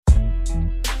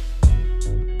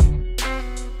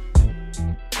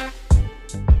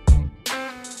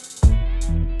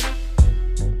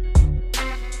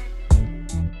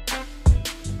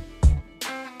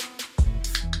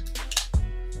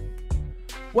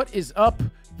What is up?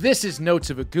 This is Notes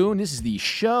of a Goon. This is the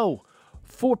show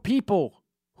for people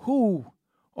who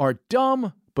are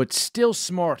dumb but still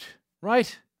smart,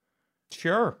 right?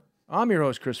 Sure. I'm your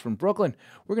host, Chris from Brooklyn.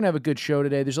 We're going to have a good show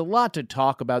today. There's a lot to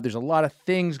talk about. There's a lot of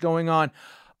things going on.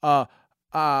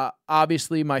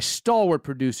 Obviously, my stalwart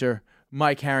producer,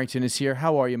 Mike Harrington, is here.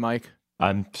 How are you, Mike?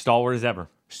 I'm stalwart as ever.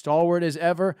 Stalwart as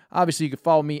ever. Obviously, you can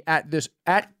follow me at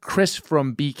Chris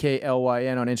from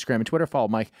BKLYN on Instagram and Twitter. Follow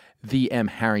Mike, the M.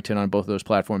 Harrington, on both of those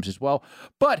platforms as well.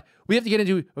 But we have to get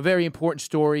into a very important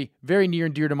story, very near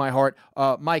and dear to my heart.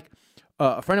 Mike,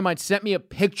 a friend of mine sent me a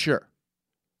picture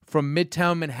from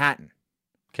Midtown Manhattan.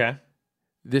 Okay.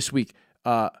 This week.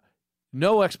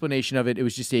 No explanation of it. It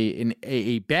was just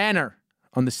a banner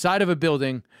on the side of a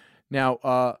building.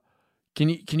 Now, can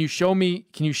you show me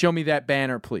that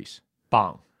banner, please?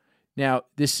 Bong. Now,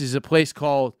 this is a place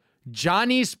called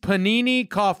Johnny's Panini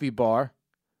Coffee Bar.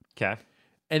 Okay.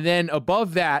 And then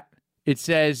above that, it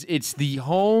says it's the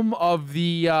home of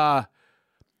the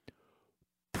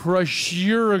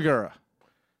prosciutto.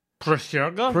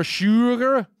 Prosciutto?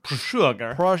 Prosciutto.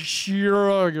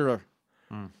 Prosciutto.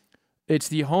 It's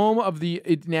the home of the...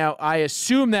 Now, I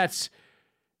assume that's...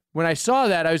 When I saw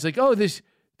that, I was like, oh, this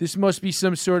must be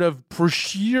some sort of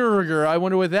prosciutto. I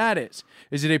wonder what that is.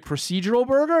 Is it a procedural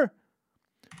burger?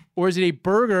 Or is it a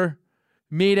burger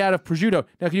made out of prosciutto?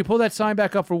 Now, can you pull that sign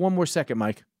back up for one more second,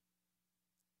 Mike?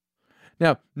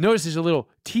 Now, notice there's a little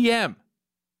TM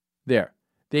there.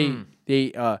 They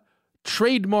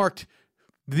trademarked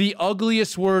the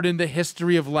ugliest word in the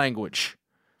history of language.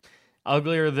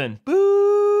 Uglier than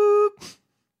boop.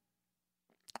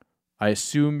 I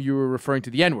assume you were referring to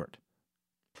the N-word.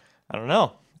 I don't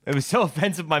know. It was so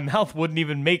offensive my mouth wouldn't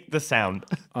even make the sound.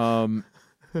 Now,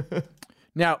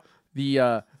 you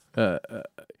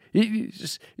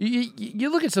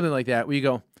look at something like that where you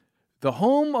go, the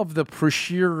home of the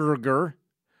prosciutto,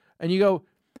 and you go,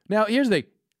 now here's the thing.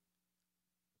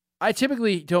 I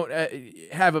typically don't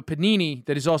have a panini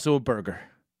that is also a burger,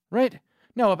 right?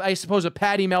 No, I suppose a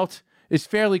patty melt is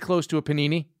fairly close to a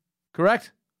panini,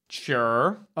 correct?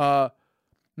 Sure. Now,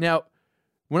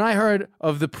 when I heard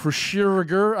of the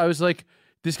prosciutto, I was like,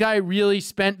 this guy really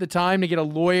spent the time to get a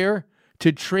lawyer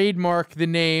to trademark the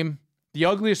name, the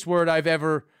ugliest word I've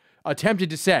ever attempted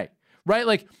to say, right?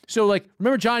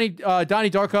 Remember Donnie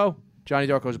Darko? Johnny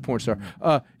Darko was a porn star.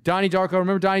 Donnie Darko,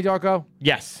 remember Donnie Darko?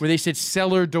 Yes. Where they said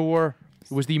cellar door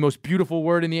was the most beautiful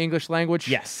word in the English language?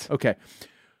 Yes. Okay.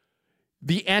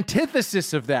 The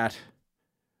antithesis of that,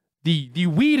 the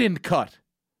Whedon cut,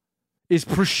 is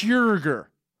prosciutto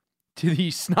to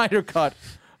the Snyder cut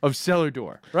of cellar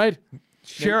door, right?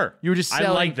 Sure. You were just selling,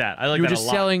 I like that. I like that a lot. You were just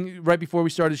selling, right before we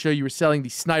started the show, you were selling the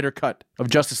Snyder cut of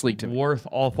Justice League to me. Worth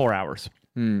all 4 hours.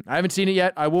 I haven't seen it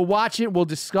yet. I will watch it. We'll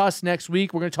discuss next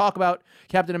week. We're going to talk about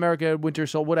Captain America, Winter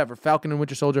Soldier, whatever, Falcon and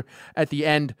Winter Soldier at the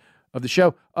end of the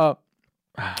show.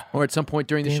 Or at some point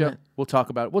during the show. We'll talk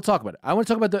about it. I want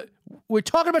to talk about we're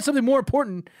talking about something more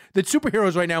important than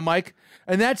superheroes right now, Mike,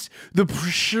 and that's the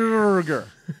prosciutto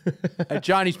at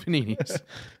Johnny's Paninis.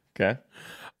 Okay.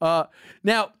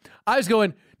 Now, I was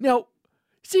going, it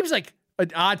seems like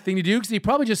an odd thing to do because he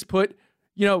probably just put,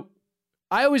 I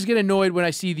always get annoyed when I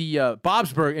see the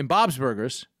Bob's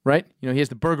Burgers, right? He has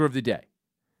the burger of the day.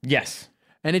 Yes.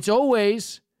 And it's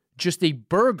always just a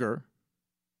burger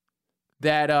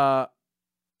that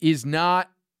is not,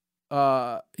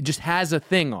 just has a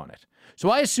thing on it. So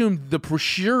I assumed the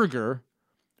prosciutto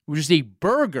was just a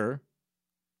burger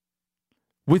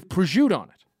with prosciutto on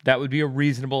it. That would be a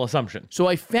reasonable assumption. So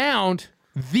I found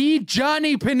the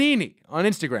Johnny Panini on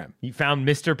Instagram. You found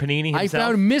Mr. Panini himself? I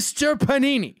found Mr.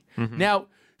 Panini. Mm-hmm. Now,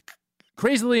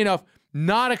 crazily enough,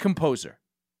 not a composer.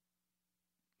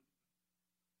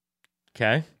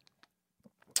 Okay.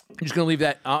 I'm just going to leave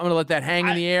that. I'm going to let that hang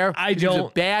in the air. It was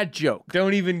a bad joke.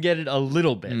 Don't even get it a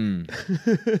little bit.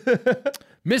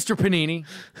 Mr. Panini.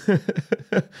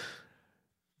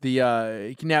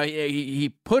 Now he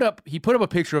put up a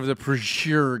picture of the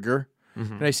prosciutto.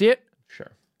 Mm-hmm. Can I see it?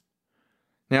 Sure.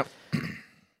 Now,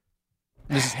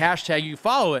 this is hashtag. You can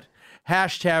follow it.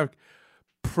 Hashtag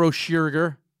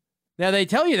prosciutto. Now they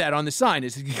tell you that on the sign.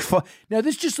 Now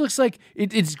this just looks like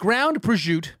it's ground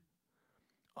prosciutto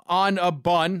on a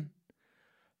bun.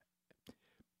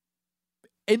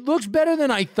 It looks better than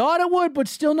I thought it would, but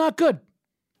still not good.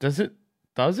 Does it?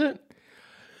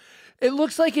 It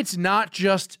looks like it's not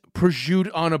just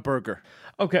prosciutto on a burger.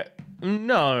 Okay.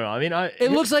 No. I mean,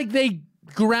 it looks like they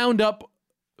ground up.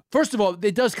 First of all,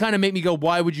 it does kind of make me go,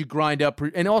 why would you grind up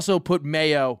and also put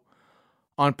mayo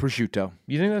on prosciutto?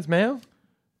 You think that's mayo?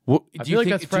 Well, I feel like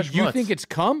that's fresh Do you mutts. think it's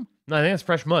cum? No, I think that's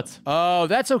fresh mutts. Oh,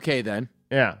 that's okay then.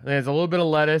 Yeah, there's a little bit of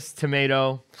lettuce,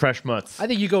 tomato, fresh mutts. I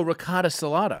think you go ricotta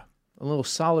salata, a little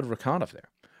solid ricotta there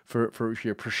for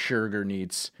your prosciutto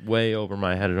needs. Way over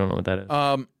my head. I don't know what that is.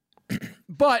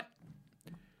 But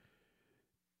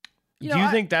do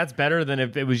you think that's better than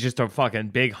if it was just a fucking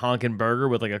big honkin' burger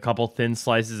with like a couple thin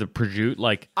slices of prosciutto?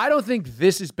 Like, I don't think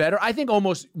this is better. I think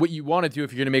almost what you want to do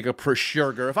if you're going to make a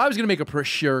prosciutto. If I was going to make a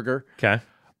prosciutto, okay,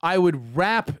 I would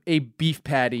wrap a beef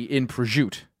patty in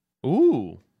prosciutto.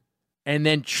 Ooh. And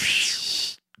then,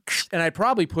 and I'd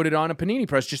probably put it on a panini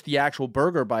press, just the actual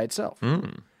burger by itself.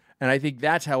 And I think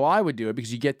that's how I would do it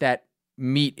because you get that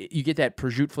meat, you get that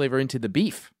prosciutto flavor into the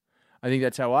beef. I think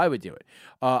that's how I would do it.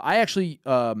 I actually,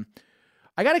 I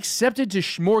got accepted to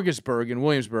Smorgasburg in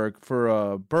Williamsburg for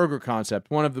a burger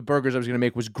concept. One of the burgers I was going to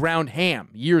make was ground ham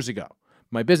years ago.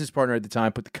 My business partner at the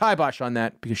time put the kibosh on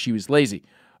that because she was lazy.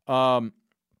 But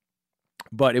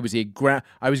it was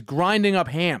I was grinding up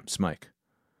hams, Mike.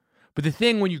 But the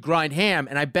thing when you grind ham,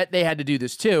 and I bet they had to do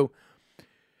this too,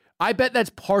 I bet that's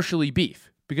partially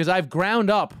beef because I've ground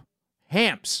up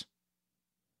hams.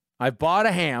 I've bought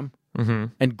a ham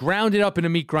and ground it up in a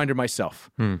meat grinder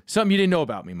myself. Something you didn't know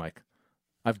about me, Mike.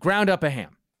 I've ground up a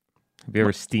ham. Have you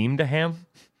ever steamed a ham?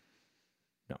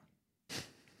 No.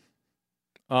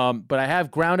 But I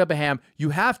have ground up a ham. You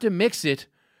have to mix it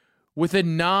with a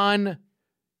non-cooked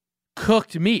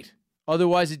meat.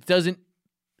 Otherwise, it doesn't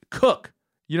cook.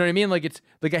 You know what I mean? Like it's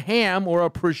like a ham or a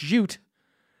prosciutto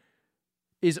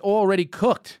is already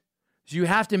cooked. So you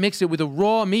have to mix it with a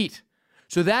raw meat.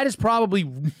 So that is probably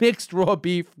mixed raw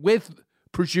beef with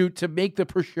prosciutto to make the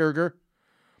prosciutto.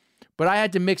 But I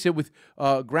had to mix it with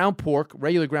ground pork,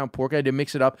 regular ground pork. I had to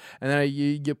mix it up. And then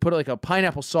you put like a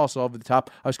pineapple sauce over the top.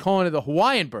 I was calling it the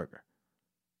Hawaiian burger.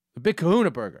 The Big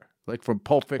Kahuna burger, like from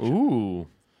Pulp Fiction. Ooh.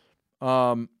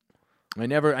 I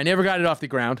never got it off the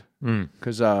ground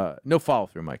because no follow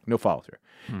through, Mike. No follow through.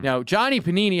 Now Johnny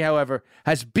Panini, however,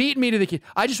 has beaten me to the key.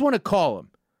 I just want to call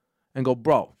him and go,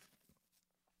 bro.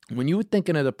 When you were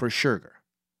thinking of the prosciutto,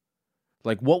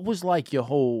 like what was like your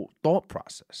whole thought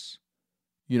process,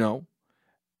 you know?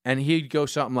 And he'd go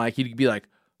something like he'd be like,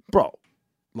 bro,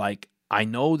 like I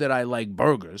know that I like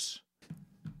burgers,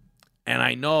 and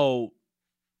I know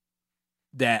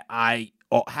that I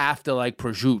have to like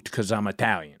prosciutto because I'm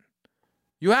Italian.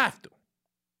 You have to.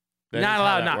 You're not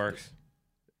allowed not. Works.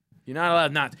 You're not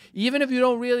allowed not. Even if you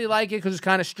don't really like it because it's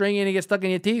kind of stringy and it gets stuck in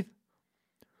your teeth,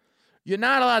 you're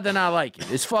not allowed to not like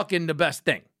it. It's fucking the best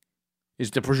thing.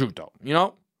 It's the prosciutto, you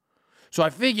know? So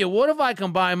I figure, what if I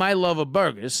combine my love of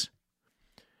burgers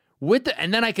with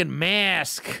and then I can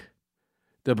mask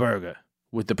the burger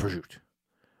with the prosciutto.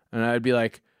 And I'd be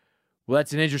like, well,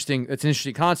 that's an interesting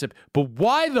concept. But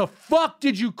why the fuck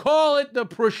did you call it the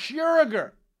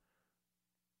prosciutto?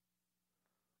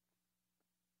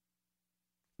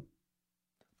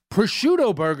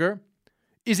 Prosciutto burger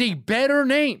is a better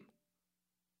name.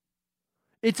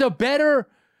 It's a better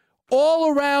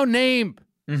all-around name.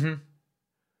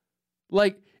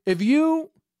 Like, if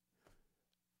you,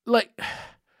 like,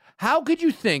 how could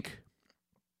you think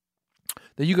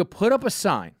that you could put up a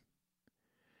sign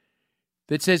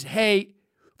that says, hey,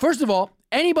 first of all,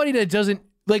 anybody that doesn't,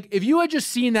 like, if you had just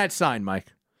seen that sign, Mike,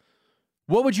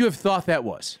 what would you have thought that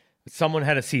was? Someone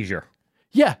had a seizure.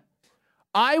 Yeah.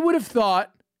 I would have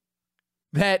thought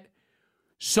that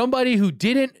somebody who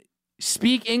didn't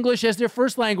speak English as their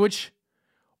first language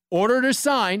ordered a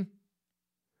sign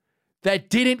that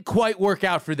didn't quite work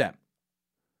out for them.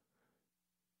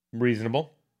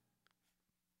 Reasonable.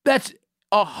 That's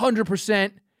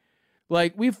 100%.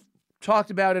 Like, we've talked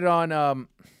about it on,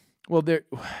 well, there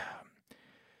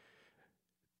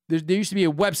used to be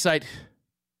a website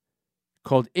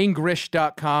called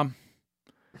Ingrish.com.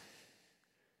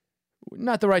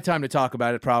 Not the right time to talk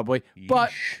about it, probably. Yeesh.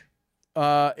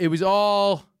 But it was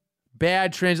all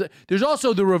bad translation. There's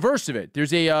also the reverse of it.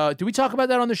 There's a, did we talk about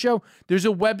that on the show? There's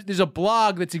a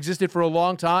blog that's existed for a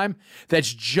long time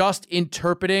that's just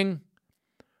interpreting.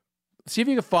 See if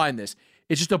you can find this.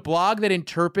 It's just a blog that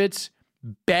interprets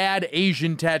bad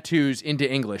Asian tattoos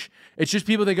into English. It's just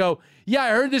people that go, yeah, I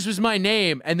heard this was my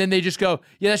name. And then they just go,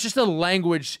 yeah, that's just a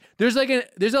language. There's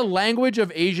a language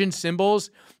of Asian symbols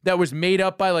that was made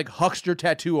up by like huckster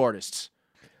tattoo artists.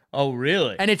 Oh,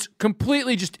 really? And it's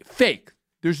completely just fake.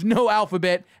 There's no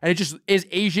alphabet, and it just is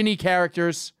Asian-y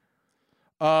characters.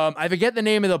 I forget the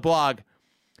name of the blog,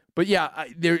 but yeah,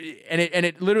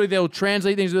 it literally they'll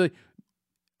translate things. Really,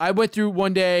 I went through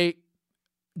one day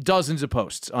dozens of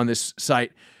posts on this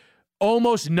site.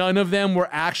 Almost none of them were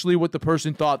actually what the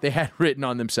person thought they had written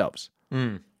on themselves.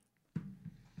 But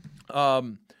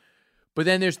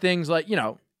then there's things like, you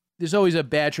know, there's always a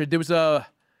bad trend. There was a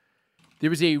there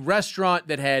was a restaurant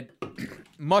that had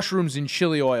mushrooms and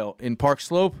chili oil in Park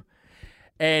Slope,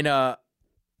 and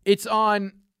it's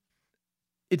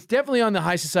definitely on the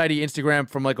High Society Instagram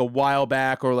from like a while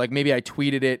back, or like maybe I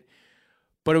tweeted it,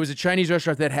 but it was a Chinese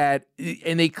restaurant that had,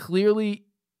 and they clearly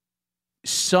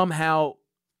somehow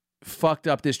fucked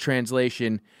up this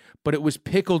translation, but it was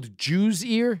pickled Jew's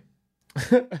ear.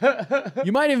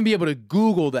 You might even be able to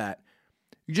Google that.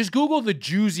 You just Google the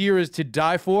Jew's ear is to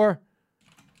die for,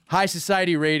 High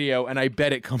Society Radio, and I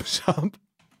bet it comes up.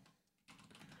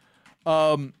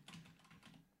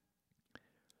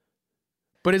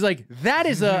 But it's like, that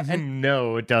is a...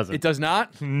 No, it doesn't. It does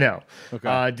not? No.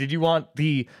 Okay. Did you want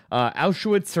the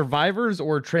Auschwitz survivors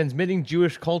or transmitting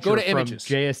Jewish culture Go to from images.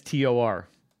 JSTOR?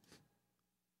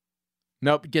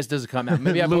 Nope, guess doesn't come out.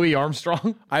 Maybe Louis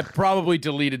Armstrong? I probably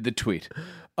deleted the tweet.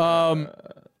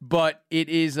 But it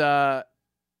is...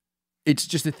 it's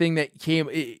just a thing that came...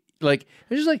 it's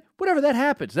just like, whatever, that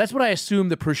happens. That's what I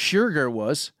assumed the Pershurger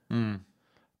was.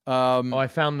 I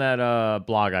found that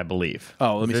blog, I believe.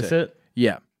 Oh, let me Is this see. it?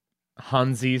 Yeah.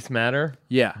 Hansi Smatter?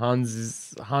 Yeah.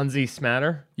 Hansi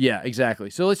Smatter? Yeah, exactly.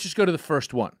 So let's just go to the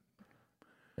first one.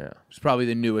 Yeah. It's probably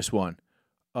the newest one.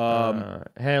 Hey,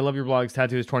 I love your blogs.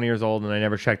 Tattoo is 20 years old and I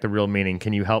never checked the real meaning.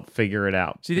 Can you help figure it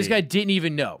out? See, this guy didn't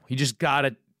even know. He just got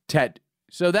a tattoo.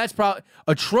 So that's probably...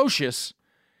 Atrocious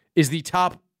is the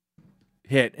top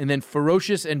hit, and then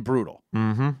Ferocious and Brutal.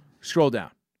 Mm-hmm. Scroll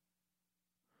down.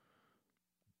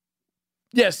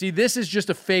 Yeah, see, this is just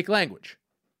a fake language.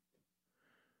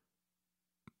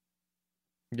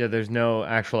 Yeah, there's no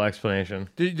actual explanation.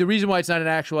 The reason why it's not an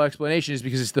actual explanation is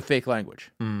because it's the fake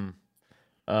language.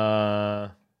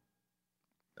 Ariana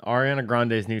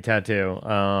Grande's new tattoo.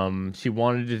 She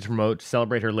wanted to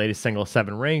celebrate her latest single,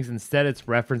 Seven Rings. Instead, it's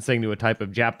referencing to a type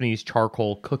of Japanese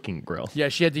charcoal cooking grill. Yeah,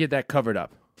 she had to get that covered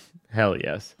up. Hell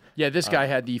yes. Yeah, this guy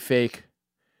had the fake.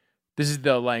 This is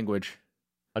the language.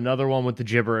 Another one with the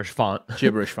gibberish font.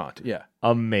 Gibberish font, yeah.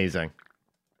 Amazing.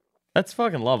 That's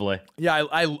fucking lovely. Yeah,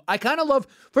 I kind of love...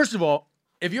 First of all,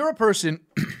 if you're a person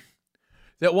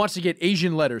that wants to get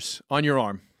Asian letters on your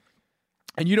arm,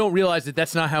 and you don't realize that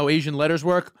that's not how Asian letters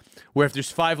work, where if there's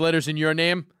 5 letters in your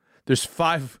name, there's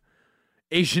 5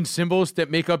 Asian symbols that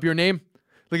make up your name.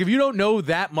 Like, if you don't know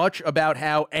that much about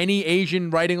how any Asian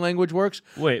writing language works...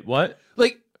 Wait, what?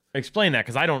 Like... Explain that,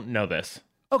 because I don't know this.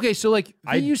 Okay, so, like,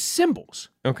 they use symbols.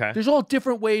 Okay. There's all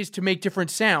different ways to make different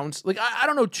sounds. Like, I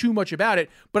don't know too much about it,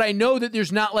 but I know that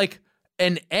there's not, like,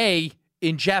 an A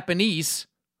in Japanese.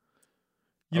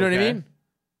 You know what I mean?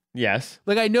 Yes.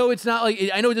 Like, I know it's not like...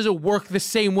 I know it doesn't work the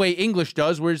same way English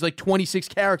does, where it's, like, 26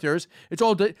 characters. It's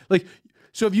all... like...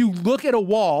 So if you look at a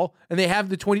wall and they have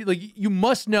the 20, like, you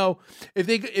must know if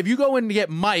you go in to get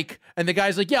Mike and the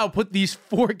guy's like, yeah, I'll put these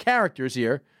 4 characters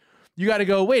here, you got to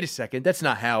go, wait a second, that's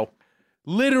not how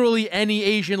literally any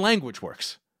Asian language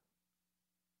works.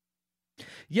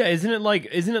 Yeah, isn't it like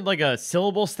a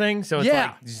syllables thing? So it's Yeah.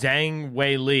 like Zhang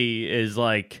Wei Li is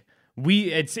like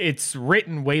it's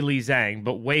written Wei Li Zhang,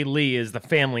 but Wei Li is the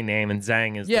family name and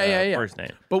Zhang is the first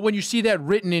name. But when you see that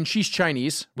written in, she's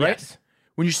Chinese, right? Yes.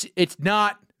 When you see, it's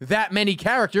not that many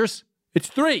characters, it's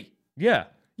 3. Yeah.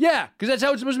 Yeah, because that's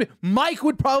how it's supposed to be. Mike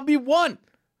would probably be 1.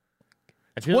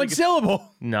 I feel One like syllable.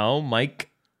 No,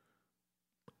 Mike.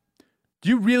 Do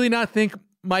you really not think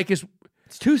Mike is...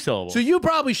 It's 2 syllables. So you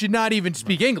probably should not even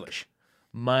speak English.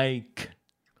 Mike.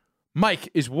 Mike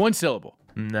is 1 syllable.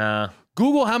 Nah.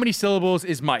 Google how many syllables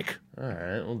is Mike. All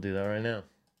right, we'll do that right now.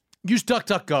 Use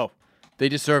DuckDuckGo. They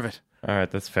deserve it. All right,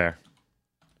 that's fair.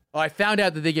 Oh, I found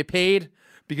out that they get paid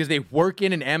because they work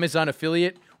in an Amazon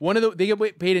affiliate. They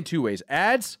get paid in 2 ways.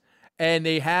 Ads, and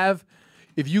they have,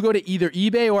 if you go to either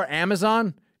eBay or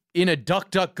Amazon in a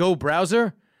DuckDuckGo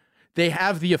browser, they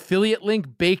have the affiliate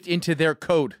link baked into their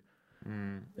code.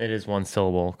 It is 1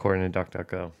 syllable according to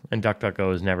DuckDuckGo. And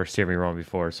DuckDuckGo has never steered me wrong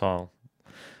before, so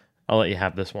I'll let you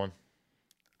have this one.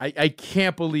 I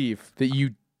can't believe that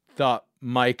you thought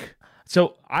Mike...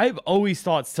 So I've always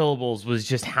thought syllables was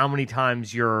just how many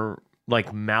times your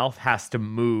like mouth has to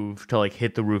move to like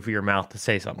hit the roof of your mouth to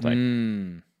say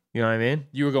something. You know what I mean?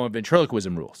 You were going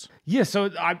ventriloquism rules. Yeah. So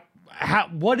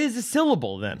what is a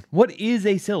syllable then? What is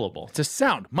a syllable? It's a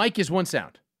sound. Mike is 1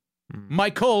 sound.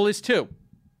 Michael is 2.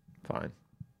 Fine.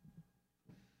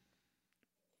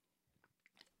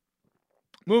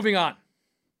 Moving on.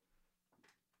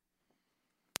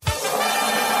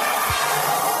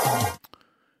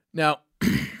 Now,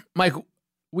 Mike,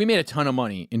 we made a ton of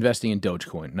money investing in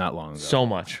Dogecoin not long ago. So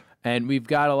much. And we've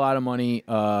got a lot of money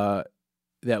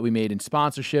that we made in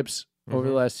sponsorships over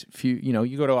the last few,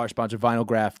 you go to our sponsor,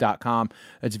 vinylgraph.com.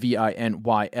 That's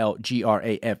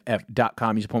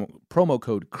vinylgraff.com. Use promo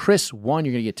code Chris1.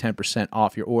 You're going to get 10%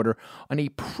 off your order on a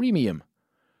premium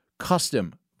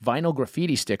custom vinyl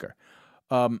graffiti sticker.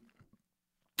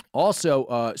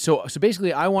 Also, so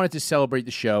basically, I wanted to celebrate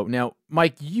the show. Now,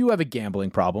 Mike, you have a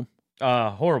gambling problem.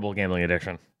 Horrible gambling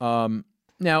addiction.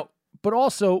 Now, but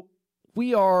also,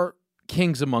 we are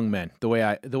kings among men, the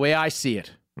way I see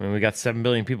it. I mean, we got 7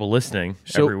 billion people listening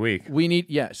every week. We need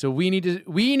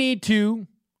to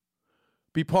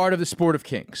be part of the sport of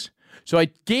kings. So I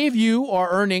gave you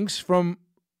our earnings from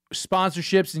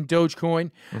sponsorships and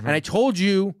Dogecoin, and I told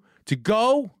you to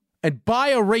go and buy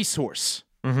a racehorse.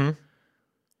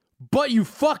 But you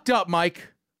fucked up, Mike.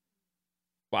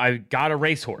 I got a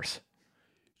racehorse.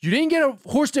 You didn't get a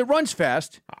horse that runs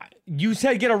fast. You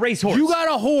said get a racehorse. You got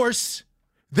a horse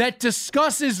that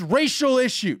discusses racial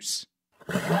issues.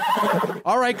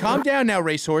 All right, calm down now,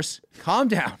 racehorse. Calm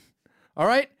down. All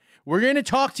right? We're going to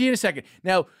talk to you in a second.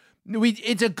 Now,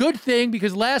 it's a good thing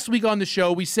because last week on the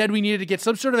show, we said we needed to get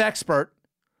some sort of expert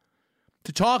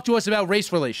to talk to us about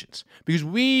race relations because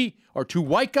we are two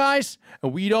white guys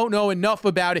and we don't know enough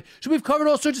about it. So we've covered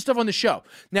all sorts of stuff on the show.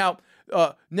 Now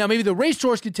maybe the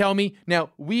racehorse could tell me. Now,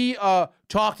 we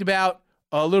talked about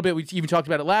a little bit. We even talked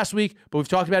about it last week, but we've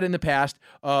talked about it in the past.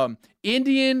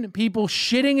 Indian people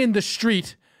shitting in the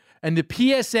street and the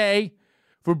PSA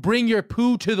for bring your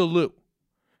poo to the loo.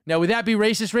 Now, would that be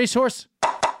racist, racehorse?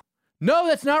 No,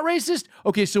 that's not racist.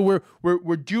 Okay, so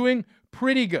we're doing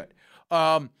pretty good.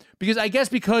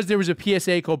 Because there was a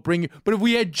PSA called bring your, but if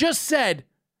we had just said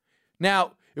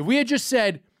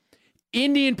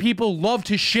Indian people love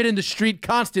to shit in the street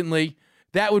constantly,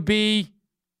 that would be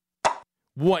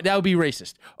what? That would be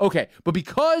racist. Okay, but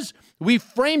because we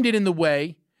framed it in the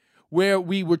way where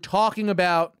we were talking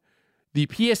about the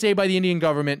PSA by the Indian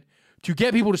government to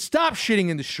get people to stop shitting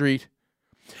in the street.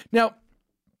 Now,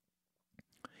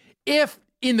 if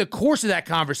in the course of that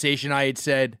conversation I had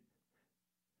said,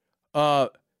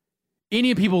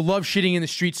 Indian people love shitting in the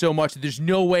street so much that there's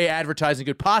no way advertising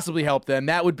could possibly help them,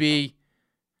 that would be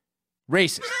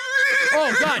racist.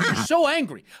 Oh, God, you're so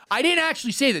angry. I didn't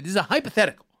actually say that. This is a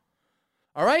hypothetical.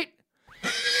 All right?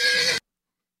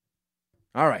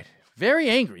 All right. Very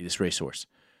angry, this racehorse.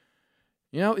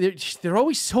 They're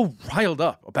always so riled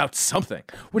up about something.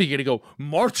 What, are you going to go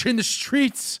march in the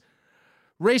streets?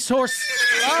 Racehorse?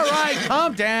 All right,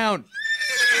 calm down.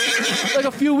 Like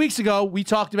a few weeks ago, we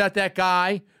talked about that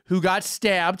guy who got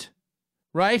stabbed,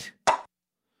 right?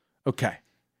 Okay.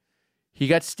 He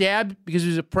got stabbed because it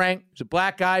was a prank. It was a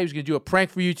black guy who was going to do a prank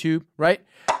for YouTube, right?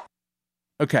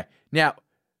 Okay. Now,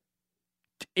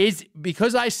 is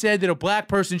because I said that a black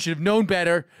person should have known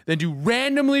better than to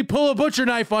randomly pull a butcher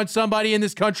knife on somebody in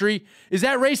this country, is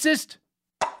that racist?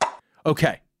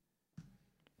 Okay.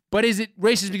 But is it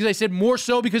racist because I said more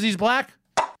so because he's black?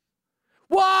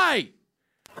 Why?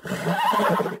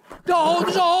 There's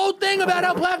a whole thing about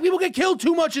how black people get killed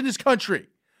too much in this country.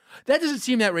 That doesn't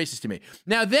seem that racist to me.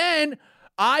 Now then,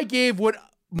 I gave what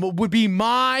would be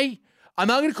I'm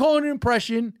not going to call it an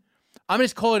impression. I'm going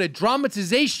to call it a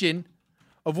dramatization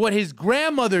of what his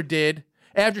grandmother did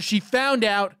after she found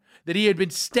out that he had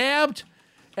been stabbed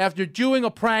after doing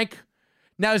a prank.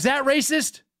 Now, is that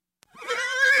racist?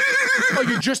 Oh,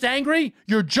 you're just angry?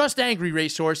 You're just angry,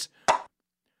 racehorse.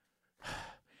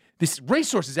 This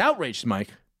racehorse is outraged, Mike.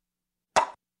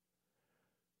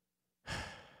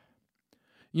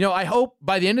 I hope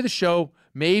by the end of the show,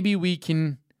 maybe we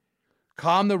can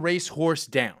calm the racehorse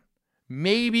down.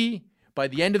 Maybe by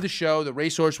the end of the show, the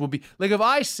racehorse will be... Like if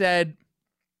I said,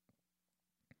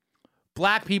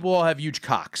 black people all have huge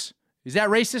cocks. Is that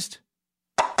racist?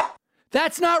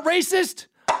 That's not racist.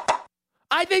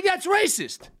 I think that's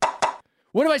racist.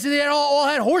 What if I said they all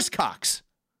had horse cocks?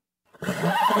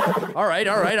 All right.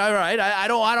 I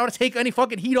don't want to take any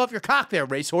fucking heat off your cock there,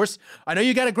 racehorse. I know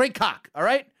you got a great cock, all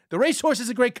right? The racehorse is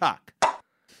a great cock.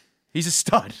 He's a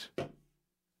stud.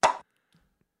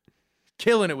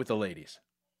 Killing it with the ladies.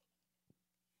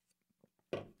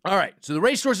 All right, so the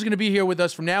racehorse is going to be here with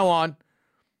us from now on.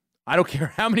 I don't care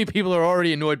how many people are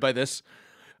already annoyed by this.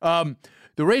 The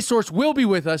racehorse will be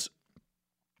with us,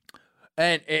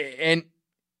 and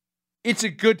it's a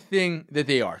good thing that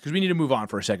they are, because we need to move on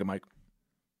for a second, Mike.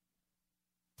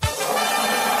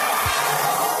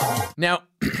 Now,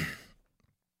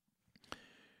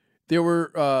 there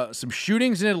were some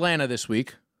shootings in Atlanta this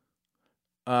week.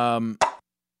 All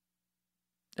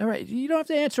right, you don't have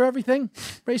to answer everything,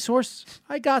 racehorse.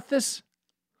 I got this.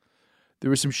 There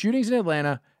were some shootings in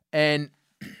Atlanta, and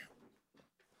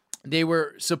they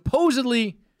were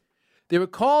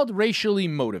called racially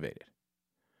motivated.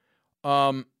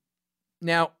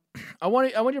 Now, I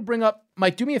want you to bring up,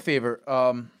 Mike, do me a favor.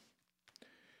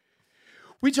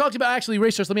 We talked about, actually,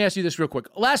 Racehorse, let me ask you this real quick.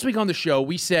 Last week on the show,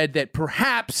 we said that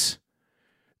perhaps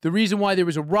the reason why there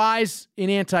was a rise in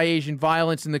anti-Asian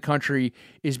violence in the country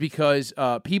is because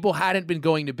people hadn't been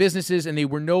going to businesses and they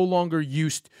were no longer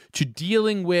used to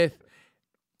dealing with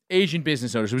Asian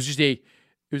business owners. It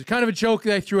was kind of a joke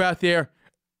that I threw out there.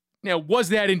 Now, was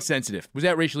that insensitive? Was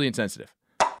that racially insensitive?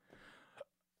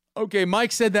 Okay,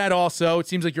 Mike said that also. It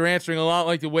seems like you're answering a lot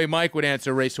like the way Mike would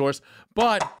answer, Racehorse.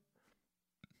 But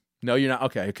no, you're not.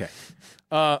 Okay.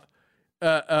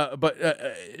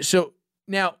 So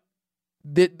now,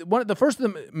 the first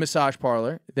of the massage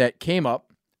parlor that came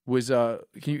up was can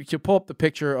you pull up the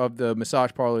picture of the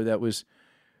massage parlor that was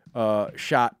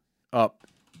shot up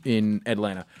in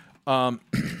Atlanta? Now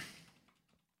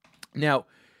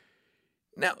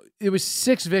it was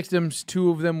 6 victims.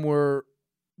 2 of them were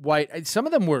white. Some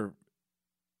of them were,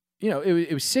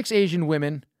 it was 6 Asian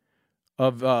women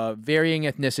of varying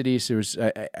ethnicities. There was,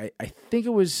 I think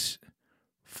it was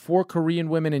 4 Korean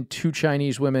women and 2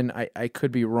 Chinese women. I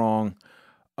could be wrong.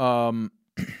 Now,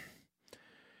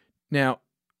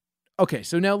 okay,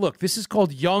 so now look, this is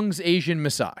called Young's Asian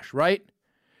Massage, right?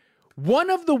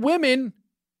 One of the women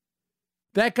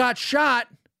that got shot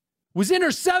was in her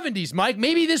 70s, Mike.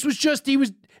 Maybe this was just,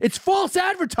 it's false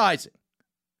advertising.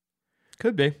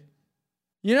 Could be.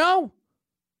 It's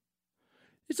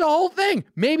a whole thing.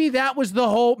 Maybe that was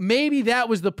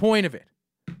the point of it.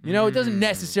 It doesn't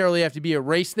necessarily have to be a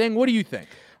race thing. What do you think?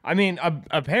 I mean,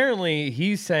 apparently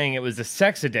he's saying it was a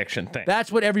sex addiction thing.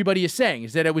 That's what everybody is saying,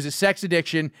 is that it was a sex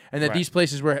addiction and that Right. these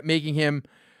places were making him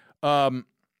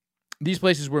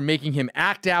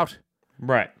act out.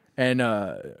 Right. And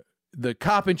the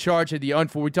cop in charge had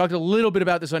we talked a little bit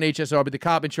about this on HSR, but the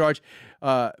cop in charge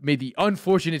made the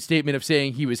unfortunate statement of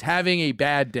saying he was having a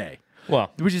bad day.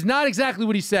 Well, Which is not exactly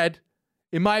what he said.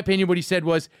 In my opinion, what he said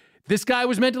was, this guy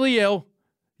was mentally ill.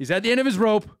 He's at the end of his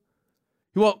rope.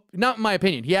 Well, not in my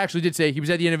opinion. He actually did say he was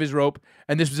at the end of his rope,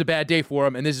 and this was a bad day for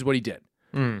him, and this is what he did.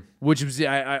 Which was,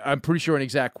 I'm pretty sure, an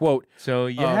exact quote. so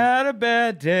you had a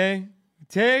bad day,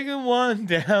 taking one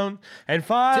down, and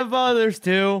 5 others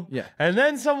too. Yeah. And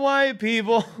then some white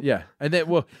people. Yeah. And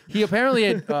then, he apparently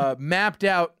had mapped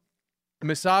out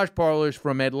massage parlors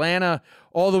from Atlanta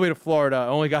all the way to Florida.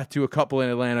 Only got to a couple in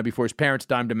Atlanta before his parents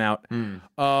dimed him out.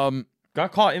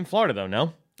 Got caught in Florida, though,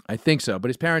 no? I think so, but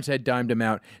his parents had dimed him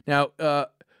out. Now,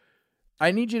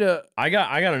 I need you to... I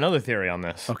got another theory on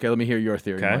this. Okay, let me hear your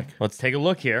theory, Okay, Mike. let's take a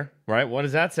look here. Right, what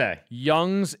does that say?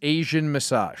 Young's Asian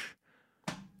Massage.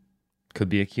 Could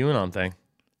be a QAnon thing.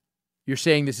 You're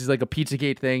saying this is like a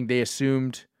Pizzagate thing. They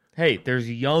assumed... Hey, there's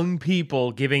young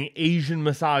people giving Asian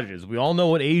massages. We all know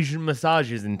what Asian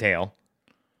massages entail.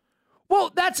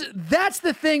 Well, that's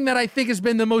the thing that I think has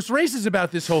been the most racist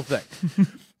about this whole thing.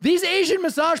 These Asian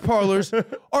massage parlors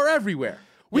are everywhere.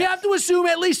 We have to assume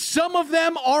at least some of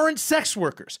them aren't sex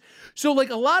workers. So,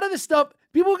 like, a lot of the stuff,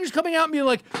 people are just coming out and being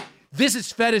like, this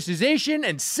is fetishization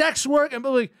and sex work. And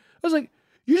I was like,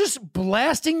 you're just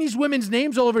blasting these women's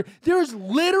names all over. There's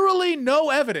literally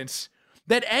no evidence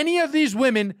that any of these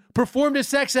women performed a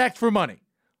sex act for money,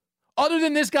 other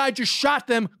than this guy just shot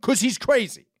them because he's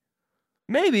crazy.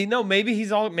 Maybe he's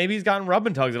gotten rub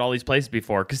and tugs at all these places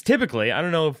before. Because typically, I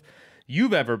don't know if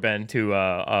you've ever been to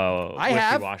I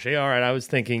have. Wishy-washy. All right, I was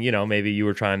thinking, maybe you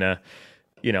were trying to,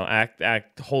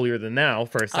 act holier than thou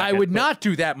for a second. I would not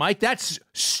do that, Mike. That's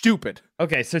stupid.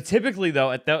 Okay, so typically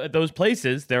though, at those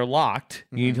places, they're locked.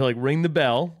 You need to ring the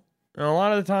bell, and a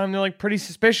lot of the time they're pretty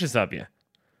suspicious of you.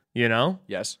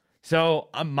 Yes. So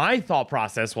my thought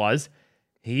process was,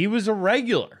 he was a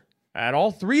regular at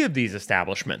all 3 of these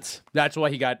establishments. That's how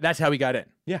he got in.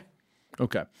 Yeah,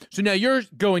 Okay. So now you're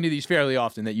going to these fairly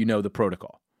often that you know the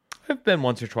protocol. I've been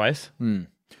once or twice.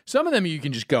 Some of them you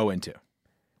can just go into.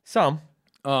 Some.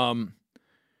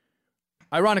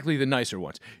 Ironically, the nicer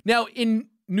ones. Now, in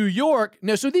New York,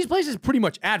 so these places pretty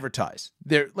much advertise.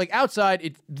 They're like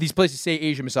outside, these places say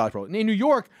Asian massage parlor. In New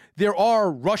York, there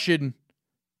are Russian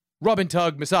rub and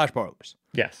tug massage parlors.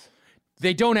 Yes.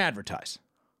 They don't advertise.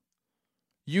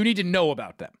 You need to know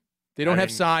about them. They don't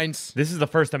have signs. This is the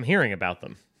first I'm hearing about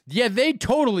them. Yeah, they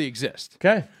totally exist.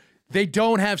 Okay. They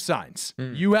don't have signs.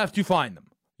 You have to find them.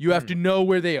 You have to know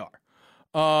where they are.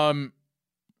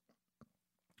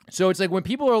 So it's like when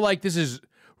people are like, this is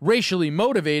racially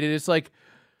motivated, it's like,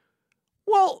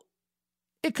 well,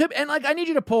 it could, and I need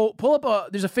you to pull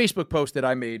up there's a Facebook post that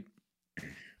I made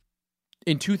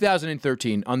in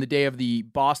 2013 on the day of the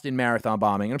Boston Marathon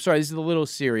bombing. And I'm sorry, this is a little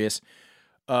serious.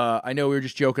 I know we were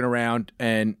just joking around,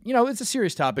 and, it's a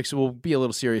serious topic, so we'll be a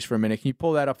little serious for a minute. Can you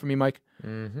pull that up for me, Mike?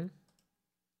 Mm-hmm.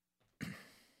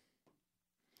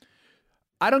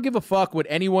 I don't give a fuck what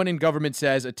anyone in government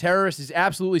says. A terrorist is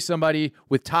absolutely somebody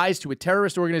with ties to a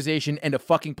terrorist organization and a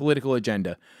fucking political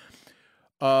agenda.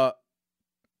 Not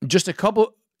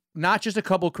just a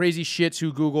couple crazy shits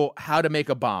who Google how to make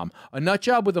a bomb. A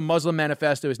nutjob with a Muslim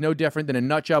manifesto is no different than a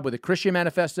nutjob with a Christian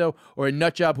manifesto or a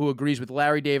nutjob who agrees with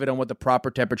Larry David on what the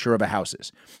proper temperature of a house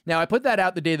is. Now, I put that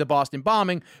out the day of the Boston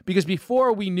bombing because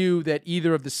before we knew that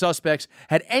either of the suspects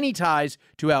had any ties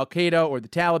to Al-Qaeda or the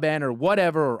Taliban or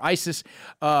whatever, or ISIS,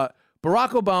 Barack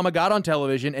Obama got on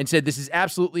television and said this is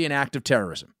absolutely an act of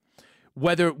terrorism,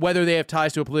 whether they have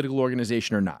ties to a political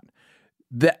organization or not.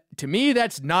 That, to me,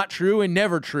 that's not true and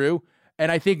never true,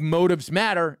 and I think motives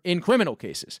matter in criminal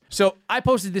cases. So I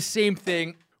posted the same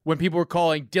thing when people were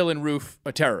calling Dylan Roof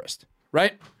a terrorist,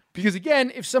 right? Because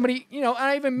again, if somebody,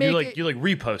 I even make you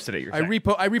reposted it. I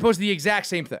reposted the exact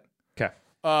same thing. Okay.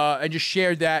 And just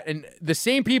shared that, and the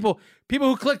same people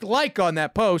who clicked like on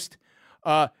that post,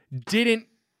 didn't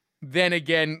then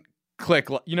again click.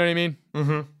 You know what I mean?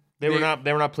 Mm-hmm. They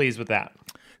were not pleased with that.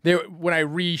 When I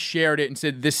reshared it and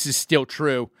said this is still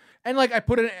true, and like I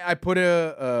put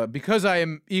because I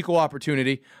am equal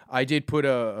opportunity, I did put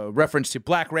a reference to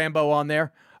Black Rambo on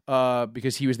there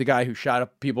because he was the guy who shot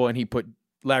up people and he put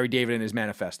Larry David in his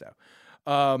manifesto.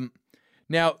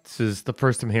 Now this is the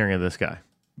first I'm hearing of this guy.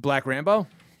 Black Rambo.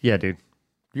 Yeah, dude.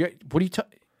 What are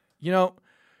you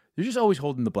they're just always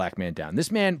holding the black man down.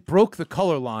 This man broke the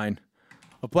color line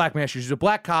of black man. He was a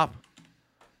black cop.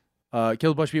 Killed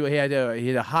a bunch of people. He had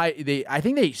a high. I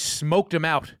think they smoked him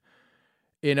out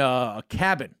in a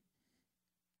cabin.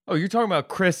 Oh, you're talking about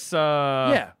Chris?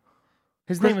 Yeah,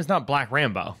 his name is not Black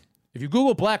Rambo. If you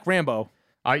Google Black Rambo,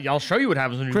 I'll show you what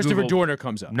happens when you Christopher Google. Dorner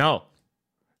comes up. No,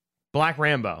 Black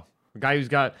Rambo, the guy who's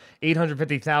got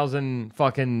 850,000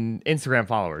 fucking Instagram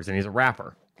followers, and he's a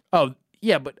rapper. Oh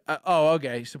yeah, but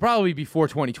okay. So probably before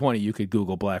 2020, you could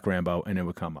Google Black Rambo and it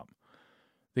would come up.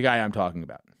 The guy I'm talking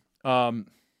about.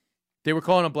 They were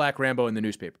calling him Black Rambo in the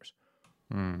newspapers.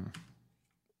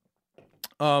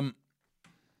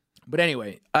 But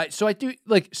anyway,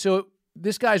 so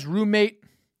this guy's roommate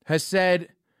has said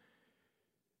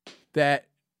that,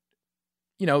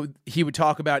 he would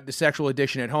talk about the sexual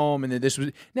addiction at home and that this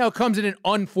was, now it comes at an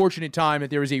unfortunate time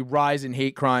that there was a rise in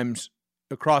hate crimes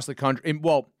across the country.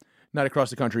 Not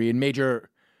across the country, in major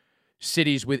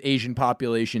cities with Asian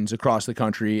populations across the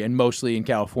country, and mostly in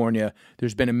California,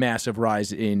 there's been a massive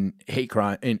rise in hate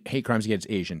crimes against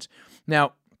Asians.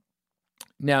 Now,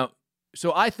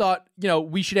 so I thought,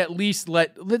 we should at least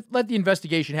let the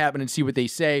investigation happen and see what they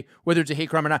say, whether it's a hate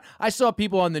crime or not. I saw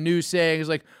people on the news saying, it's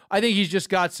like, I think he's just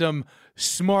got some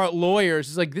smart lawyers.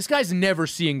 It's like, this guy's never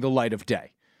seeing the light of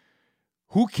day.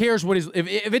 Who cares if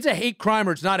it's a hate crime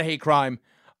or it's not a hate crime?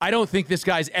 I don't think this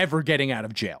guy's ever getting out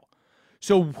of jail.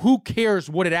 So who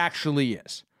cares what it actually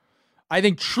is? I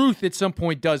think truth at some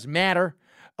point does matter.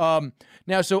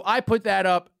 Now, so I put that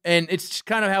up, and it's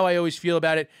kind of how I always feel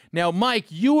about it. Now, Mike,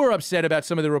 you were upset about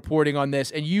some of the reporting on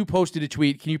this, and you posted a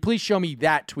tweet. Can you please show me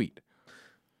that tweet?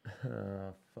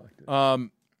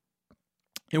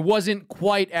 It wasn't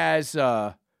quite as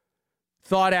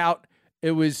thought out.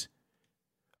 It was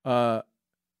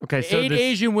okay. So 8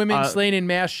 Asian women slain in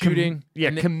mass shooting.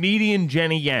 Comedian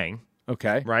Jenny Yang.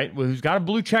 Okay. Right? Who's got a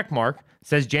blue check mark,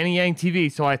 says Jenny Yang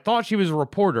TV. So I thought she was a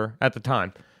reporter at the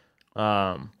time.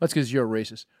 That's because you're a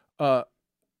racist. I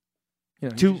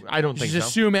don't think so. Just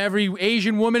assume every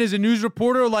Asian woman is a news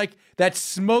reporter like that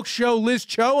smoke show Liz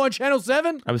Cho on Channel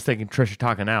 7? I was thinking Trisha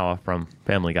Takanawa from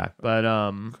Family Guy. But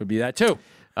could be that too.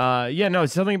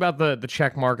 Something about the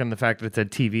check mark and the fact that it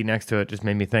said TV next to it just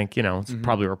made me think, it's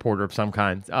probably a reporter of some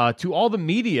kind. To all the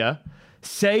media,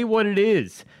 say what it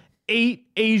is. 8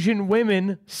 Asian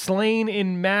women slain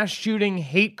in mass shooting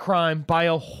hate crime by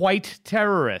a white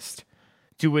terrorist.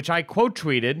 To which I quote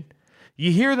tweeted,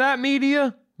 "You hear that,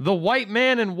 media? The white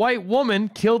man and white woman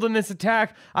killed in this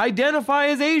attack identify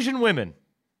as Asian women."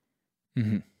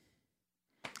 Mm-hmm.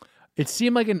 It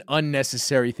seemed like an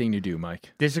unnecessary thing to do,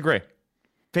 Mike. Disagree.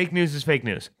 Fake news is fake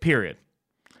news, period.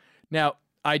 Now,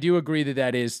 I do agree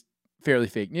that is fairly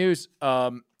fake news.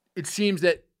 It seems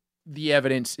that the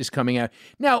evidence is coming out.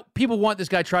 Now, people want this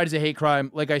guy tried as a hate crime.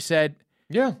 Like I said,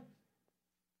 yeah.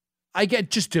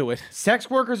 Just do it. Sex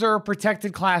workers are a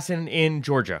protected class in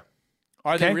Georgia.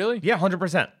 Are they really? Yeah,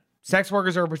 100%. Sex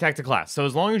workers are a protected class. So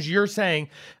as long as you're saying,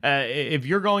 if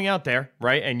you're going out there,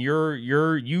 right, and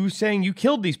you saying you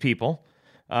killed these people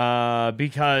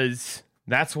because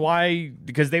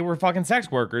they were fucking sex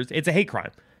workers, it's a hate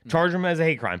crime. Charge them as a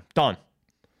hate crime. Done.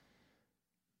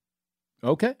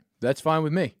 Okay, that's fine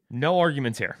with me. No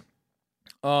arguments here.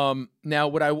 Now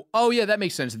that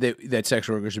makes sense that sex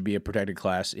workers would be a protected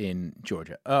class in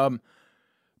Georgia.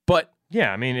 But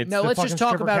Yeah, I mean, it's now the let's fucking just talk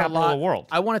stripper about a capital of lot. the world.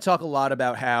 I want to talk a lot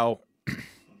about how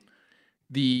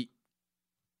the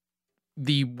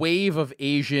wave of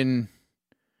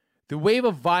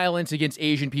violence against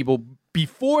Asian people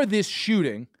before this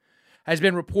shooting has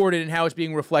been reported and how it's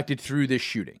being reflected through this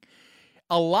shooting.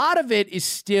 A lot of it is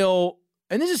still,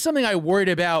 and this is something I worried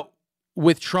about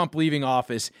with Trump leaving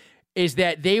office, is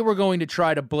that they were going to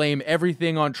try to blame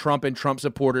everything on Trump and Trump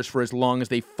supporters for as long as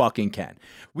they fucking can.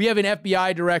 We have an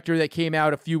FBI director that came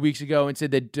out a few weeks ago and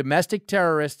said that domestic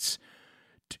terrorists,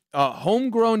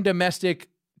 homegrown domestic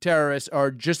terrorists,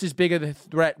 are just as big of a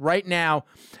threat right now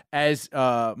as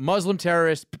Muslim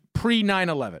terrorists pre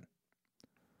 9/11.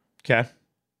 Okay.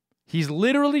 He's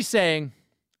literally saying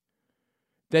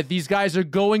that these guys are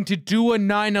going to do a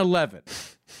 9/11.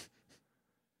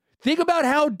 Think about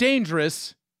how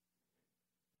dangerous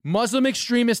Muslim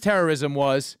extremist terrorism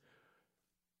was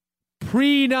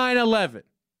pre 9/11.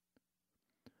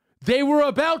 They were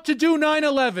about to do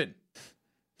 9/11.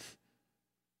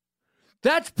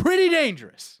 That's pretty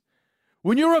dangerous.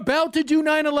 When you're about to do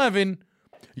 9/11,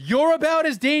 you're about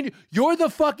as dangerous. You're the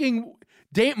fucking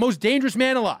most dangerous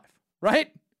man alive,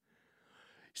 right?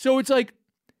 So it's like,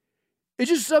 it's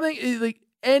just something like,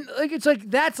 and like, it's like,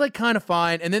 that's like kind of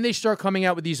fine. And then they start coming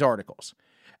out with these articles.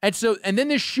 And then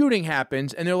this shooting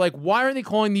happens and they're like, why aren't they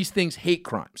calling these things hate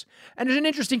crimes? And there's an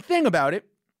interesting thing about it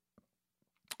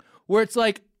where it's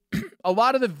like a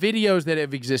lot of the videos that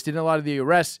have existed and a lot of the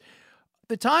arrests,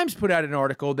 the Times put out an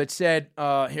article that said,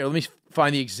 here, let me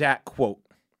find the exact quote.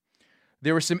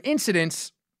 There were some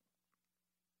incidents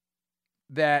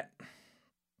that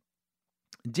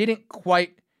didn't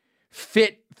quite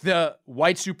fit the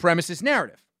white supremacist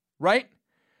narrative, right?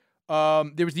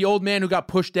 There was the old man who got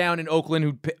pushed down in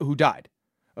Oakland who died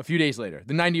a few days later,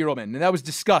 the 90-year-old man, and that was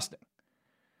disgusting.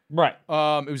 Right.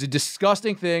 It was a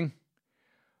disgusting thing.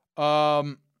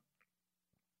 And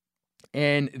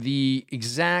the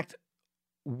exact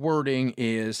wording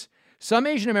is, some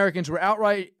Asian Americans were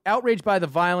outright outraged by the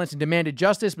violence and demanded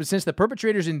justice, but since the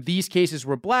perpetrators in these cases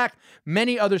were black,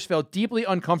 many others felt deeply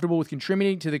uncomfortable with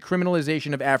contributing to the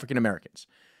criminalization of African Americans.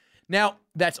 Now,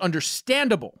 that's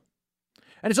understandable.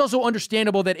 And it's also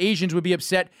understandable that Asians would be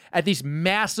upset at this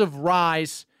massive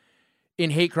rise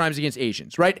in hate crimes against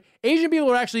Asians, right? Asian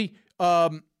people are actually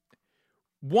one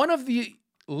of the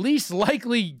least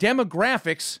likely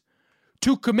demographics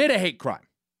to commit a hate crime.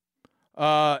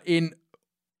 In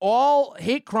all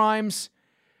hate crimes,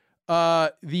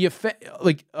 the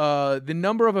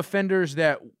number of offenders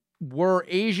that were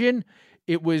Asian,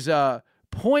 it was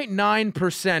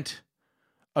 0.9%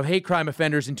 of hate crime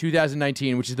offenders in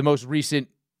 2019, which is the most recent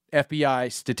FBI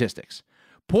statistics.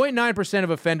 0.9% of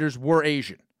offenders were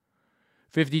Asian.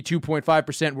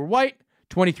 52.5% were white.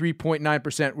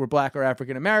 23.9% were black or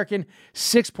African American.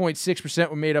 6.6%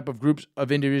 were made up of groups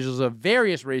of individuals of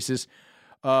various races.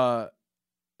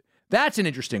 That's an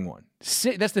interesting one.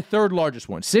 That's the third largest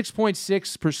one.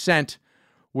 6.6%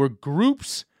 were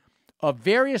groups of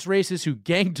various races who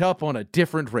ganged up on a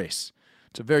different race.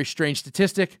 It's a very strange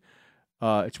statistic.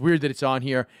 It's weird that it's on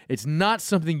here. It's not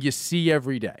something you see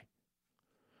every day.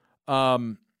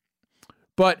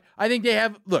 But I think they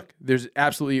have, look, there's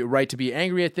absolutely a right to be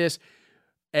angry at this.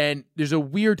 And there's a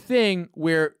weird thing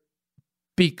where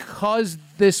because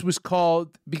this was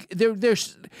called, they're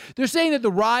saying that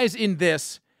the rise in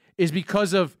this is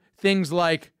because of things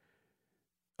like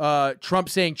Trump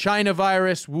saying China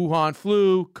virus, Wuhan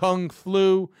flu, Kung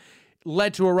flu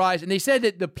led to a rise. And they said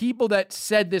that the people that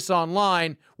said this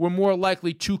online were more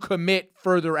likely to commit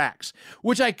further acts,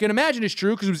 which I can imagine is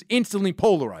true because it was instantly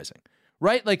polarizing,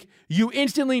 right? Like you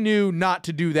instantly knew not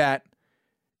to do that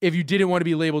if you didn't want to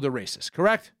be labeled a racist,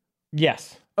 correct?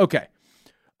 Yes. Okay.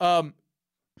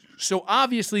 So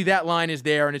obviously that line is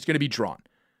there and it's going to be drawn.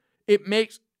 It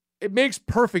makes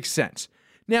perfect sense.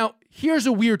 Now, here's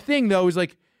a weird thing, though, is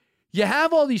like you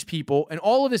have all these people and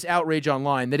all of this outrage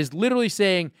online that is literally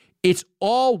saying it's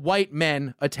all white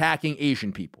men attacking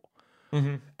Asian people.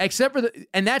 Mm-hmm. Except for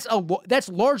and that's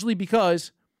largely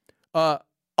because a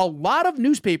lot of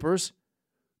newspapers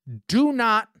do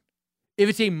not, if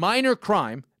it's a minor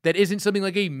crime that isn't something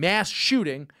like a mass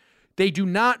shooting, they do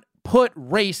not put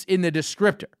race in the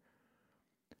descriptor.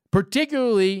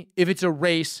 Particularly if it's a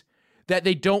race that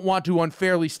they don't want to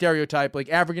unfairly stereotype, like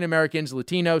African Americans,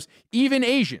 Latinos, even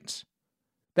Asians.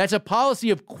 That's a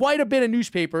policy of quite a bit of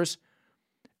newspapers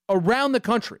around the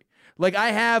country. Like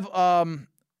I have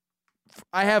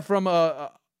from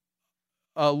a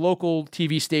local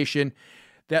TV station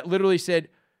that literally said,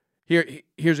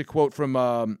 here's a quote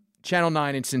from Channel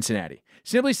 9 in Cincinnati.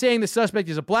 Simply saying the suspect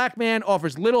is a black man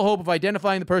offers little hope of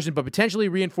identifying the person, but potentially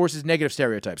reinforces negative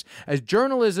stereotypes. As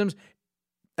journalists,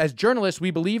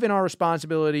 we believe in our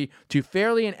responsibility to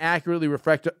fairly and accurately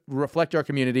reflect our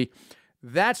community.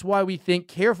 That's why we think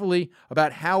carefully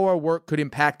about how our work could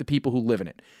impact the people who live in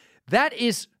it. That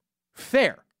is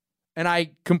fair. And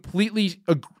I completely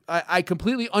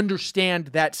understand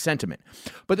that sentiment.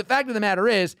 But the fact of the matter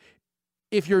is,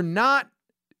 if you're not,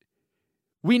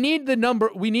 we need the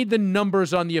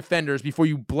numbers on the offenders before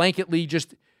you blanketly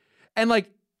just, and like,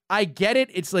 I get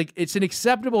it. It's like, it's an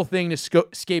acceptable thing to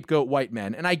scapegoat white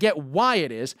men. And I get why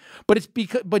it is, but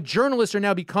but journalists are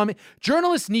now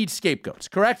journalists need scapegoats,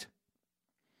 correct?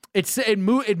 It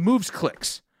moves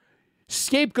clicks.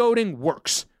 Scapegoating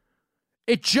works.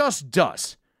 It just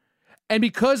does. And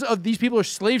because of these people are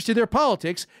slaves to their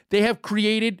politics, they have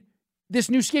created this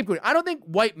new scapegoat. I don't think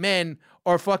white men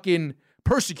are fucking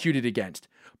persecuted against.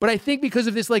 But I think because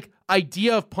of this like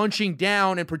idea of punching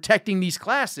down and protecting these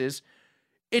classes,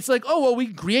 it's like, oh, well, we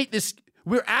can create this.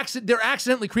 They're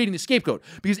accidentally creating the scapegoat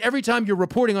because every time you're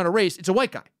reporting on a race, it's a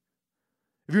white guy.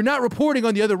 If you're not reporting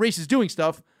on the other races doing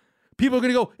stuff, people are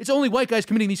going to go, it's only white guys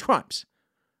committing these crimes.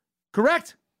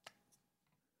 Correct?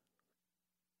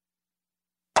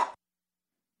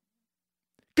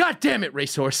 God damn it,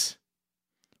 racehorse.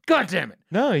 God damn it.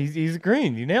 No, he's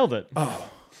agreeing. You nailed it. Oh.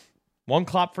 One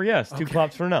clap for yes, two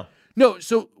claps for no. No,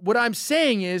 so what I'm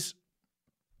saying is,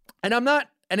 and I'm not,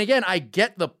 and again, I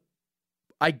get the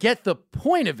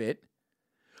point of it,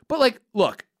 but like,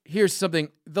 look, here's something.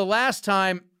 The last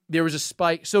time there was a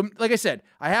spike, so like I said,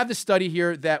 I have the study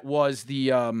here that was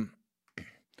the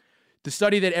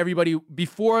study that everybody,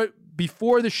 before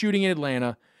the shooting in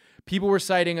Atlanta, people were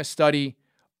citing a study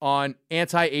on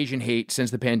anti-Asian hate since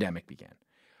the pandemic began.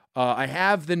 I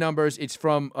have the numbers. It's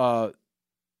from the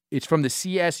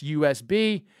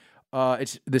CSUSB.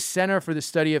 It's the Center for the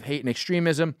Study of Hate and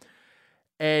Extremism.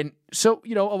 And so,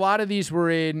 a lot of these were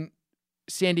in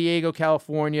San Diego,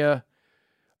 California,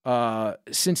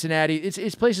 Cincinnati.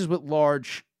 It's places with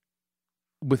large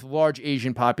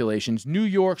Asian populations. New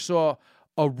York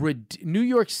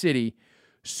City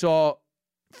saw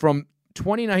from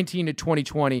 2019 to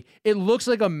 2020. It looks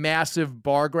like a massive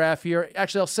bar graph here.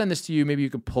 Actually, I'll send this to you. Maybe you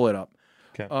can pull it up.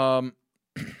 Okay.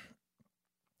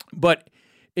 But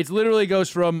it literally goes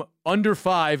from under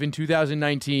 5 in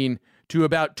 2019 to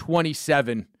about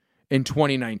 27 in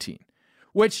 2019,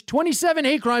 which 27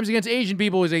 hate crimes against Asian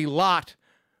people is a lot,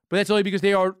 but that's only because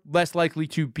they are less likely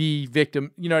to be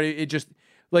victim. It just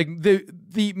like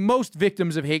the most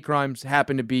victims of hate crimes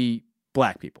happen to be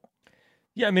black people.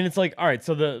 Yeah, I mean, it's like, all right,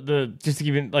 so the just to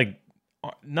give you, like,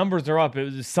 numbers are up.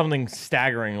 It was something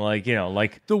staggering, like,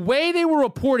 like... The way they were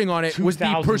reporting on it was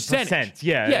the percentage.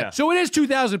 Yeah. So it is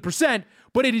 2,000%,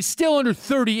 but it is still under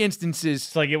 30 instances.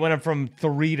 It's like it went up from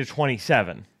 3 to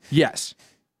 27. Yes.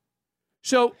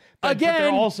 So,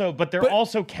 again... But they're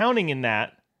also counting in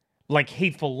that, like,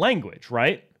 hateful language,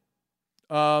 right?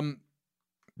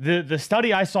 The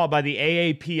study I saw by the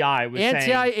AAPI was saying...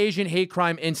 Anti-Asian hate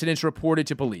crime incidents reported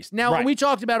to police. Now, Right. we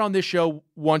talked about on this show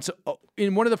once,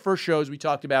 in one of the first shows, we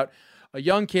talked about a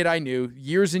young kid I knew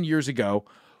years and years ago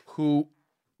who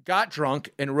got drunk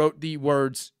and wrote the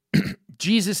words,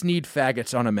 Jesus need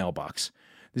faggots on a mailbox.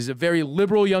 This is a very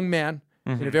liberal young man,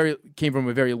 came from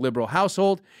a very liberal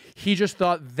household. He just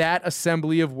thought that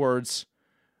assembly of words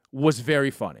was very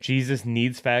funny. Jesus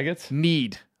needs faggots?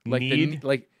 Need. Like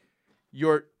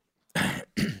your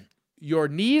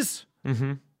knees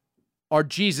are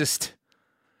Jesus,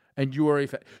 and you are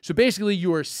so basically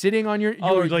you are sitting on you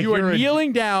are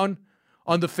kneeling down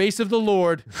on the face of the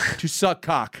Lord to suck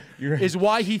cock. Is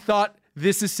why he thought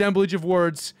this assemblage of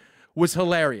words was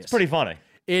hilarious. It's pretty funny.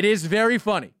 It is very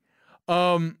funny.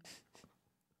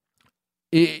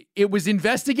 It was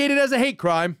investigated as a hate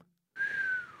crime.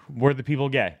 Were the people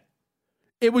gay?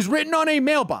 It was written on a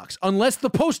mailbox. Unless the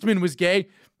postman was gay,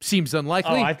 seems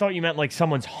unlikely. Oh, I thought you meant like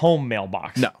someone's home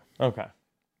mailbox. No. Okay.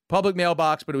 Public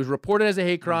mailbox, but it was reported as a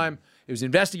hate crime. It was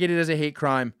investigated as a hate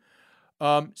crime.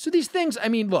 So these things, I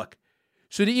mean, look.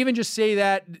 So to even just say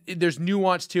that, there's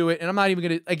nuance to it, and I'm not even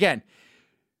going to, again,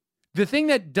 the thing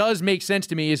that does make sense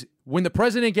to me is when the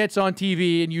president gets on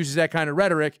TV and uses that kind of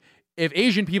rhetoric, if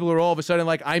Asian people are all of a sudden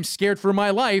like, I'm scared for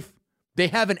my life, they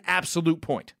have an absolute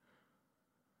point.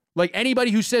 Like,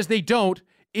 anybody who says they don't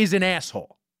is an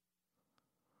asshole.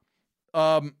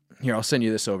 Here, I'll send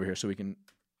you this over here so we can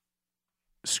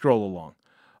scroll along.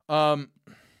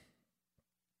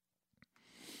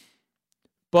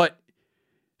 But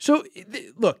So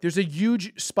look, there's a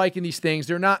huge spike in these things.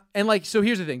 They're not, and like, so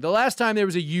here's the thing. The last time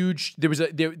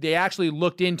they actually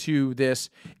looked into this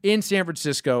in San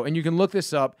Francisco, and you can look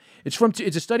this up. It's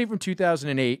a study from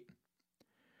 2008.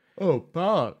 Oh,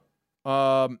 Bob.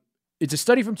 It's a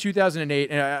study from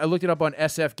 2008, and I looked it up on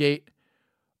SFGate.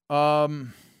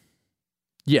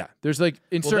 Yeah, there's like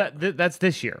that's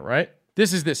this year, right?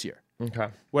 This is this year. Okay.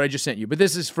 What I just sent you, but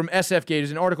this is from SFGate.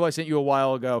 It's an article I sent you a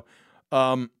while ago,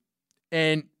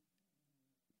 and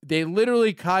they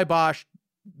literally kiboshed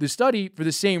the study for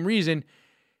the same reason.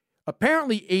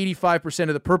 Apparently, 85%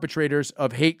 of the perpetrators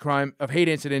of hate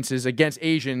incidences against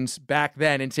Asians back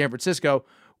then in San Francisco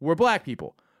were black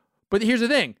people. But here's the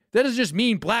thing. That doesn't just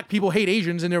mean black people hate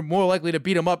Asians and they're more likely to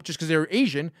beat them up just because they're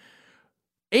Asian.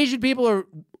 Asian people are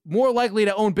more likely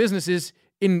to own businesses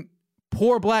in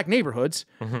poor black neighborhoods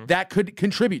that could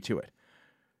contribute to it.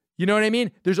 You know what I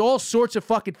mean? There's all sorts of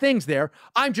fucking things there.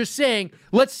 I'm just saying,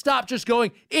 let's stop just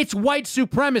going, it's white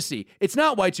supremacy. It's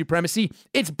not white supremacy.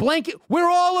 It's blanket. We're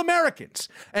all Americans.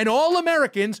 And all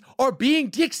Americans are being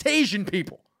dicks to Asian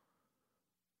people.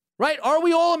 Right? Are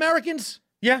we all Americans?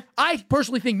 Yeah. I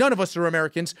personally think none of us are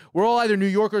Americans. We're all either New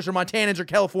Yorkers or Montanans or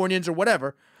Californians or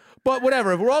whatever. But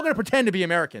whatever. If we're all going to pretend to be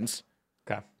Americans.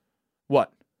 Okay.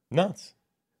 What? Nuts.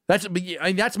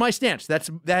 That's my stance.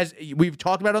 We've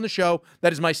talked about it on the show.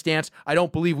 That is my stance. I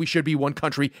don't believe we should be one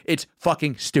country. It's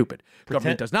fucking stupid.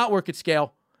 Government does not work at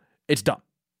scale. It's dumb.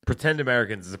 Pretend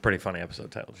Americans is a pretty funny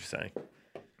episode title, just saying.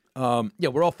 Yeah,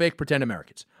 we're all fake pretend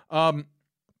Americans. We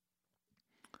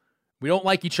don't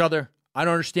like each other. I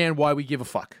don't understand why we give a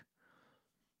fuck.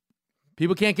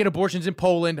 People can't get abortions in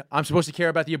Poland. I'm supposed to care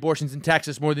about the abortions in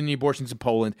Texas more than the abortions in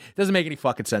Poland. It doesn't make any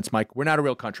fucking sense, Mike. We're not a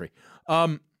real country.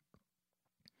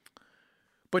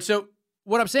 But so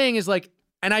what I'm saying is like,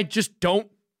 and I just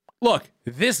don't, look,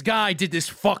 this guy did this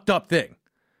fucked up thing.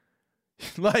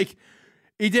 Like,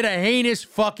 he did a heinous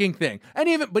fucking thing.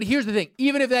 But here's the thing,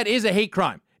 even if that is a hate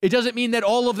crime, it doesn't mean that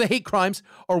all of the hate crimes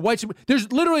are white.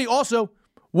 There's literally also,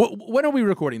 when are we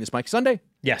recording this, Mike? Sunday?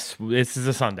 Yes, this is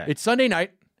a Sunday. It's Sunday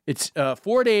night. It's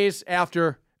 4 days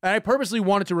after, and I purposely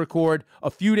wanted to record a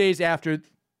few days after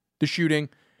the shooting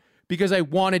because I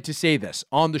wanted to say this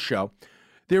on the show.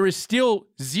 There is still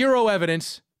zero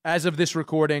evidence as of this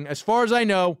recording, as far as I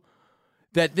know,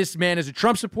 that this man is a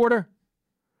Trump supporter,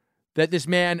 that this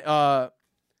man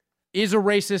is a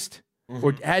racist,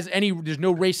 or there's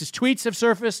no racist tweets have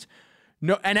surfaced.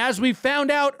 No, and as we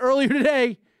found out earlier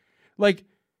today, like,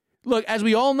 look, as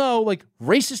we all know, like,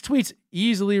 racist tweets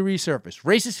easily resurface.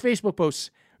 Racist Facebook posts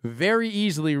very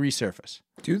easily resurface.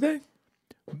 Do they?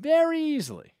 Very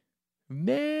easily.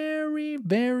 Very,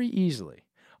 very easily.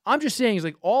 I'm just saying, it's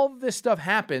like all of this stuff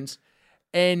happens,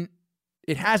 and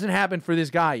it hasn't happened for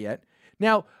this guy yet.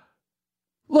 Now,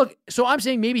 look, so I'm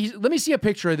saying maybe let me see a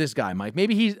picture of this guy, Mike.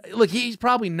 Maybe he's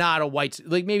probably not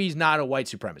maybe he's not a white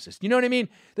supremacist. You know what I mean?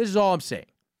 This is all I'm saying.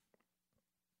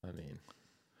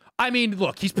 I mean,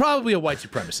 look, he's probably a white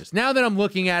supremacist. Now that I'm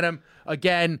looking at him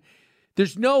again,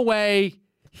 there's no way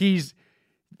he's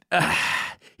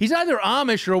either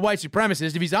Amish or a white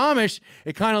supremacist. If he's Amish,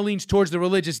 it kind of leans towards the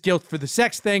religious guilt for the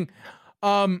sex thing.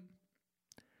 Yeah,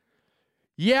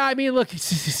 I mean, look,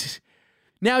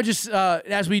 now just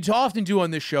as we often do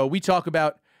on this show, we talk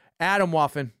about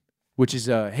Atomwaffen, which is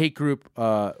a hate group.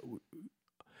 They're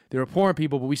abhorrent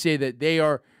people, but we say that they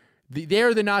are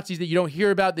the Nazis that you don't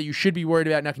hear about, that you should be worried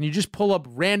about. Now, can you just pull up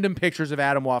random pictures of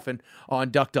Atomwaffen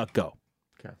on DuckDuckGo?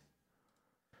 Okay.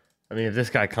 I mean, if this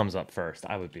guy comes up first,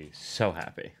 I would be so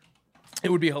happy. It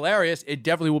would be hilarious. It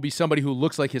definitely will be somebody who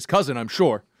looks like his cousin, I'm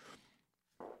sure.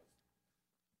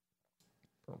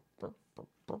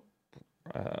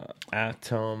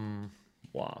 Atomwaffen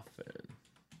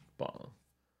bomb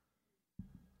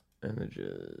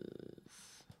images.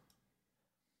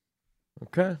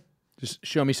 Okay. Just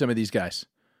show me some of these guys.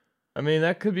 I mean,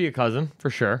 that could be a cousin for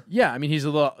sure. Yeah, I mean, he's a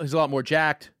lot more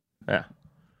jacked. Yeah.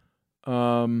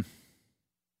 Oh.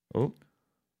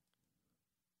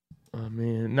 I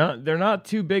mean, they're not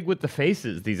too big with the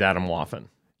faces, these Atomwaffen.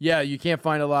 Yeah, you can't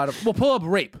find a lot of. Well, pull up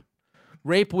Rape.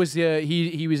 Rape was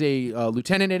he was a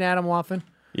lieutenant in Atomwaffen.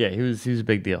 Yeah, he was a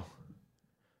big deal.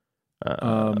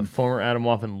 Former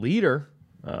Atomwaffen leader.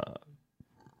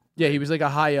 Yeah, he was like a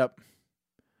high up.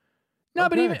 No,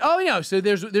 Okay. but even so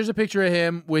there's a picture of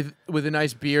him with a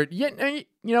nice beard. Yeah, you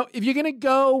know, if you're gonna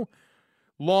go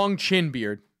long chin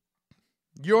beard,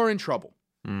 you're in trouble.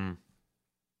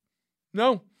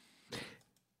 No.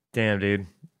 Damn, dude.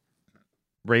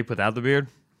 Rape without the beard?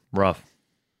 Rough.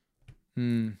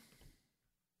 He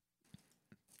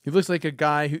looks like a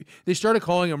guy who they started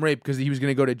calling him Rape because he was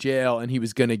going to go to jail and he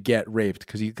was going to get raped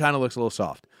because he kind of looks a little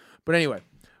soft. But anyway,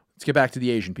 Let's get back to the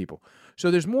Asian people.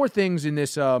 So there's more things in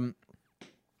this in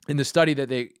the study that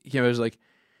they, it was like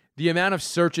the amount of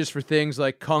searches for things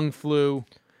like Kung Flu,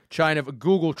 China,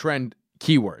 Google trend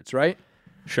keywords, right?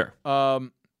 Sure.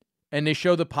 And they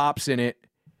show the pops in it,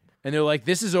 and they're like,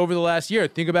 this is over the last year.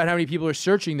 Think about how many people are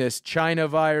searching this. China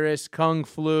virus, Kung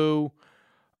Flu.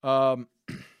 Well,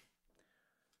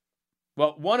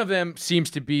 one of them seems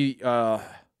to be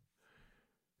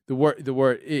the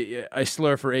word a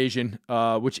slur for Asian,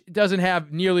 which doesn't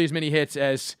have nearly as many hits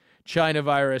as China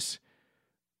virus.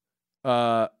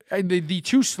 The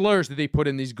two slurs that they put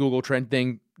in these Google trend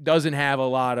thing doesn't have a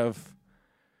lot of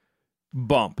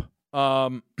bump.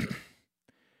 The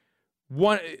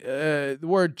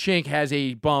word chink has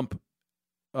a bump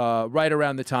right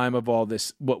around the time of all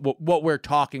this, what we're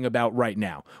talking about right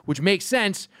now, which makes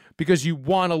sense because you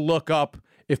want to look up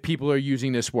if people are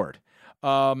using this word.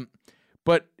 But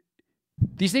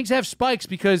these things have spikes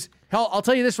because, hell, I'll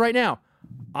tell you this right now.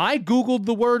 I Googled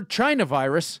the word China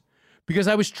virus because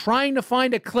I was trying to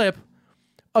find a clip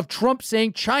of Trump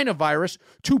saying China virus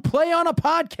to play on a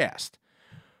podcast.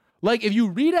 Like, if you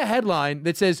read a headline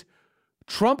that says,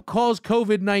 Trump calls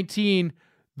COVID-19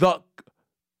 the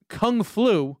Kung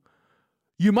Flu,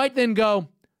 you might then go,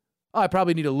 I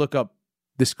probably need to look up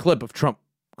this clip of Trump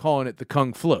calling it the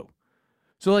Kung Flu.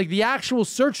 So, like, the actual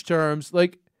search terms,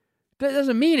 like, that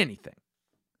doesn't mean anything.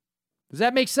 Does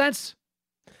that make sense?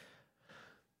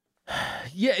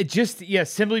 Yeah,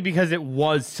 simply because it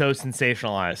was so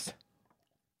sensationalized.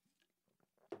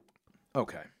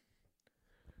 Okay.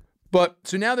 But,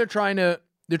 so now they're trying to,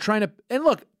 and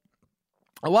look,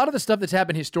 a lot of the stuff that's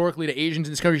happened historically to Asians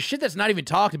in this country, shit that's not even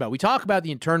talked about. We talk about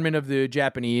the internment of the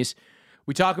Japanese.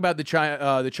 We talk about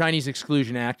the Chinese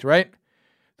Exclusion Act, right?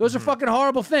 Those are fucking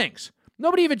horrible things.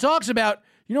 Nobody even talks about,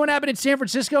 you know what happened in San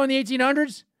Francisco in the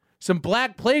 1800s? Some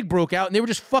black plague broke out, and they were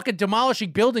just fucking demolishing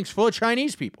buildings full of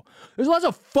Chinese people. There's lots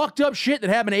of fucked up shit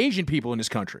that happened to Asian people in this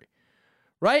country,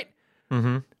 right?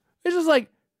 Mm-hmm.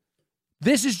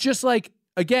 This is just like,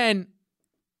 again,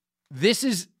 this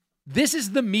is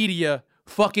the media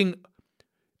fucking,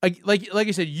 like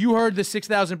I said, you heard the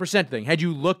 6,000% thing. Had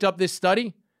you looked up this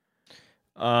study?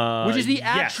 Which is the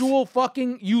actual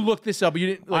fucking, you looked this up. You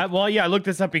didn't. I looked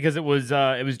this up because it was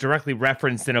directly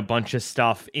referenced in a bunch of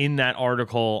stuff in that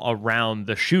article around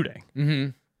the shooting. Mm-hmm.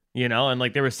 You know, and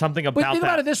like there was something about that. But think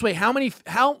about it this way: how many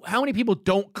people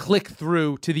don't click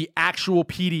through to the actual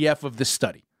PDF of the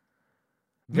study?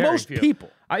 Most people.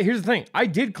 Here's the thing: I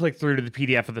did click through to the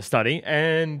PDF of the study,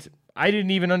 and I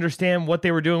didn't even understand what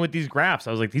they were doing with these graphs.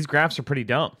 I was like, these graphs are pretty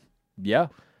dumb. Yeah.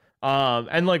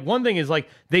 And like one thing is like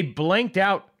they blanked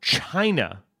out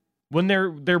China when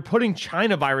they're putting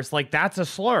China virus, like that's a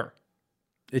slur.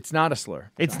 It's not a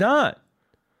slur. It's not.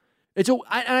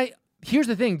 Here's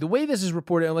the thing: the way this is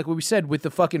reported, and like what we said with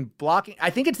the fucking blocking, I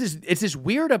think it's this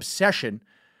weird obsession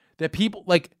that people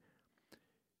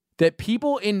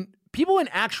in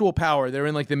actual power, they're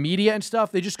in like the media and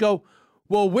stuff. They just go,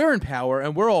 well, we're in power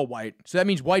and we're all white, so that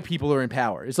means white people are in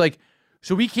power. It's like,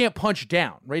 so we can't punch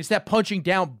down, right? It's that punching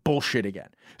down bullshit again.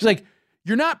 It's like,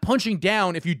 you're not punching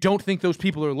down if you don't think those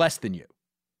people are less than you.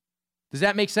 Does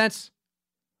that make sense?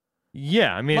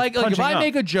 Yeah, I mean, like if I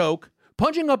make a joke,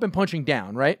 punching up and punching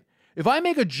down, right? If I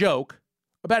make a joke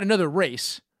about another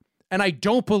race and I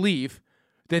don't believe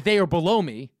that they are below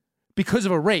me because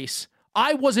of a race,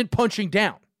 I wasn't punching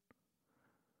down.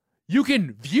 You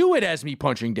can view it as me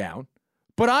punching down,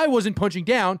 but I wasn't punching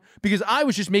down because I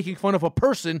was just making fun of a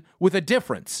person with a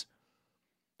difference.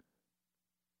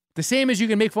 The same as you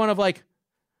can make fun of, like,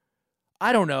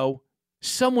 I don't know,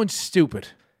 someone stupid.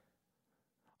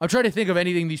 I'm trying to think of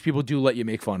anything these people do let you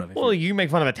make fun of. Well, you can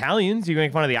make fun of Italians. You can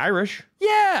make fun of the Irish.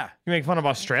 Yeah. You can make fun of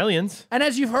Australians. And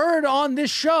as you've heard on this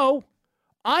show,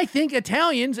 I think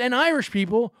Italians and Irish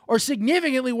people are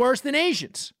significantly worse than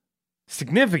Asians.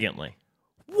 Significantly.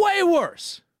 Way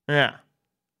worse. Yeah.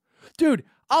 Dude,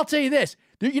 I'll tell you this.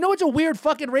 You know what's a weird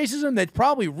fucking racism that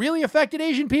probably really affected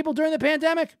Asian people during the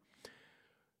pandemic?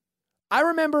 I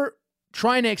remember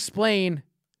trying to explain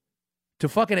to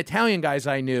fucking Italian guys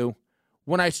I knew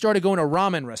when I started going to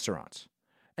ramen restaurants.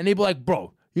 And they'd be like,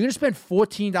 bro, you're going to spend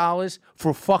 $14 for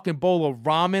a fucking bowl of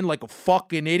ramen like a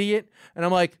fucking idiot? And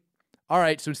I'm like, all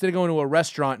right, so instead of going to a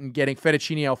restaurant and getting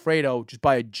fettuccine Alfredo, just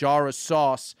buy a jar of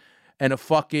sauce and a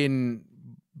fucking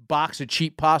box of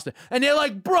cheap pasta. And they're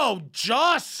like, bro,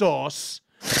 jar sauce?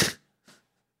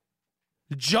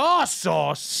 Jar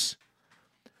sauce?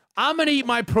 I'm going to eat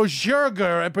my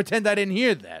prosciutto and pretend I didn't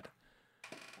hear that.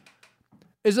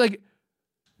 It's like,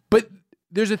 but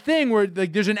there's a thing where,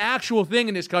 like, there's an actual thing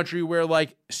in this country where,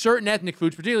 like, certain ethnic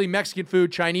foods, particularly Mexican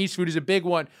food, Chinese food is a big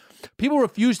one. People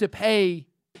refuse to pay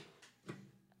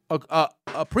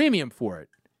a premium for it.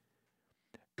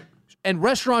 And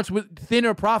restaurants with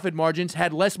thinner profit margins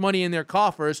had less money in their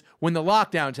coffers when the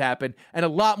lockdowns happened, and a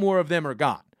lot more of them are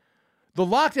gone. The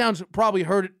lockdowns probably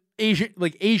hurt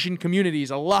Asian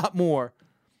communities a lot more.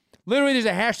 Literally, there's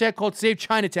a hashtag called Save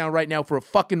Chinatown right now for a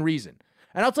fucking reason.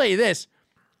 And I'll tell you this,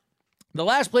 the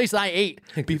last place I ate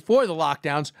before the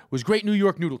lockdowns was Great New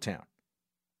York Noodle Town.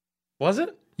 Was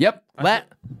it? Yep.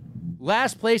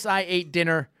 Last place I ate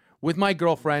dinner with my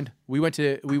girlfriend. We went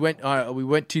to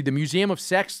the Museum of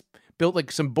Sex, built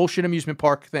like some bullshit amusement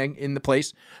park thing in the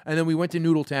place, and then we went to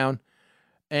Noodle Town,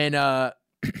 and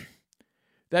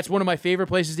that's one of my favorite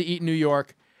places to eat in New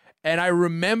York. And I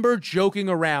remember joking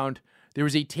around. There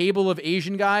was a table of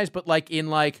Asian guys, but like in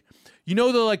like, you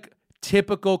know, the like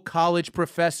typical college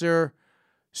professor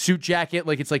suit jacket,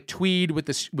 like it's like tweed with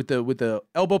the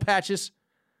elbow patches.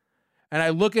 And I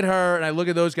look at her and I look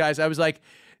at those guys. I was like,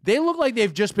 they look like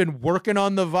they've just been working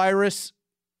on the virus,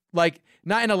 like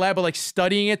not in a lab, but like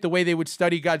studying it the way they would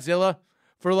study Godzilla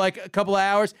for like a couple of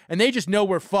hours. And they just know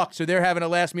we're fucked, so they're having a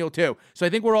last meal too. So I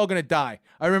think we're all going to die.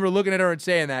 I remember looking at her and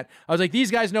saying that. I was like, these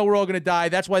guys know we're all going to die.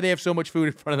 That's why they have so much food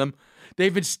in front of them.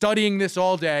 They've been studying this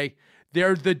all day.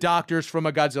 They're the doctors from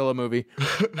a Godzilla movie.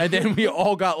 And then we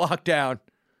all got locked down.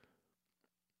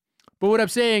 But what I'm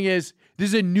saying is,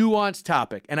 this is a nuanced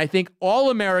topic, and I think all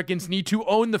Americans need to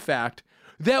own the fact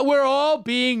that we're all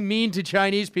being mean to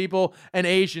Chinese people and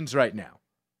Asians right now.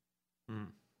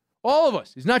 All of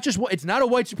us. It's not a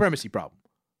white supremacy problem.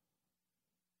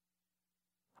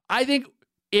 I think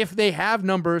if they have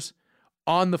numbers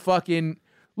on the fucking...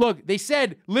 Look, they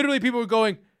said, literally people were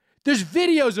going, there's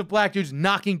videos of black dudes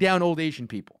knocking down old Asian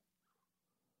people.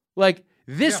 Like,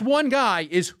 this one guy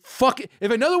is fucking...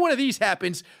 If another one of these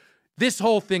happens... This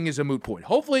whole thing is a moot point.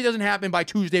 Hopefully it doesn't happen by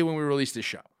Tuesday when we release this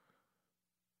show.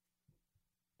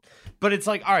 But it's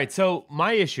like, all right, so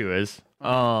my issue is,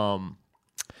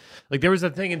 like there was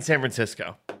a thing in San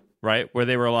Francisco, right, where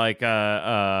they were like,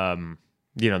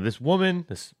 this woman,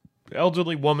 this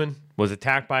elderly woman was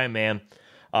attacked by a man.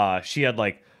 She had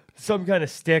like some kind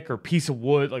of stick or piece of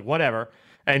wood, like whatever,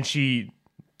 and she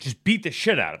just beat the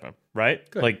shit out of him, right?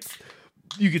 Good. Like...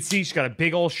 You could see she's got a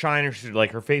big old shiner.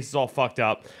 Like her face is all fucked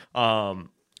up. And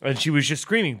she was just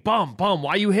screaming, bum, bum,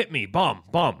 why you hit me? Bum,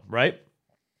 bum, right?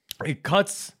 It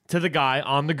cuts to the guy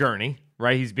on the gurney,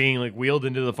 right? He's being like wheeled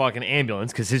into the fucking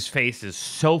ambulance because his face is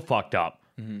so fucked up.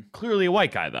 Mm-hmm. Clearly a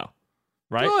white guy though,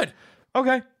 right? Good.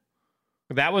 Okay.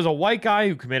 That was a white guy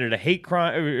who committed a hate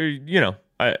crime,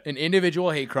 an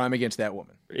individual hate crime against that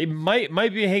woman. It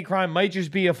might be a hate crime, might just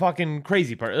be a fucking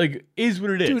crazy part. Like, is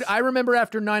what it is. Dude, I remember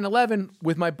after 9/11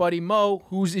 with my buddy Mo,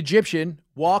 who's Egyptian,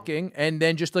 walking, and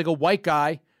then just like a white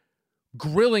guy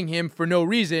grilling him for no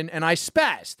reason, and I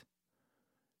spazzed.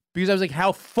 Because I was like,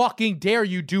 how fucking dare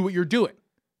you do what you're doing?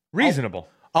 Reasonable.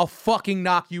 I'll fucking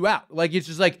knock you out. Like, it's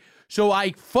just like, so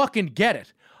I fucking get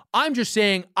it. I'm just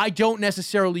saying I don't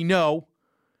necessarily know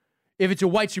if it's a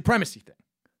white supremacy thing.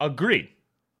 Agreed.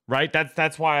 Right?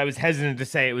 That's why I was hesitant to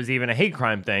say it was even a hate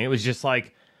crime thing. It was just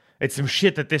like, it's some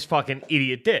shit that this fucking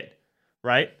idiot did.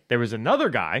 Right? There was another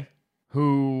guy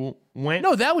who went...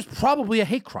 No, that was probably a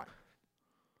hate crime.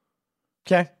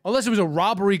 Okay. Unless it was a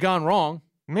robbery gone wrong.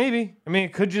 Maybe. I mean,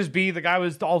 it could just be the guy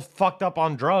was all fucked up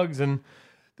on drugs and...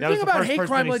 The thing about hate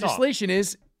crime legislation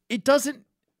is, it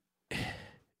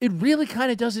really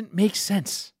kind of doesn't make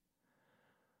sense.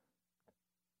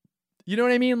 You know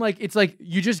what I mean? Like, it's like,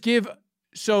 you just give...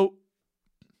 So,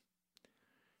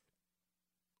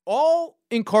 all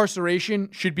incarceration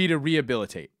should be to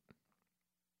rehabilitate.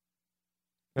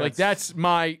 That's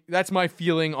my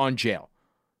feeling on jail.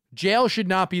 Jail should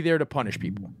not be there to punish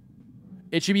people.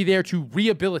 It should be there to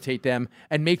rehabilitate them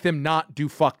and make them not do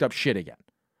fucked up shit again.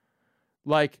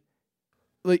 Like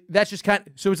that's just kind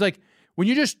of, so it's like when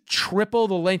you just triple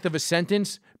the length of a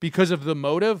sentence because of the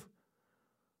motive,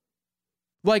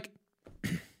 like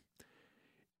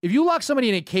if you lock somebody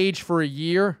in a cage for a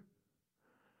year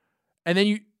and then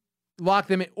you lock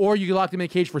them in, or you lock them in a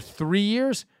cage for 3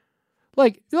 years,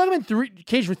 like if you lock them in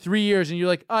cage for 3 years and you're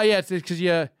like, oh yeah, it's because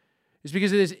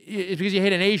you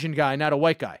hate an Asian guy, not a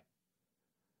white guy.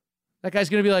 That guy's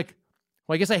going to be like,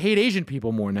 well, I guess I hate Asian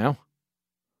people more now.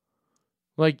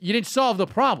 Like, you didn't solve the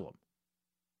problem.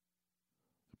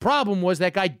 The problem was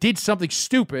that guy did something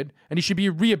stupid, and he should be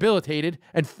rehabilitated,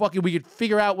 and fucking we could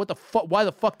figure out why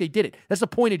the fuck they did it. That's the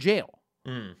point of jail.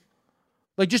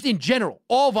 Like, just in general,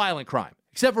 all violent crime,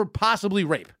 except for possibly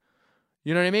rape.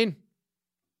 You know what I mean?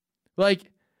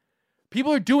 Like,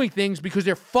 people are doing things because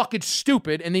they're fucking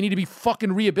stupid, and they need to be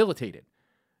fucking rehabilitated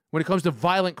when it comes to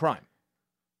violent crime.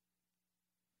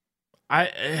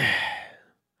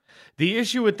 The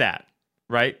issue with that,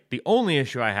 right? The only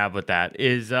issue I have with that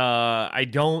is I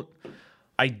don't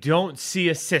see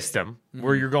a system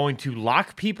where you're going to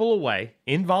lock people away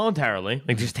involuntarily,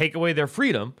 like just take away their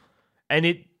freedom,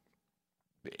 and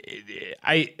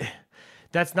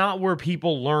that's not where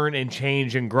people learn and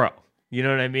change and grow. You know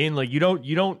what I mean? Like you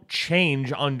don't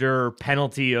change under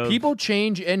penalty of People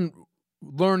change and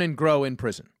learn and grow in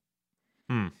prison.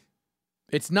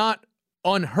 It's not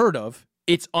unheard of.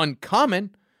 It's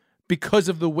uncommon because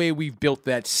of the way we've built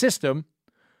that system,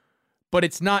 but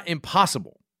it's not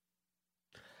impossible.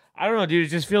 I don't know, dude. It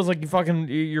just feels like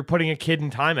you're putting a kid in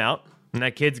timeout, and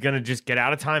that kid's gonna just get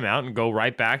out of timeout and go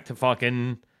right back to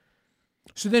fucking.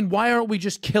 So then why aren't we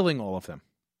just killing all of them?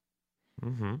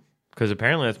 Because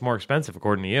apparently that's more expensive,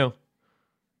 according to you.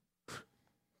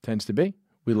 Tends to be.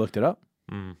 We looked it up.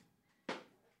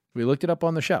 We looked it up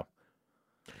on the show.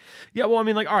 Yeah, well, I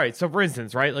mean, like, all right. So, for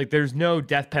instance, right, like, there's no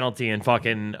death penalty in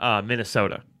fucking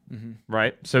Minnesota,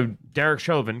 right? So Derek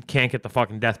Chauvin can't get the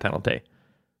fucking death penalty.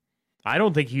 I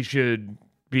don't think he should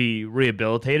be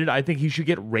rehabilitated. I think he should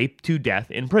get raped to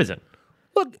death in prison.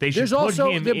 Look, They should there's put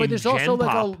also him but in there's also Gen like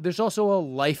Pop. there's also a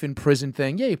life in prison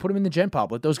thing. Yeah, you put him in the Gen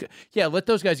Pop. Let those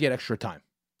guys get extra time.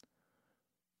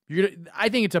 I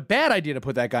think it's a bad idea to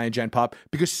put that guy in Gen Pop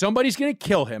because somebody's gonna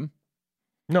kill him.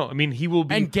 No, I mean, he will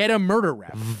be and get a murder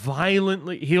rap.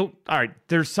 violently. All right,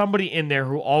 there's somebody in there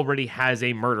who already has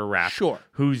a murder rap. Sure.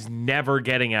 Who's never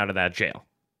getting out of that jail.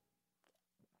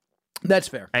 That's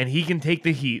fair. And he can take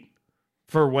the heat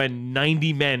for when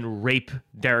 90 men rape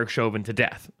Derek Chauvin to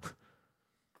death.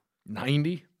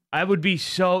 90? I would be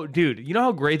so... Dude, you know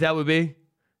how great that would be?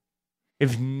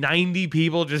 If 90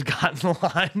 people just got in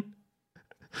line?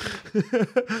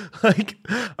 Like...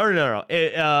 Or no.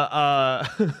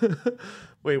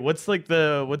 Wait, what's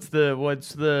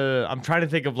the... I'm trying to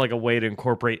think of like a way to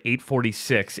incorporate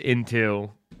 846 into...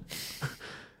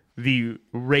 the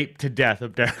rape to death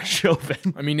of Derek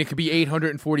Chauvin. I mean, it could be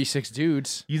 846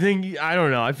 dudes. You think? I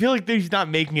don't know. I feel like he's not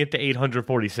making it to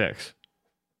 846.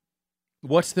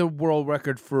 What's the world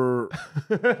record for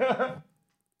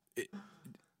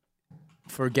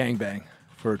gangbang,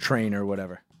 for a train or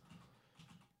whatever?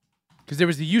 Because there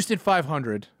was the Houston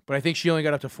 500, but I think she only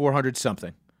got up to 400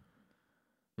 something.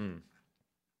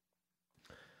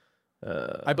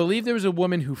 I believe there was a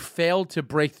woman who failed to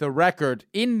break the record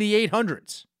in the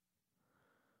 800s.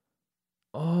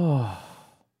 Oh.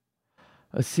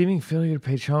 A seeming failure to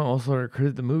pay Chong also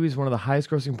credited the movie as one of the highest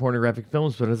grossing pornographic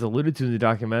films, but as alluded to in the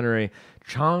documentary,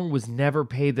 Chong was never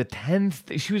paid the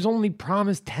 10th. She was only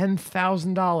promised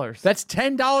 $10,000. That's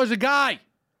 $10 a guy.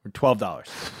 Or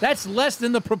 $12. That's less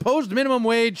than the proposed minimum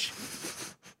wage.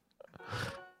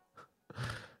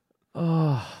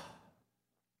 Oh.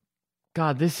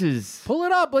 God, this is... Pull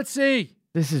it up. Let's see.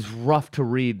 This is rough to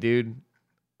read, dude.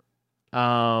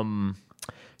 300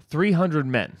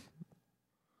 men.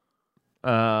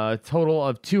 Total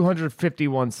of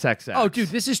 251 sex acts. Oh, dude,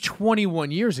 this is 21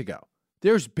 years ago.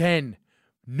 There's been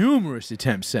numerous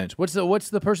attempts since. What's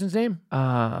the person's name?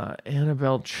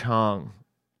 Annabelle Chong.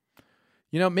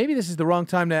 You know, maybe this is the wrong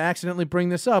time to accidentally bring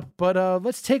this up, but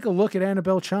let's take a look at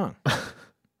Annabelle Chong.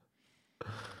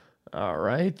 All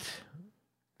right.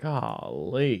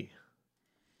 Golly.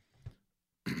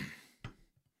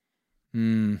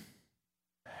 I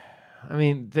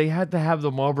mean, they had to have the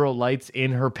Marlboro Lights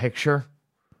in her picture.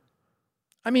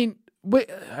 I mean,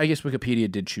 I guess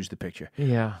Wikipedia did choose the picture.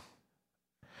 Yeah.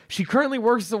 She currently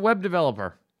works as a web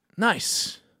developer.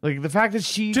 Nice. Like, the fact that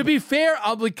she... To be fair,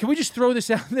 can we just throw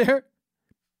this out there?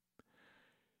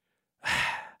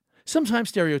 Sometimes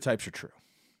stereotypes are true.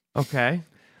 Okay.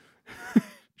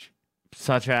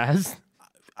 Such as?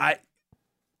 I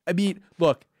mean,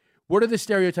 look, what are the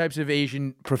stereotypes of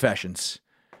Asian professions?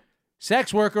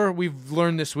 Sex worker, we've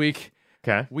learned this week.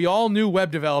 Okay. We all knew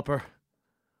web developer.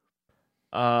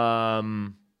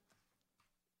 Laundromat.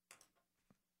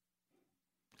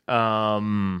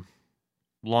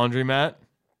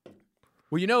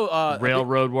 Well, you know,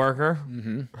 Railroad worker.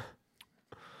 Mm-hmm.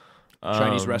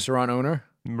 Chinese restaurant owner.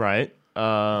 Right.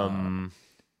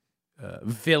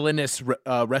 Villainous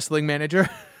wrestling manager.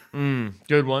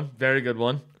 Good one. Very good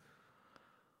one.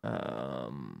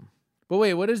 But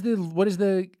wait, what is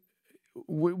the?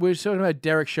 We're talking about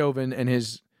Derek Chauvin and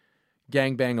his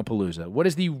gangbang-a-palooza. What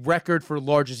is the record for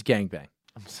largest gangbang?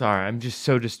 I'm sorry. I'm just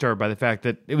so disturbed by the fact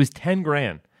that it was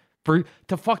 $10,000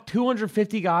 to fuck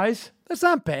 250 guys. That's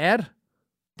not bad.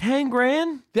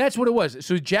 $10,000? That's what it was.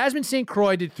 So Jasmine St.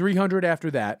 Croix did 300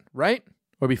 after that, right?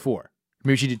 Or before?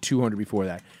 Maybe she did 200 before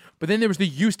that. But then there was the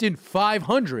Houston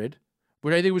 500,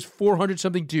 which I think was 400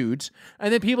 something dudes,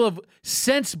 and then people have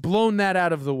since blown that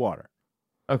out of the water.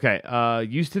 Okay,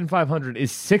 Houston 500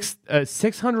 is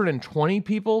 620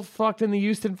 people fucked in the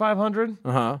Houston 500.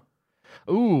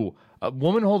 Ooh, a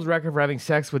woman holds record for having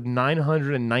sex with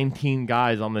 919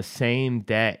 guys on the same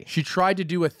day. She tried to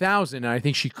do 1,000, and I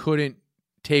think she couldn't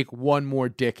take one more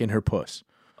dick in her puss.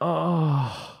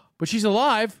 Oh, but she's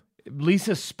alive.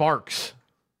 Lisa Sparks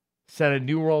set a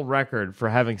new world record for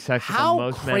having sex with the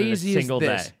most men in a single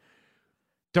day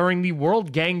during the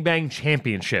World Gangbang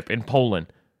Championship in Poland.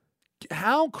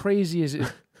 How crazy is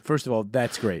it? First of all,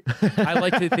 that's great. I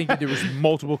like to think that there was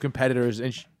multiple competitors,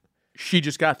 and she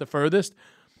just got the furthest.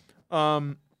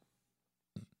 But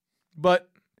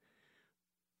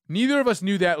neither of us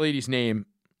knew that lady's name,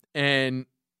 and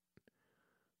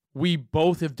we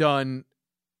both have done.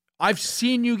 I've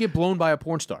seen you get blown by a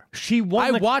porn star.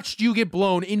 I watched you get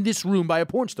blown in this room by a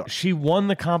porn star. She won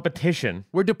the competition.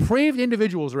 We're depraved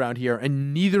individuals around here,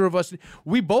 and neither of us.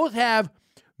 We both have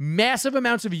massive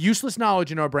amounts of useless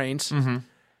knowledge in our brains,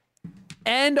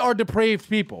 and are depraved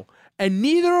people, and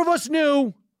neither of us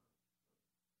knew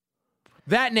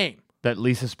that name. That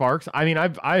Lisa Sparks? I mean,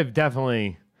 I have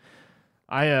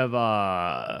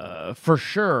for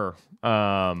sure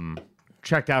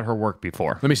checked out her work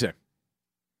before. Let me see.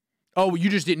 Oh, you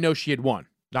just didn't know she had won.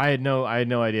 I had no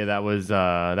idea that was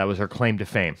her claim to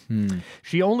fame.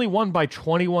 She only won by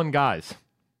 21 guys.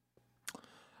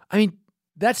 I mean,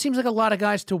 that seems like a lot of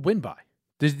guys to win by.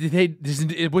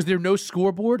 Was there no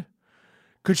scoreboard?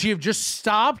 Could she have just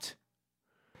stopped?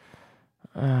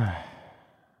 I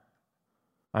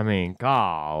mean,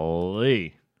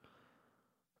 golly.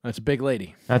 That's a big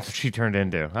lady. That's what she turned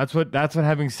into. That's what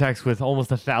having sex with almost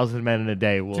 1,000 men in a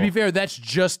day will. To be fair, that's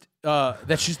just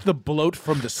the bloat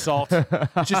from the salt.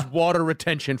 It's just water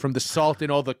retention from the salt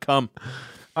and all the cum.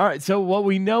 All right, so what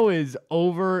we know is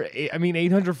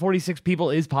 846 people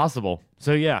is possible.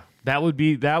 So yeah, that would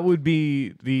be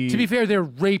the. To be fair, they're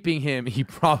raping him. He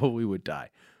probably would die.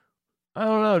 I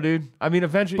don't know, dude. I mean,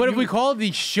 eventually. But if we call it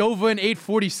the Chauvin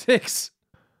 846.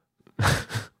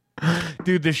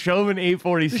 Dude, the Chauvin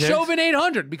 846. The Chauvin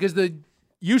 800, because the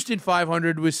Houston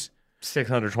 500 was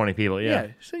 620 people. Yeah.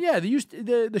 So yeah,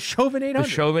 the Chauvin 800. The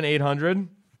Chauvin 800.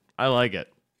 I like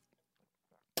it.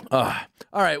 All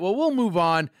right. Well, we'll move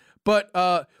on. But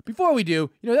before we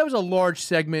do, that was a large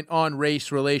segment on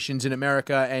race relations in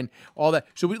America and all that.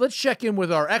 So let's check in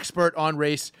with our expert on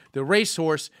race, the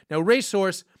Racehorse. Now,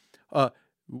 Racehorse,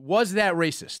 was that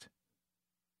racist?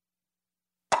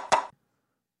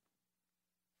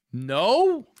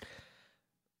 No?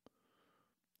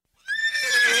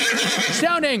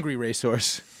 Sound angry,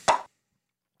 Racehorse.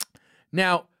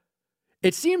 Now,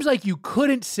 it seems like you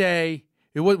couldn't say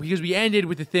it was because we ended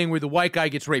with the thing where the white guy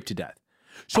gets raped to death.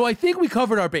 So I think we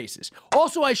covered our bases.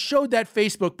 Also, I showed that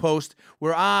Facebook post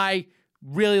where I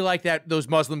really like those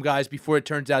Muslim guys before it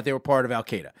turns out they were part of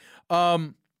Al-Qaeda.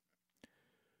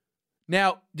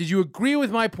 Now, did you agree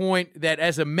with my point that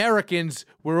as Americans,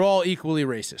 we're all equally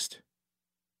racist?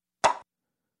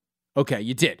 Okay,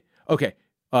 you did. Okay.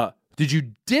 Did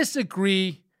you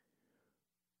disagree?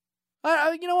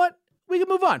 You know what? We can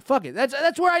move on. Fuck it.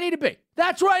 That's where I need to be.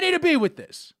 That's where I need to be with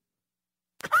this.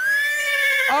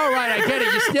 All right, I get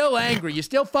it. You're still angry. You're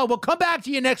still fun. We'll come back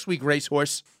to you next week,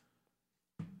 Racehorse.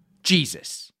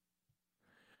 Jesus.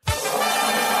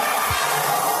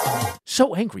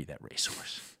 So angry, that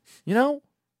Racehorse.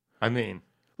 I mean,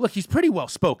 look, he's pretty well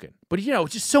spoken, but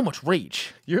just so much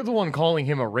rage. You're the one calling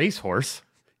him a racehorse.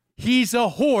 He's a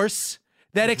horse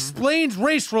that explains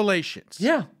race relations.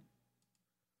 Yeah.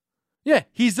 Yeah,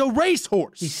 he's a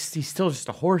racehorse. He's still just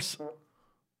a horse.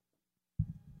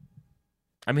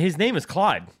 I mean, his name is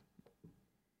Clyde.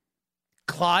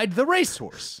 Clyde the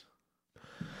Racehorse.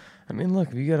 I mean, look,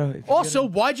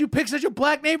 why'd you pick such a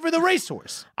black name for the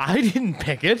Racehorse? I didn't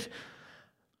pick it.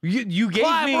 You gave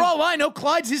Clyde, me. For all I know,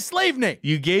 Clyde's his slave name.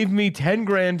 You gave me 10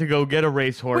 grand to go get a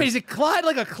racehorse. Wait, is it Clyde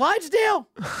like a Clydesdale?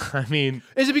 I mean,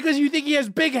 is it because you think he has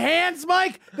big hands,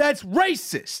 Mike? That's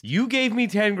racist. You gave me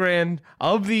 10 grand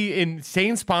of the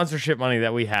insane sponsorship money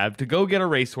that we have to go get a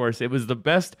racehorse. It was the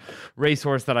best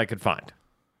racehorse that I could find.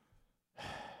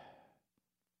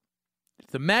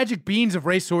 The magic beans of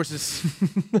racehorses.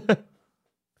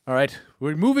 All right,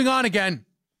 we're moving on again.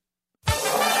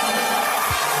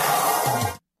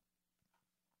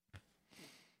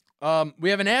 We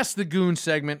have an Ask the Goon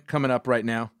segment coming up right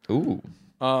now. Ooh.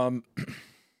 And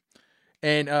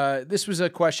this was a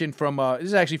question from, this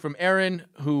is actually from Erin,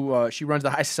 who she runs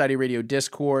the High Society Radio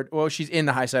Discord. Well, she's in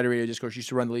the High Society Radio Discord. She used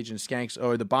to run the Legion of Skanks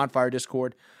or the Bonfire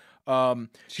Discord.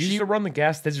 She used to run the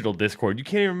Gas Digital Discord. You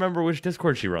can't even remember which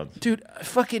Discord she runs. Dude,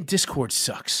 fucking Discord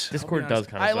sucks. Discord does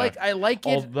kind of suck. I like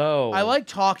it. Although I like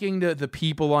talking to the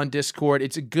people on Discord.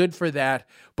 It's good for that,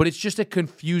 but it's just a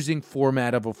confusing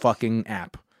format of a fucking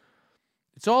app.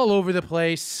 It's all over the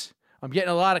place. I'm getting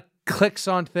a lot of clicks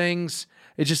on things.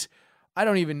 It's just, I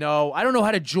don't even know. I don't know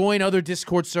how to join other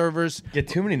Discord servers. Get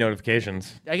too many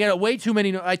notifications. I get way too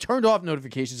many. I turned off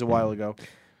notifications a while ago.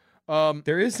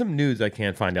 There is some news I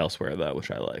can't find elsewhere, though, which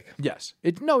I like. Yes.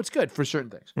 It's good for certain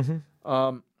things.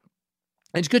 And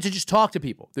it's good to just talk to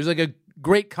people. There's like a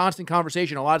great constant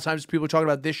conversation. A lot of times people are talking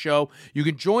about this show. You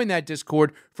can join that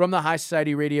Discord from the High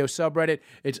Society Radio subreddit.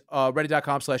 It's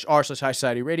reddit.com/r/High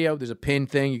Society Radio. There's a pin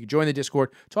thing. You can join the Discord,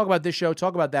 talk about this show,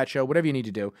 talk about that show, whatever you need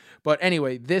to do. But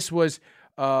anyway, this was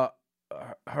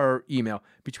her email.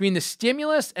 Between the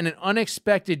stimulus and an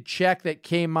unexpected check that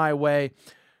came my way,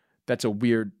 that's a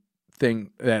weird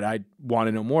thing that I want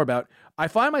to know more about. I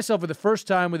find myself for the first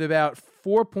time with about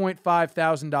 $4.5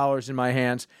 thousand in my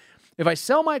hands. If I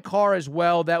sell my car as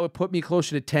well, that would put me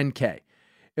closer to $10K.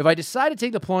 If I decide to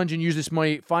take the plunge and use this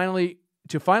money finally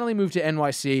move to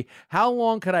NYC, how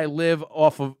long could I live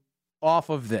off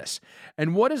of this?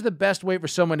 And what is the best way for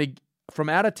someone from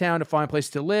out of town to find a place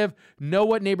to live, know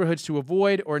what neighborhoods to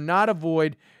avoid or not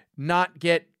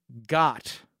get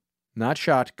got? Not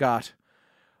shot, got.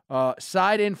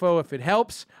 Side info if it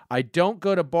helps. I don't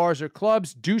go to bars or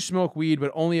clubs, do smoke weed,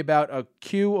 but only about a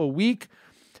Q a week.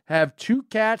 Have 2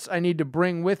 cats I need to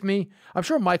bring with me. I'm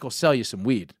sure Mike will sell you some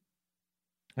weed.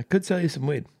 I could sell you some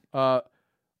weed.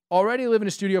 Already live in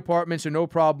a studio apartment, so no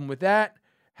problem with that.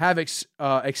 Have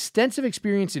extensive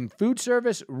experience in food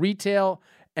service, retail,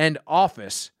 and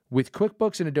office with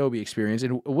QuickBooks and Adobe experience,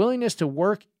 and a willingness to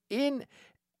work in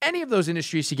any of those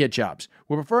industries to get jobs.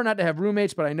 Would prefer not to have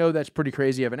roommates, but I know that's pretty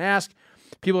crazy of an ask.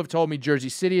 People have told me Jersey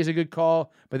City is a good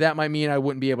call, but that might mean I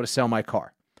wouldn't be able to sell my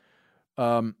car.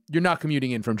 You're not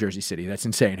commuting in from Jersey City. That's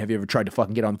insane. Have you ever tried to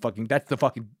fucking get on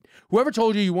whoever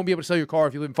told you won't be able to sell your car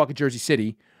if you live in fucking Jersey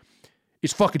City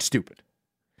is fucking stupid.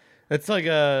 That's like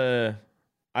I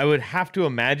would have to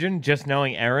imagine, just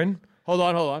knowing Erin. Hold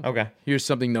on. Okay. Here's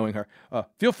something knowing her.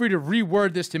 Feel free to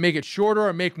reword this to make it shorter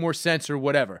or make more sense or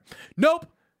whatever. Nope.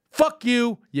 Fuck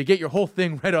you. You get your whole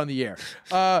thing read on the air.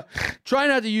 Try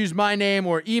not to use my name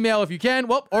or email if you can.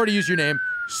 Well, already used your name.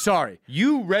 Sorry.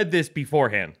 You read this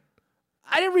beforehand.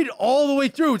 I didn't read it all the way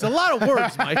through. It's a lot of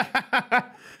words, Mike.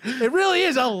 It really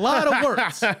is a lot of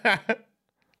words.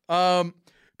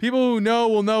 People who know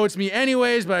will know it's me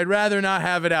anyways, but I'd rather not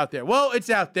have it out there. Well, it's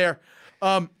out there.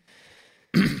 I'm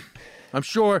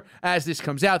sure as this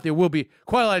comes out, there will be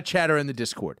quite a lot of chatter in the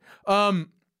Discord.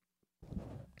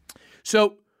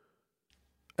 So,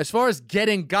 as far as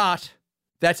getting got,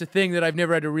 that's a thing that I've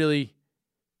never had to really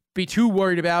be too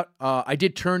worried about. I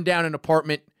did turn down an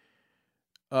apartment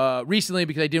recently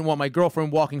because I didn't want my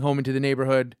girlfriend walking home into the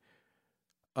neighborhood.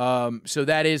 So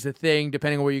that is the thing,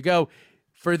 depending on where you go.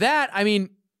 For that, I mean,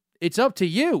 it's up to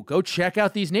you. Go check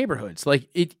out these neighborhoods. Like,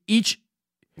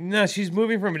 No, she's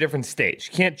moving from a different state.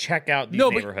 She can't check out these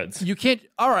neighborhoods. But you can't.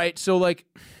 All right, so like,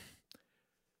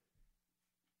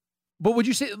 but would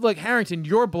you say, like, Harrington,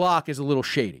 your block is a little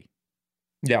shady?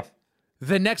 Yeah.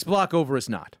 The next block over is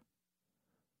not.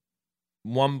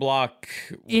 One block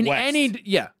in west.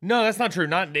 No, that's not true.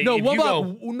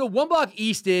 One block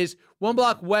east is, one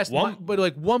block west, but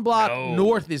like one block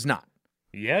north is not.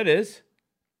 Yeah, it is.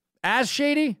 As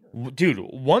shady? Dude,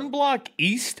 one block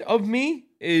east of me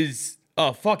is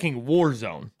a fucking war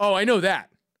zone. Oh, I know that.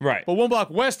 Right. But one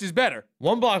block west is better.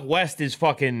 One block west is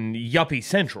fucking yuppie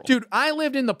central. Dude, I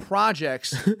lived in the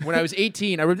projects when I was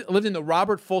 18. I lived in the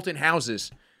Robert Fulton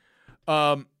houses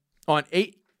on West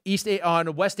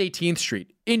 18th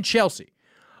Street in Chelsea.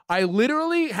 I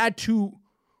literally had to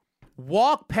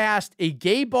walk past a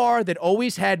gay bar that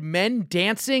always had men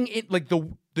dancing. Like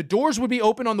the doors would be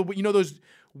open on those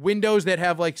windows that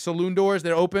have like saloon doors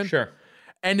that are open. Sure.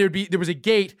 And there was a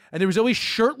gate, and there was always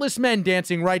shirtless men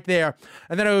dancing right there.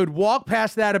 And then I would walk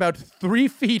past that about 3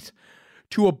 feet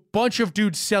to a bunch of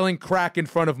dudes selling crack in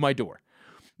front of my door.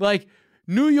 Like,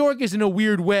 New York is in a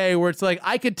weird way where it's like,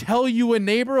 I could tell you a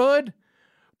neighborhood,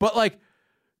 but like,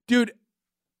 dude,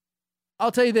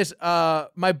 I'll tell you this.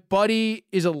 My buddy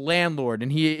is a landlord,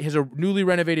 and he has a newly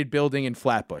renovated building in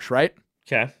Flatbush, right?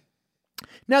 Okay.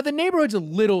 Now, the neighborhood's a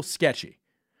little sketchy.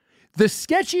 The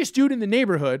sketchiest dude in the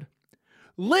neighborhood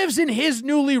lives in his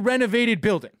newly renovated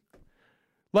building.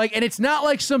 Like, and it's not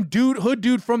like some hood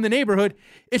dude from the neighborhood.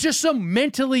 It's just some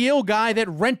mentally ill guy that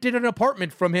rented an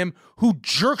apartment from him who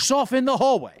jerks off in the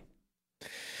hallway.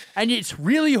 And it's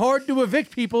really hard to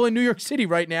evict people in New York City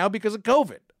right now because of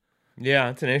COVID. Yeah,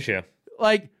 it's an issue.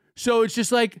 Like, So it's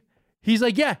just like, he's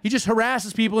like, yeah, he just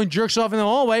harasses people and jerks off in the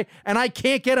hallway, and I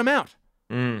can't get him out.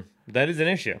 That is an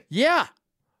issue. Yeah.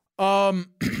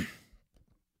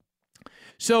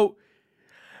 So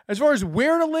as far as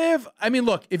where to live, I mean,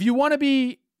 look, if you want to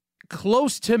be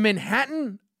close to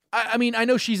Manhattan, I mean, I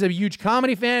know she's a huge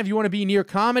comedy fan. If you want to be near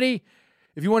comedy,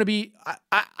 if you want to be,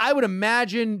 I would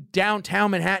imagine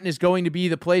downtown Manhattan is going to be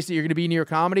the place that you're going to be near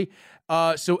comedy.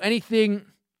 So anything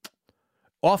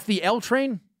off the L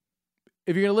train,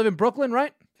 if you're going to live in Brooklyn,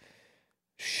 right?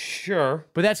 Sure.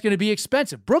 But that's going to be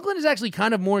expensive. Brooklyn is actually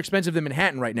kind of more expensive than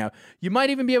Manhattan right now. You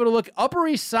might even be able to look. Upper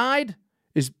East Side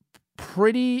is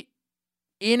pretty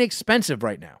inexpensive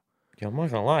right now. Yeah, I'm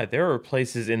not going to lie. There are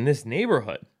places in this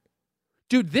neighborhood.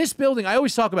 Dude, this building, I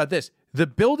always talk about this. The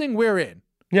building we're in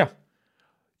Yeah.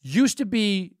 used to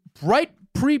be, right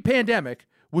pre-pandemic,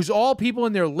 was all people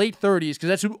in their late 30s because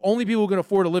that's the only people who can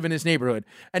afford to live in this neighborhood.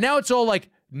 And now it's all like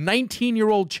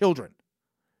 19-year-old children.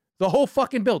 The whole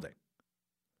fucking building.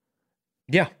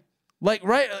 Yeah. Like,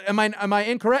 right? Am I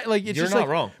incorrect? Like, it's You're just not like,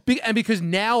 wrong. And because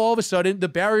now all of a sudden the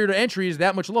barrier to entry is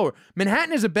that much lower.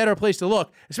 Manhattan is a better place to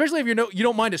look, especially if you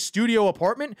don't mind a studio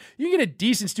apartment. You can get a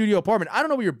decent studio apartment. I don't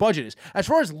know what your budget is. As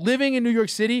far as living in New York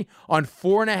City on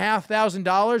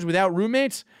 $4,500 without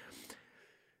roommates,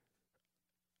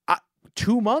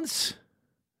 2 months,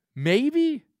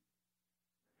 maybe.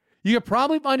 You could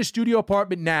probably find a studio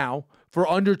apartment now for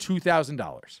under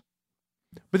 $2,000.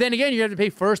 But then again, you have to pay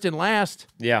first and last.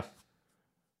 Yeah.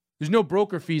 There's no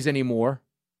broker fees anymore.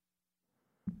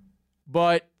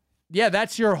 But yeah,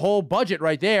 that's your whole budget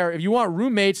right there. If you want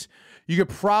roommates, you could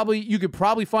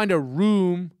probably find a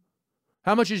room.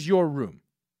 How much is your room?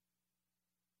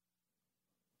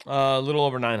 A little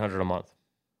over $900 a month.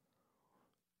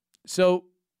 So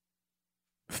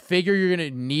figure you're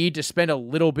going to need to spend a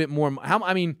little bit more.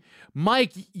 I mean,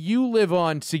 Mike, you live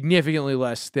on significantly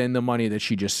less than the money that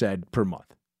she just said per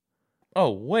month.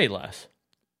 Oh, way less.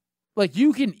 Like,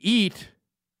 you can eat.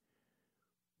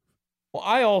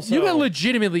 Well, you can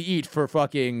legitimately eat for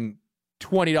fucking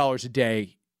 $20 a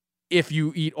day if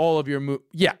you eat all of your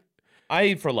Yeah. I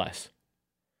eat for less.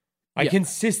 I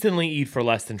consistently eat for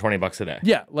less than $20 a day.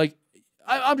 Yeah, like,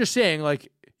 I'm just saying,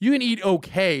 like, you can eat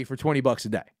okay for $20 a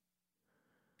day.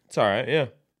 It's all right, yeah.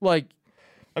 Like,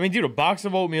 I mean, dude, a box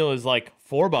of oatmeal is like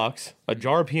 $4. A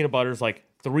jar of peanut butter is like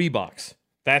 $3.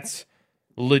 That's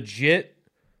legit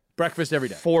breakfast every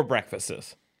day. 4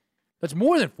 breakfasts. That's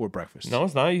more than 4 breakfasts. No,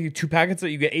 it's not. You get 2 packets.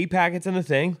 You get 8 packets in the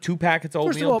thing. 2 packets of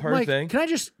First oatmeal of all, per Mike, thing. Can I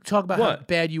just talk about how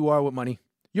bad you are with money?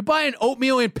 You're buying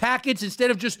oatmeal in packets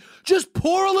instead of just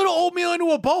pour a little oatmeal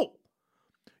into a bowl.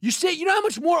 You know how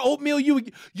much more oatmeal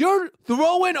you're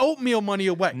throwing oatmeal money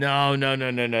away. No.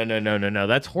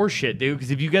 That's horseshit, dude.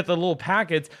 Because if you get the little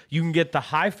packets, you can get the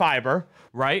high fiber,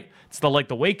 right? It's the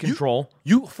weight control.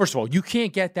 You first of all, you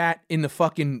can't get that in the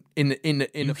fucking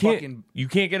You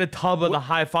can't get a tub of the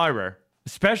high fiber,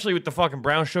 especially with the fucking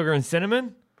brown sugar and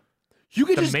cinnamon. You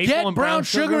can just get brown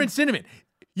sugar and cinnamon.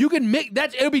 You can mix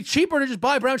that. It'll be cheaper to just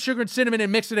buy brown sugar and cinnamon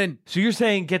and mix it in. So you're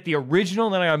saying get the original,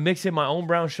 then I gotta mix in my own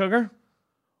brown sugar?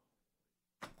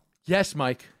 Yes,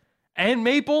 Mike. And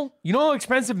maple? You know how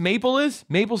expensive maple is?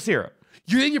 Maple syrup.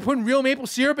 You think you're putting real maple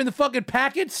syrup in the fucking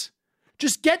packets?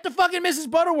 Just get the fucking Mrs.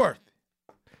 Butterworth.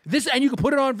 And you can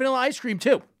put it on vanilla ice cream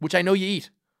too, which I know you eat.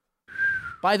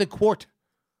 By the quart.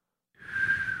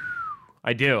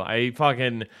 I do. I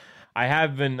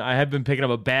have been picking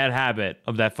up a bad habit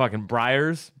of that fucking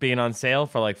Breyers being on sale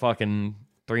for like fucking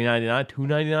 $3.99,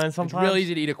 $2.99 sometimes. It's real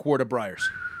easy to eat a quart of Breyers.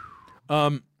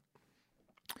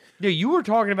 Yeah, you were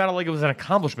talking about it like it was an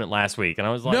accomplishment last week, and I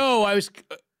was like, no, I was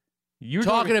you were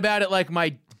talking about it like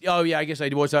my. Oh yeah, I guess I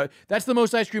was. That's the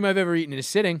most ice cream I've ever eaten in a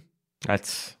sitting.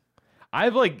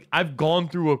 I've gone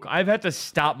through I've had to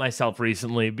stop myself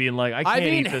recently, being like, I can't I've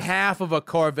eat eaten this. half of a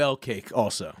Carvel cake.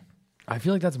 Also, I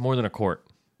feel like that's more than a quart.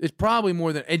 It's probably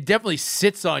more than. It definitely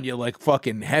sits on you like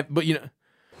fucking heavy. But you know,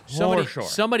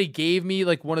 somebody gave me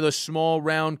like one of those small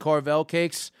round Carvel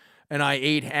cakes, and I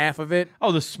ate half of it.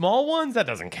 Oh, the small ones? That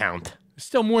doesn't count. It's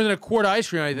still more than a quart of ice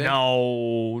cream, I think.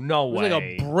 No way. It was like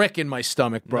a brick in my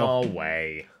stomach, bro. No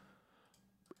way.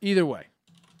 Either way.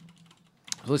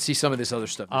 Let's see some of this other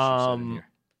stuff that she said in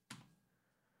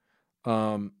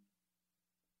here.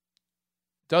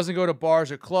 Doesn't go to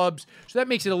bars or clubs, so that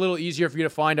makes it a little easier for you to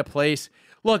find a place.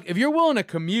 Look, if you're willing to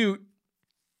commute,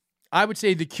 I would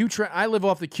say the Q train. I live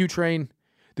off the Q train.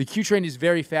 The Q train is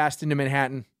very fast into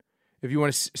Manhattan. If you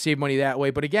want to save money that way,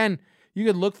 but again, you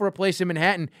could look for a place in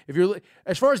Manhattan. If you're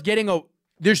as far as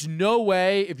there's no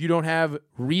way if you don't have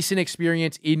recent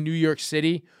experience in New York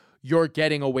City, you're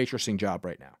getting a waitressing job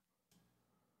right now.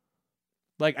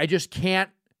 Like I just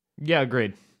can't. Yeah,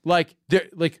 agreed. Like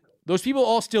those people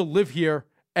all still live here,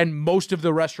 and most of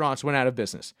the restaurants went out of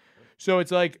business. So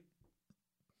it's like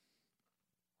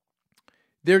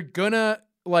they're gonna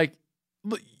like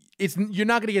you're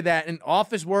not gonna get that. In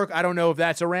office work, I don't know if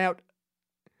that's around.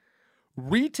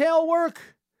 Retail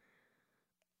work,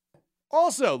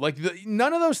 also like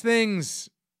none of those things.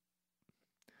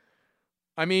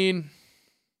 I mean,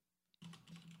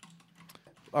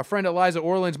 our friend Eliza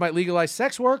Orleans might legalize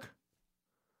sex work.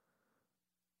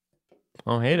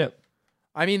 I don't hate it.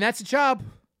 I mean, that's a job.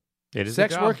 It is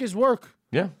sex a job. work is work.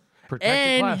 Yeah. Protected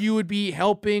And class. you would be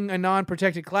helping a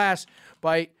non-protected class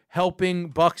by helping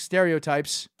buck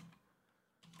stereotypes.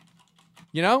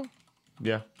 You know?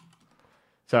 Yeah.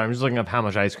 So I'm just looking up how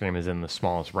much ice cream is in the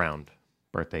smallest round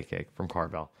birthday cake from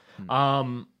Carvel.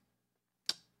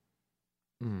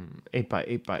 8 by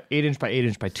 8 by 8 inch by 8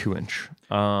 inch by 2 inch.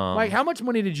 Mike, how much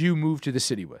money did you move to the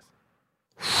city with?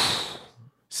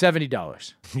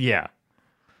 $70. Yeah.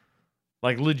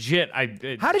 Like legit.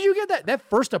 How did you get that? That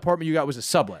first apartment you got was a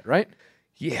sublet, right?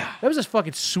 Yeah. That was a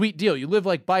fucking sweet deal. You live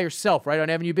like by yourself, right, on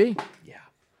Avenue B? Yeah.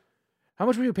 How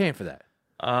much were you paying for that?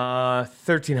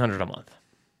 $1,300 a month.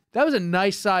 That was a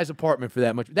nice size apartment for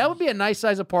that much. That would be a nice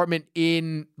size apartment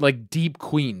in like deep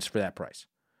Queens for that price.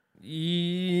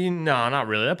 No, not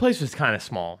really. That place was kind of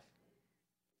small.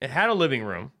 It had a living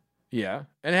room. Yeah.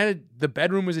 And the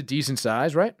bedroom was a decent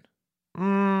size, right?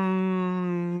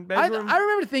 Bedroom. I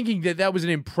remember thinking that was an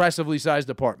impressively sized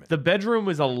apartment. The bedroom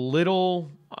was a little.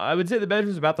 I would say the bedroom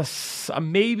was about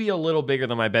maybe a little bigger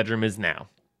than my bedroom is now.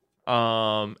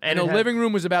 And the living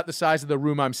room was about the size of the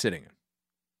room I'm sitting in.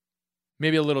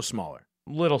 Maybe a little smaller.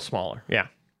 Little smaller, yeah.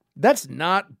 That's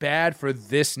not bad for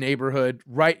this neighborhood,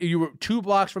 right? You were 2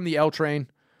 blocks from the L train,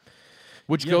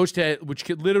 which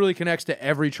literally connects to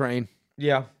every train.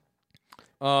 Yeah.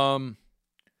 All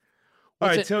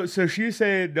right, so she's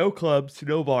saying no clubs,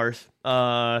 no bars.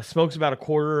 Smokes about a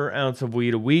quarter ounce of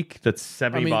weed a week. That's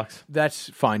 $70.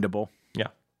 That's findable. Yeah,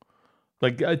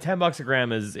 like $10 a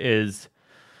gram is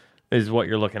what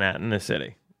you're looking at in this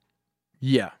city.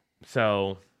 Yeah.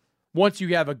 So once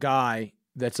you have a guy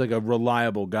that's like a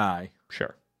reliable guy,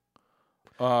 sure.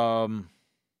 So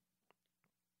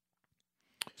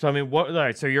I mean, what? All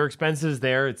right, so your expenses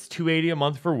there, it's $280 a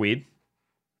month for weed.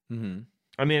 Mm-hmm.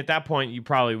 I mean, at that point, you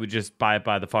probably would just buy it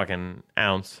by the fucking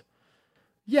ounce.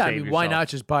 Yeah, Save why yourself. not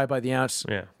just buy it by the ounce?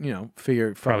 Yeah, You know,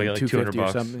 figure Probably fucking like $250 or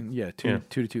 $200. something. Yeah,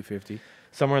 two to $250.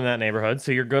 somewhere in that neighborhood.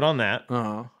 So you're good on that.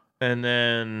 Uh-huh. And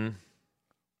then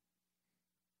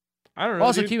I don't know.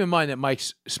 Also, dude. keep in mind that Mike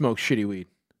smokes shitty weed.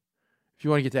 If you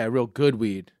want to get that real good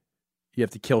weed, you have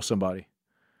to kill somebody.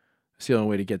 That's the only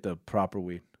way to get the proper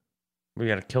weed. We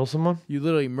gotta kill someone. You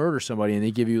literally murder somebody, and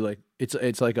they give you like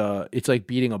it's like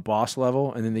beating a boss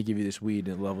level, and then they give you this weed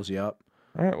and it levels you up.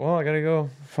 All right. Well, I gotta go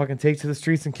fucking take to the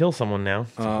streets and kill someone now.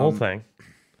 It's a whole thing.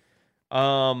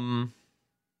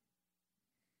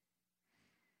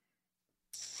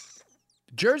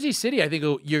 Jersey City, I think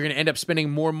you're going to end up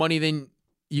spending more money than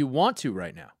you want to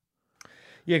right now.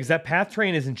 Yeah, because that PATH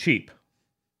train isn't cheap.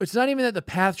 It's not even that the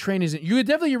PATH train isn't. You would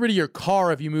definitely get rid of your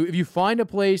car if you move. If you find a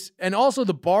place, and also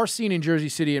the bar scene in Jersey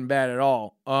City isn't bad at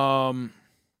all.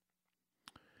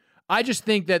 I just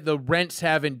think that the rents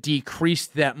haven't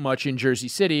decreased that much in Jersey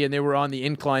City, and they were on the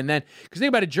incline then. Because think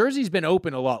about it, Jersey's been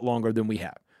open a lot longer than we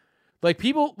have. Like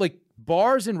people, like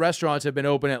bars and restaurants have been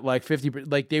open at like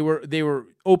 50%. Like they were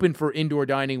open for indoor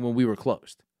dining when we were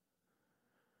closed.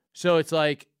 So it's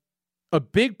like a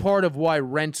big part of why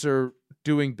rents are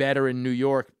doing better in New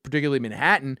York, particularly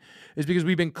Manhattan, is because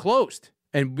we've been closed.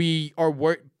 And we are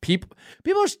people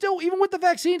are still, even with the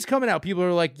vaccines coming out, people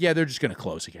are like, yeah, they're just going to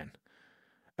close again.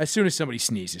 As soon as somebody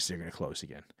sneezes, they're going to close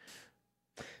again.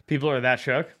 People are that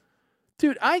shook.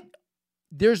 Dude, have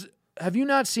you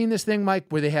not seen this thing, Mike,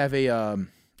 where they have a,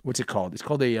 what's it called? It's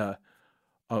called a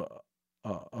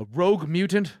rogue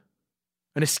mutant,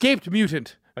 an escaped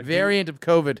mutant variant of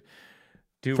COVID.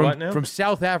 What now? From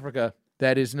South Africa.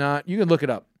 That is not, you can look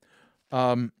it up.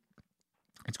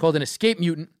 It's called an escape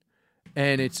mutant,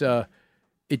 and it's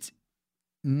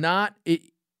not, the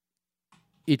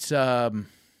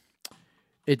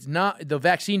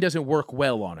vaccine doesn't work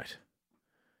well on it.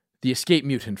 The escape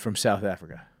mutant from South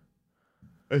Africa.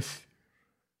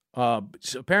 So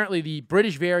apparently the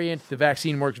British variant, the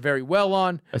vaccine works very well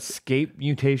on. Escape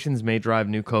mutations may drive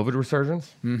new COVID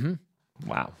resurgence? Mm-hmm.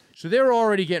 Wow. So they're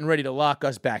already getting ready to lock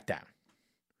us back down.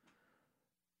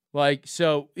 Like,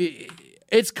 so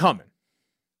it's coming.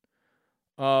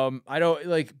 But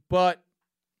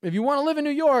if you want to live in New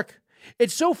York,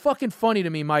 it's so fucking funny to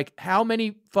me, Mike, how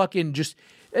many fucking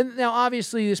and now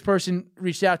obviously this person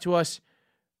reached out to us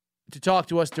to talk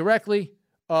to us directly.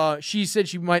 She said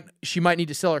she might need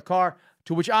to sell her car,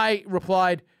 to which I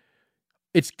replied,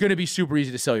 it's going to be super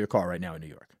easy to sell your car right now in New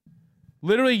York.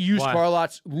 Literally used car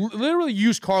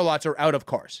lots are out of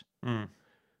cars.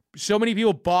 So many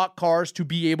people bought cars to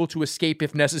be able to escape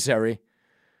if necessary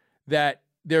that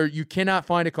you cannot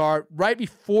find a car. Right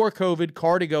before COVID,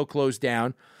 Car2Go closed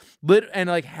down, and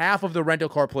like half of the rental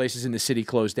car places in the city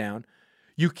closed down.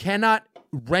 You cannot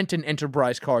rent an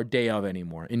Enterprise car day of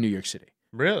anymore in New York City.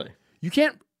 Really? You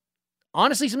can't.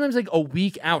 Honestly, sometimes like a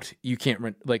week out, you can't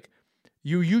rent. Like,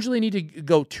 you usually need to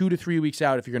go 2 to 3 weeks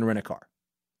out if you're going to rent a car.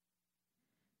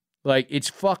 Like, it's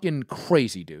fucking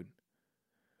crazy, dude.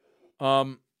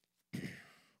 But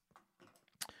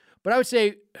I would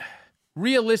say,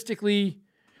 realistically,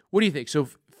 what do you think? So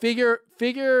figure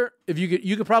if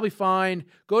you could probably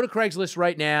go to Craigslist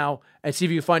right now and see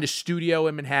if you can find a studio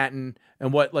in Manhattan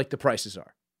and what like the prices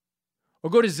are, or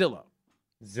go to Zillow.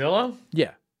 Zillow?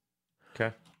 Yeah.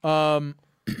 Okay.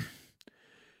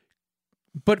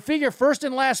 But figure first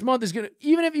and last month is gonna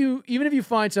even if you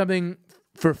find something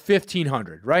for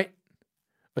 $1,500, right?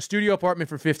 A studio apartment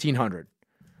for $1,500,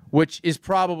 which is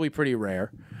probably pretty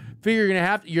rare. Figure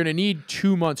you're gonna need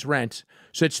 2 months rent,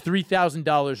 so it's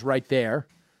 $3,000 right there.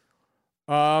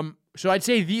 So I'd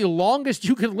say the longest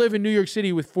you could live in New York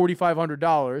City with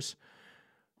 $4,500,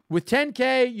 with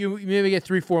 $10K, you maybe get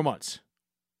 3-4 months,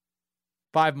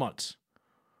 5 months,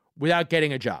 without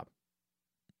getting a job.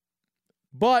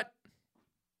 But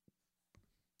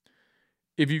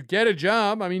if you get a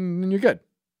job, I mean, then you're good.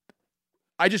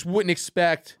 I just wouldn't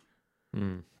expect.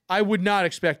 I would not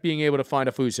expect being able to find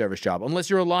a food service job unless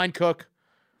you're a line cook.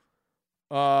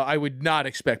 I would not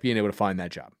expect being able to find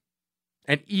that job,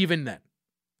 and even then.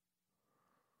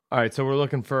 All right, so we're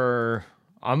looking for.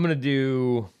 I'm gonna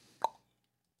do.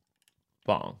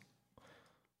 Bong.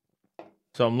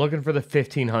 So I'm looking for the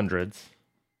 1500s.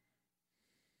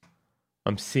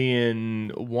 I'm seeing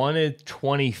one at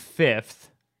 25th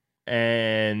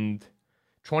and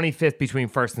 25th between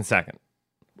first and second.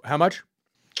 How much?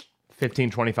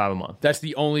 $1,525 a month. That's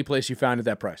the only place you found at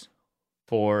that price.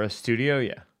 For a studio,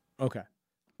 yeah. Okay.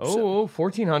 Oh,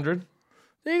 1,400.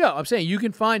 There you go. I'm saying you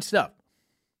can find stuff.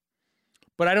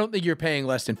 But I don't think you're paying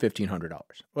less than $1,500.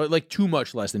 Or like too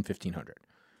much less than $1,500.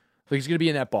 Like it's going to be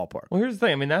in that ballpark. Well, here's the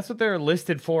thing. I mean, that's what they're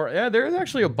listed for. Yeah, there's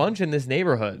actually a bunch in this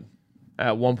neighborhood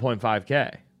at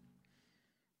 1.5K.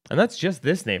 And that's just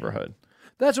this neighborhood.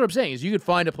 That's what I'm saying, is you could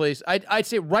find a place. I'd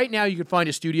say right now you could find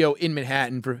a studio in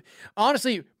Manhattan for,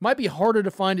 honestly, might be harder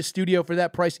to find a studio for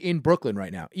that price in Brooklyn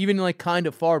right now, even like kind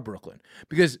of far Brooklyn,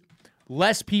 because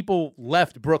less people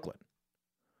left Brooklyn.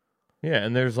 Yeah,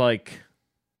 and there's like,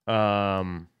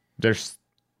 there's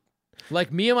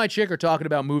like me and my chick are talking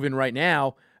about moving right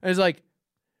now, and it's like,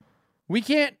 we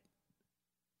can't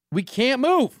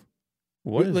move.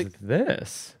 What is like,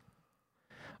 this?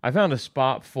 I found a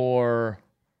spot for.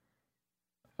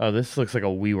 Oh, this looks like a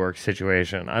WeWork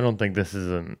situation. I don't think this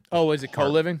is an. Oh, is it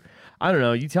co-living? I don't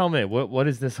know. You tell me. What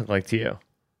does this look like to you?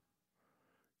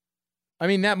 I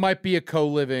mean, that might be a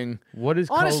co-living. What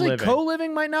is honestly co-living?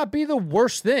 Co-living might not be the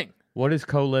worst thing. What is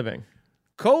co-living?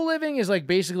 Co-living is like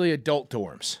basically adult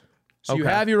dorms. So you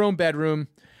Okay. have your own bedroom.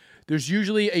 There's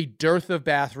usually a dearth of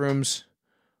bathrooms.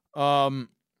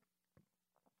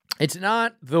 It's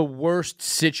not the worst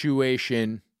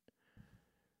situation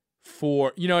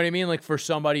for, you know what I mean? Like for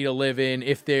somebody to live in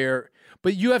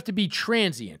but you have to be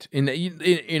transient in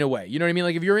a way. You know what I mean?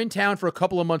 Like if you're in town for a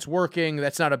couple of months working,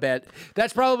 that's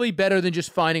probably better than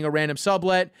just finding a random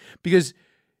sublet, because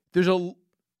there's a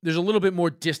little bit more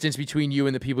distance between you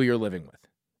and the people you're living with.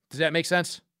 Does that make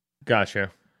sense?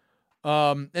 Gotcha.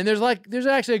 And there's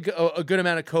actually a good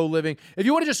amount of co-living. If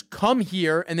you want to just come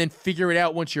here and then figure it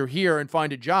out once you're here and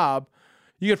find a job,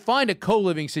 you could find a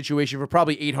co-living situation for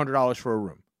probably $800 for a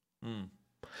room.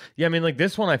 Yeah, I mean, like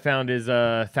this one I found is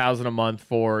 $1,000 a month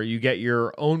for you get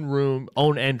your own room,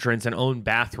 own entrance, and own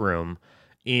bathroom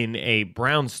in a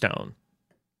brownstone.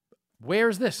 Where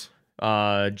is this?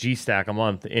 G-Stack a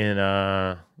month in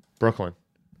Brooklyn.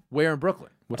 Where in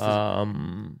Brooklyn? What's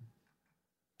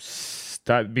this?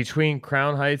 Between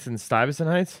Crown Heights and Stuyvesant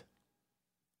Heights.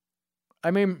 I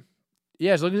mean,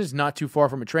 yeah, as long as it's not too far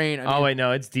from a train. Wait,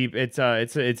 no, it's deep. It's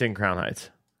in Crown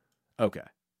Heights. Okay.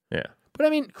 Yeah. But I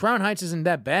mean, Crown Heights isn't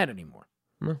that bad anymore.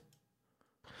 No.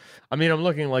 I mean, I'm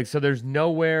looking like, so there's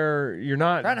nowhere you're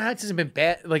not. Crown Heights hasn't been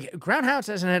bad. Like, Crown Heights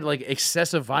hasn't had like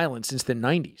excessive violence since the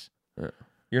 90s.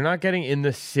 You're not getting in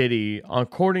the city,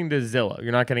 according to Zillow.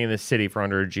 You're not getting in the city for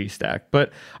under a G-Stack.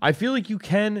 But I feel like you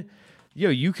can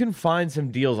find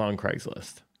some deals on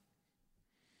Craigslist.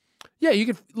 Yeah, you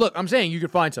could look. I'm saying you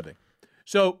could find something.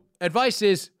 So advice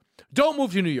is, don't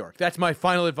move to New York. That's my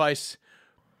final advice.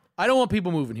 I don't want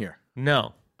people moving here.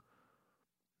 No.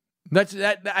 That's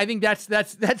that. I think that's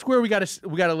where we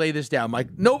gotta lay this down, Mike.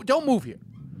 No, don't move here.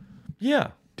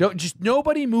 Yeah. Don't just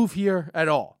nobody move here at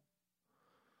all.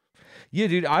 Yeah,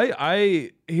 dude.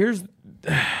 Here's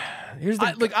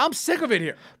the I'm sick of it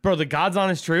here, bro. The God's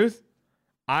honest truth.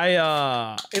 If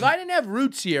I didn't have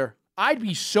roots here, I'd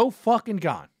be so fucking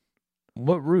gone.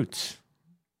 What roots?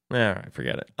 All right,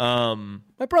 forget it.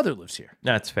 My brother lives here.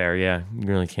 That's fair. Yeah, you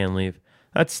really can't leave.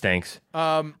 That stinks.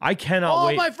 I cannot All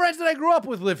wait. my friends that I grew up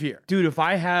with live here. Dude, if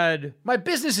I had, My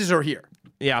businesses are here.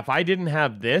 if I didn't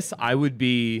have this, I would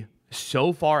be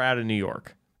so far out of New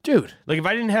York. Dude. Like if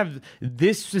I didn't have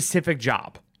this specific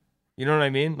job, you know what I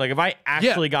mean? Like if I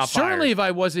actually got certainly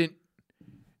fired.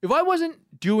 if I wasn't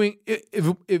doing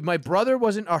if my brother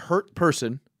wasn't a hurt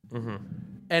person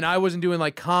and I wasn't doing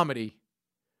like comedy,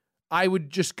 I would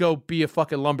just go be a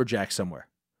fucking lumberjack somewhere.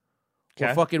 Or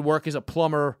Okay. fucking work as a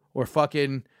plumber, or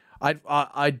fucking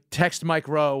I'd text Mike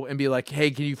Rowe and be like,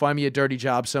 hey, can you find me a dirty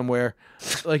job somewhere?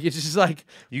 Like it's just like,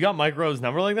 You got Mike Rowe's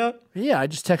number like that? yeah, I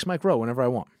just text Mike Rowe whenever I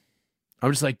want. I'm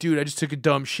just like, dude, I just took a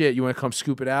dumb shit. You want to come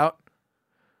scoop it out?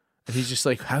 And he's just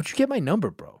like, how'd you get my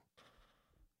number, bro?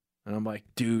 And I'm like,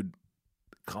 dude,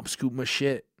 come scoop my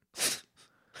shit.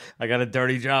 I got a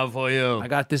dirty job for you. I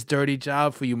got this dirty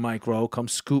job for you, Mike Rowe. Come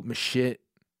scoop my shit.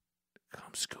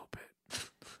 Come scoop it.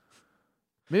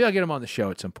 Maybe I'll get him on the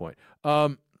show at some point.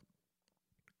 I'll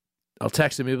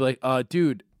text him and be like,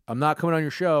 dude, I'm not coming on your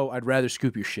show. I'd rather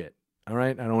scoop your shit. All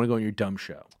right? I don't want to go on your dumb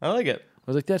show. I like it. I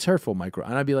was like, that's hurtful, Mike Rowe.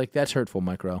 And I'd be like, that's hurtful,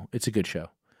 Mike Rowe. It's a good show.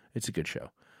 It's a good show.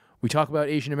 We talk about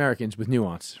Asian Americans with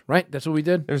nuance, right? That's what we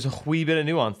did? There's a wee bit of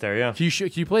nuance there, yeah. Can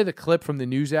you play the clip from the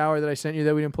news hour that I sent you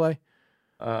that we didn't play?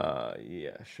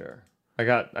 Yeah, sure. I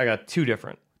got two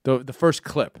different. The first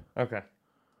clip. Okay.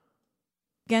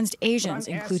 Against Asians,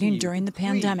 I'm asking including you, during the please,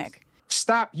 pandemic.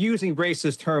 Stop using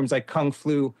racist terms like Kung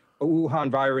Flu or Wuhan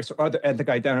virus or other ethnic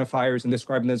identifiers in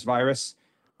describing this virus.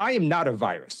 I am not a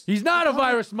virus. He's not a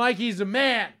virus, Mike. He's a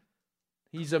man.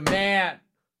 He's a man.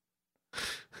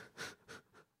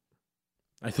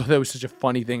 I thought that was such a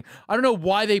funny thing. I don't know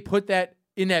why they put that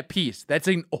in that piece. That's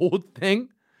an old thing.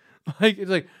 Like it's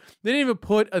like they didn't even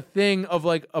put a thing of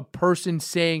like a person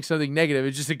saying something negative.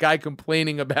 It's just a guy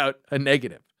complaining about a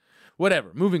negative.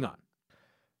 Whatever. Moving on.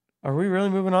 Are we really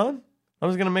moving on? I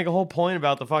was gonna make a whole point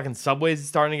about the fucking subways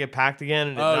starting to get packed again.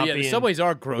 And it Oh not yeah, being... the subways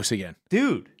are gross again.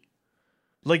 Dude.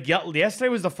 Like yesterday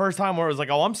was the first time where it was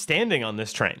like, oh, I'm standing on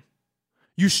this train.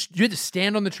 You had to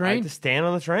stand on the I train? had to stand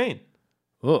on the train.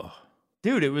 Ugh.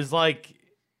 Dude, it was like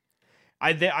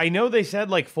I know they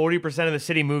said like 40% of the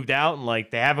city moved out and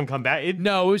like they haven't come back.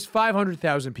 No, it was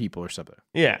 500,000 people or something.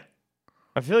 Yeah.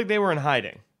 I feel like they were in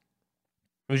hiding.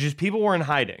 It was just people were in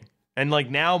hiding. And like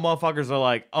now motherfuckers are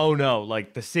like, oh no,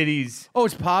 like the city's Oh,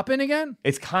 it's popping again?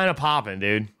 it's kind of popping,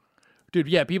 dude. Dude,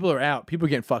 yeah, people are out. People are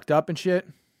getting fucked up and shit.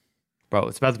 Bro,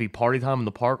 it's about to be party time in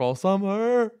the park all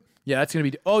summer. Yeah, that's going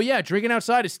to be... Oh, yeah, drinking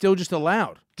outside is still just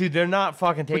allowed. Dude, they're not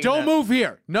fucking taking But don't move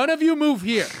here. None of you move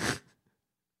here.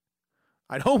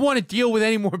 I don't want to deal with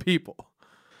any more people.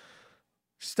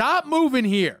 Stop moving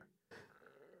here.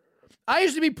 I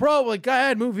used to be pro, like, go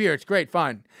ahead, move here. It's great,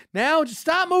 fine. Now, just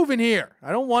stop moving here.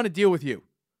 I don't want to deal with you.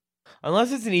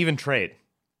 Unless it's an even trade.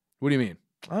 What do you mean?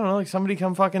 I don't know, like somebody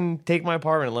come fucking take my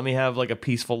apartment and let me have like a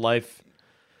peaceful life.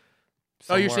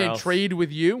 Oh, you're somewhere saying else. trade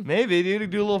with you? Maybe, dude,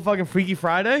 do a little fucking Freaky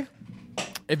Friday.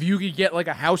 If you could get, like,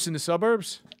 a house in the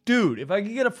suburbs? Dude, if I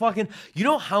could get a fucking... You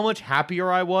know how much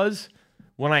happier I was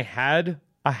when I had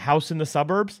a house in the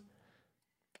suburbs?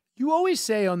 You always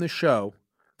say on the show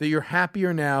that you're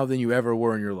happier now than you ever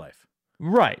were in your life.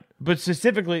 Right. But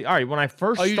specifically, all right, when I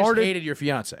first Oh, you started... just hated your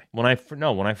fiance. When I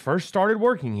first started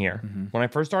working here, when I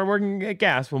first started working at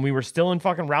Gas, when we were still in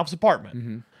fucking Ralph's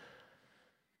apartment,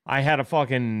 I had a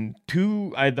fucking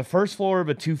I had the first floor of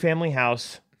a 2-family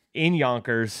house in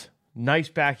Yonkers, nice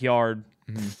backyard,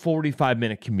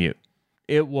 45-minute commute.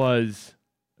 It was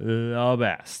the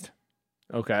best.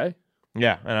 Okay.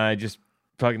 Yeah, and I just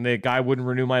fucking the guy wouldn't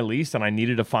renew my lease, and I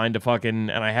needed to find a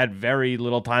fucking, and I had very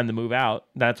little time to move out.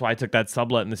 That's why I took that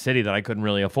sublet in the city that I couldn't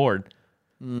really afford.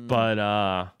 But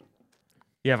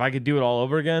yeah, if I could do it all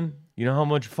over again, you know how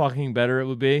much fucking better it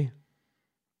would be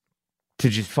to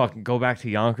just fucking go back to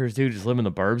Yonkers, dude. Just live in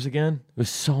the burbs again. It was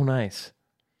so nice.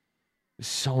 It was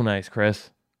so nice, Chris.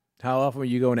 How often were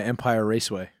you going to Empire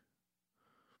Raceway?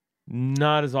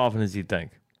 Not as often as you'd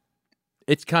think.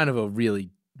 It's kind of a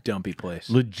really dumpy place.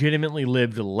 Legitimately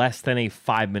lived less than a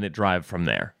 5-minute drive from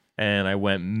there. And I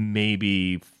went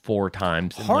maybe 4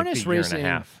 times in Harness like the year racing and a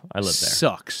half I lived there.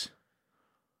 sucks.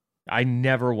 I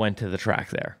never went to the track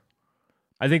there.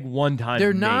 I think one time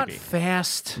They're maybe. not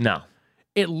fast. No.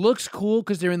 It looks cool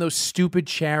because they're in those stupid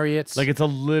chariots. Like it's a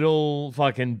little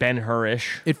fucking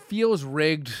Ben-Hur-ish. It feels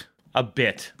rigged. A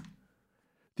bit.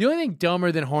 The only thing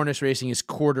dumber than harness racing is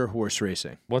quarter horse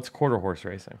racing. What's quarter horse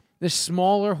racing? The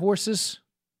smaller horses.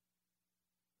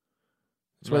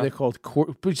 That's why they're called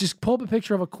quarter. But just pull up a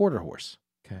picture of a quarter horse.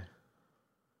 Okay.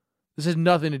 This has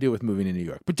nothing to do with moving to New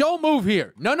York. But don't move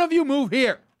here. None of you move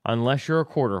here. Unless you're a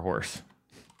quarter horse.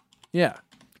 Yeah.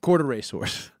 Quarter race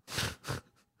horse.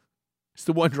 It's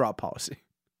the one drop policy.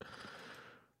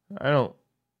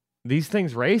 These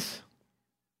things race?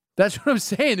 That's what I'm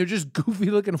saying. They're just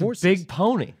goofy looking horses. Big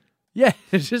pony. Yeah,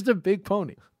 it's just a big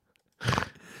pony.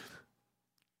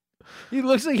 He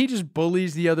looks like he just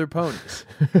bullies the other ponies.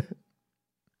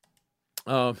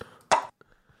 Yeah,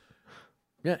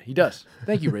 he does.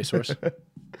 Thank you, racehorse.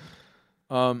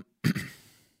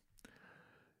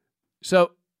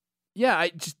 So, yeah, I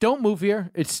just don't move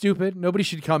here. It's stupid. Nobody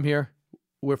should come here.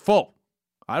 We're full.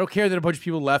 I don't care that a bunch of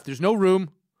people left. There's no room.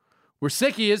 We're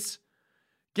sickies.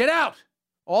 Get out.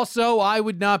 Also, I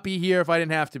would not be here if I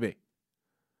didn't have to be.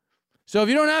 So if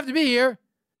you don't have to be here,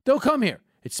 don't come here.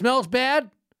 It smells bad.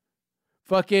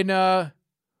 Fucking, they're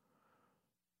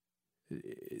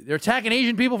attacking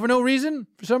Asian people for no reason,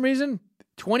 for some reason.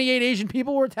 28 Asian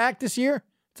people were attacked this year.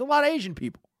 It's a lot of Asian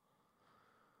people.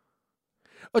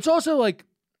 It's also like,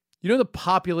 you know, the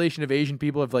population of Asian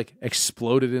people have like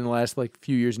exploded in the last like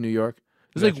few years in New York.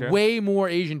 There's like true? way more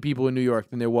Asian people in New York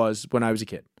than there was when I was a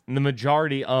kid. And the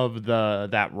majority of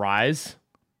that rise,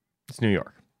 it's New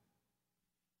York.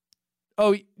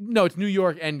 Oh, no, it's New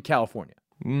York and California.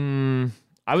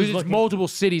 I was It's looking. multiple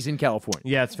cities in California.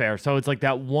 Yeah, it's fair. So it's like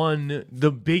that one,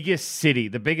 the biggest city,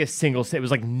 the biggest single city, it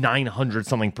was like 900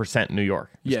 something percent in New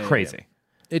York. It's crazy.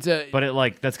 It's a But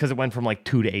that's because it went from like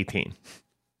 2 to 18.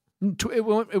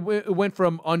 it went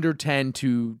from under 10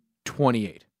 to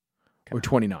 28 or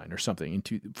 29 or something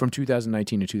from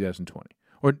 2019 to 2020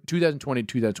 or 2020 to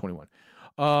 2021.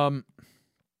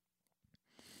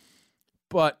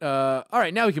 But all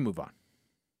right, now we can move on.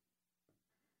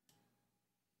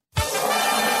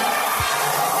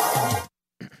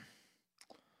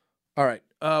 All right.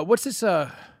 What's this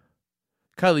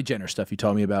Kylie Jenner stuff you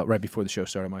told me about right before the show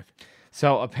started, Mike?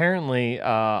 So apparently,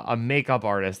 a makeup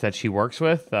artist that she works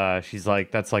with, she's like,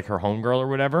 that's like her homegirl or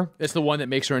whatever. It's the one that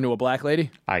makes her into a black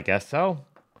lady? I guess so.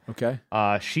 Okay.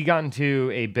 She got into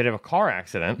a bit of a car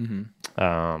accident.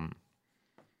 Yeah,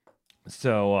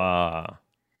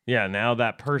 now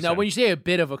that person. Now, when you say a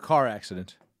bit of a car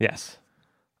accident, yes.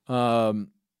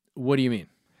 what do you mean?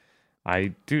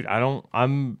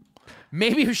 I'm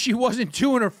Maybe if she wasn't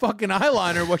doing her fucking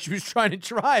eyeliner what she was trying to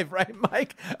drive, right,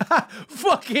 Mike?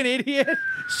 Fucking idiot.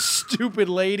 Stupid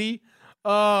lady.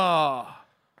 Oh.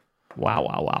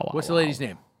 Wow. What's the lady's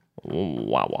name?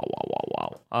 Wow.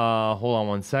 Hold on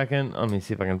one second. Let me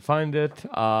see if I can find it.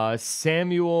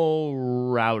 Samuel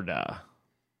Rauda.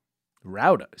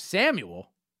 Rauda. Samuel?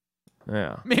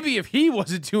 Yeah. Maybe if he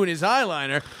wasn't doing his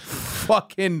eyeliner.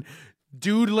 Fucking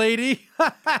dude lady.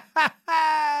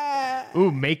 Ooh,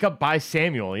 makeup by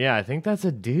Samuel. Yeah, I think that's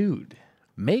a dude.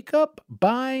 Makeup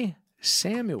by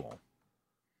Samuel.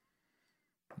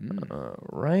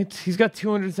 Right? He's got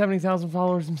 270,000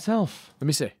 followers himself. Let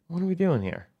me see. What are we doing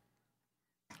here?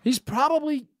 He's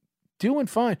probably doing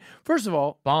fine. First of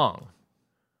all, Bong.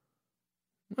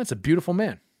 that's a beautiful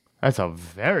man. That's a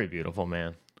very beautiful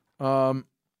man. I'm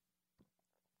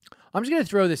just going to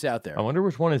throw this out there. I wonder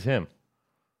which one is him.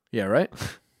 Yeah, right?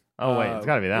 Oh, wait. It's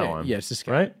got to be that yeah, one. Yeah, it's this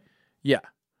guy. Right? Yeah.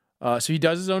 So he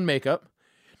does his own makeup.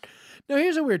 Now,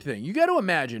 here's a weird thing. You got to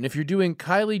imagine if you're doing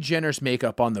Kylie Jenner's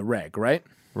makeup on the reg, right?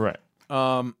 Right.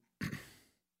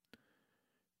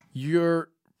 You're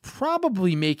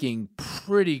probably making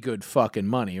pretty good fucking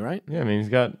money, right? Yeah, I mean, he's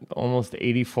got almost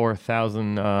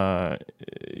 84,000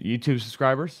 YouTube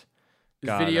subscribers. His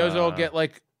videos all get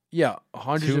like,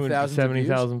 hundreds of thousands of views.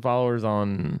 270,000 followers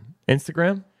on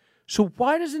Instagram. So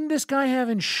why doesn't this guy have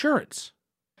insurance?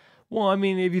 Well, I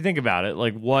mean, if you think about it,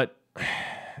 like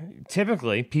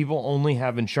typically people only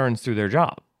have insurance through their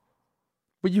job.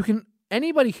 But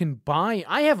anybody can buy.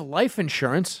 I have life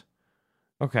insurance.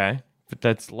 Okay. But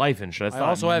that's life insurance. I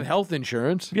also have health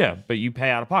insurance. Yeah, but you pay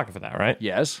out of pocket for that, right?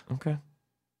 Yes. Okay.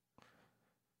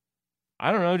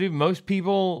 I don't know, dude. Most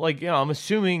people, I'm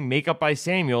assuming Makeup by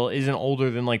Samuel isn't older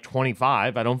than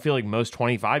 25. I don't feel like most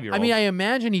 25-year-olds. I mean, I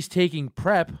imagine he's taking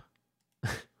prep.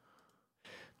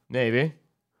 Maybe.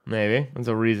 That's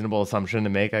a reasonable assumption to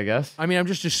make, I guess. I mean, I'm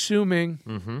just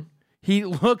assuming he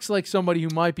looks like somebody who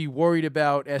might be worried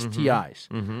about STIs.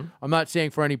 I'm not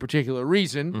saying for any particular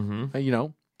reason,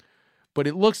 but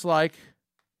it looks like,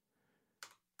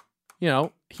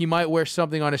 he might wear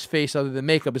something on his face other than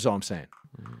makeup is all I'm saying.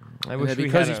 I And wish that we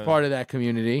because had he's part of that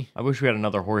community. I wish we had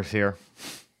another horse here.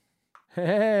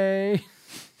 Hey.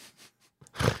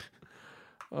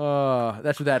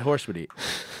 That's what that horse would eat.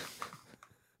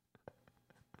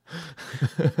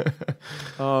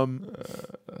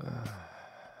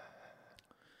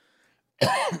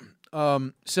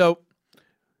 So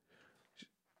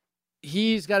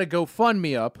he's got a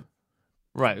GoFundMe up.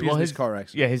 Right. Because Well, of this his car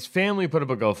accident. Yeah, his family put up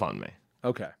a GoFundMe.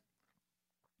 Okay.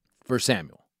 For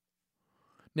Samuel.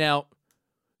 Now,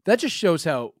 that just shows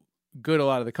how good a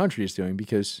lot of the country is doing,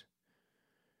 because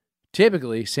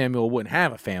typically Samuel wouldn't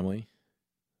have a family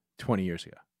 20 years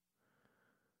ago.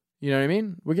 You know what I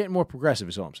mean? We're getting more progressive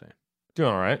is all I'm saying.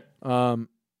 Doing all right.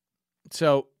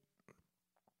 So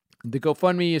the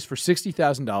GoFundMe is for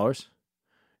 $60,000.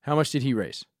 How much did he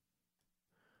raise?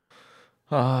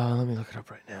 Let me look it up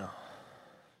right now.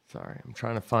 Sorry, I'm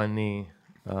trying to find the.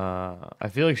 I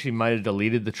feel like she might have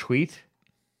deleted the tweet.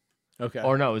 Okay.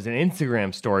 Or no, it was an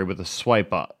Instagram story with a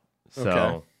swipe up.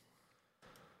 So,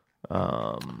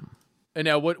 And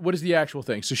now what is the actual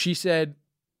thing? So she said,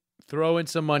 throw in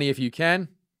some money if you can.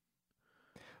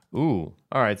 ooh,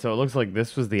 all right. So it looks like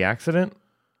this was the accident.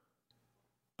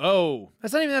 Oh,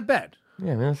 that's not even that bad.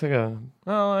 Yeah, man, it's like a.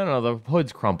 Oh, I don't know. The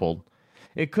hood's crumpled.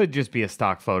 It could just be a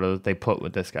stock photo that they put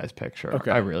with this guy's picture.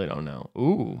 Okay. I really don't know.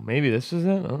 Ooh, maybe this is it.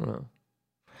 I don't know.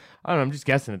 I'm just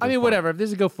guessing. At this point. Whatever. If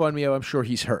there's a GoFundMe, I'm sure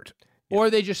he's hurt. Yeah. Or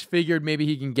they just figured maybe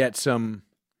he can get some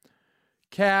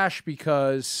cash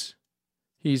because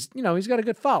he's got a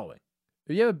good following.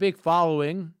 If you have a big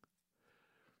following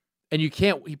and he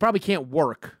probably can't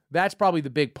work. That's probably the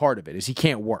big part of it, is he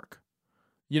can't work.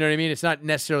 You know what I mean? It's not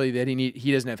necessarily that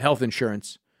he doesn't have health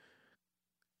insurance.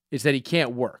 It's that he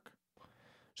can't work.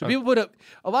 So people put up,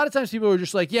 a lot of times people are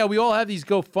just like, yeah, we all have these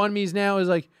GoFundMes now. It's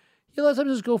like, yeah, a lot of times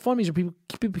those GoFundMes are people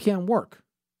can't work.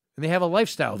 And they have a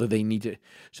lifestyle that they need to.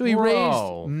 So he raised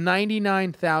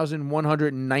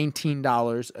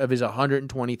 $99,119 of his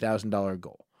 $120,000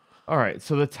 goal. All right.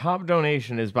 So the top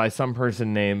donation is by some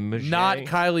person named Mijay. Not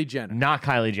Kylie Jenner. Not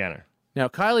Kylie Jenner. Now,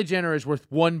 Kylie Jenner is worth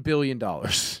 $1 billion.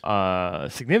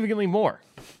 Significantly more.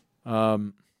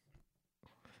 Kylie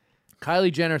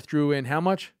Jenner threw in how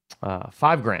much?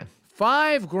 $5,000.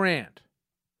 $5,000.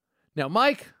 Now,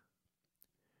 Mike,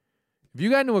 if you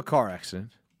got into a car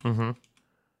accident,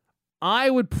 I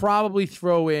would probably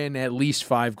throw in at least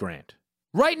 $5,000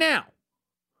 right now.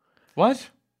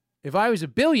 What? If I was a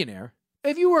billionaire,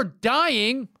 if you were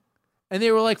dying and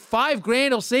they were like,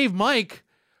 $5,000 will save Mike,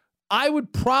 I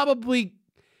would probably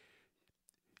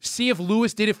see if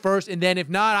Lewis did it first, and then if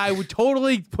not, I would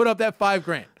totally put up that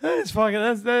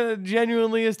 $5,000. That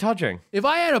genuinely is touching. If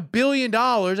I had $1 billion,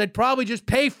 I'd probably just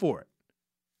pay for it.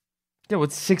 Yeah,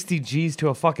 what's 60 G's to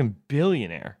a fucking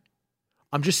billionaire?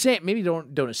 I'm just saying, maybe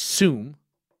don't assume.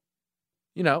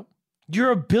 You know.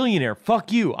 You're a billionaire.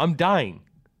 Fuck you. I'm dying.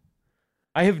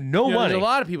 I have no money. There's a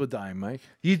lot of people dying, Mike.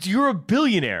 You're a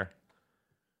billionaire.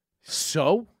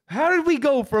 So? How did we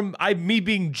go from me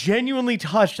being genuinely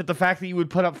touched at the fact that you would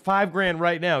put up $5,000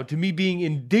 right now to me being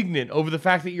indignant over the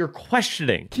fact that you're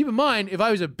questioning? Keep in mind, if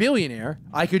I was a billionaire,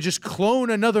 I could just clone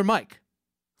another Mike.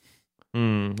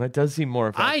 That does seem more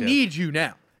effective. I need you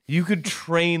now. You could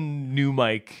train new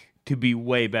Mike to be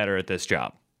way better at this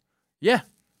job. Yeah.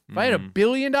 If I had $1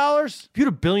 billion, if you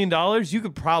had $1 billion, you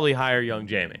could probably hire young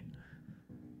Jamie.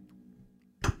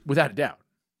 Without a doubt.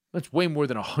 That's way more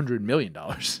than $100 million.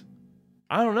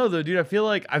 I don't know, though, dude. I feel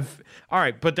like all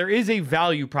right, but there is a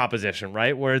value proposition,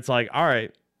 right? Where it's like, all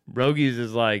right, Rogies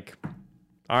is like,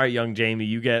 all right, young Jamie,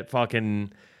 you're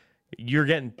getting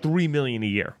 $3 million a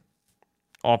year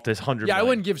off this $100 million. Yeah, I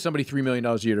wouldn't give somebody $3 million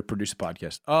a year to produce a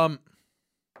podcast.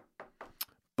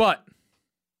 But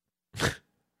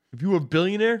if you were a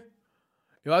billionaire,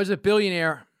 if I was a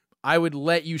billionaire, I would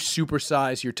let you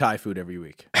supersize your Thai food every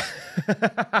week.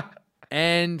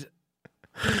 And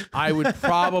I would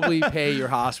probably pay your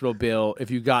hospital bill if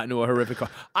you got into a horrific car.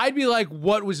 I'd be like,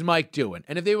 what was Mike doing?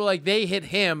 And if they were like, they hit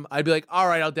him, I'd be like, all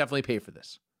right, I'll definitely pay for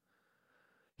this.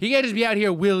 He can't just be out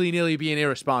here willy-nilly being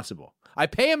irresponsible. I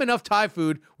pay him enough Thai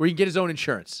food where he can get his own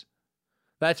insurance.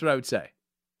 That's what I would say.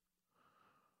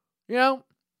 You know?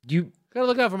 You gotta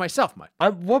look out for myself, Mike.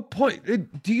 At what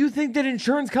point do you think that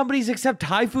insurance companies accept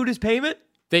Thai food as payment?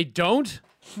 They don't?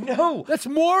 No. That's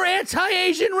more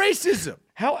anti-Asian racism.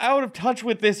 How out of touch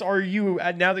with this are you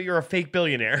now that you're a fake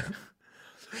billionaire?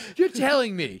 You're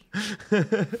telling me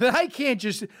that I can't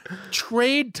just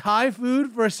trade Thai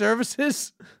food for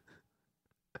services?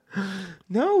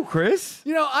 No, Chris.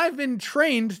 You know, I've been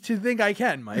trained to think I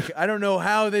can, Mike. I don't know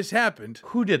how this happened.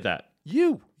 Who did that?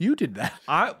 You did that.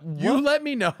 You What? let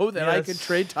me know that I Yes. could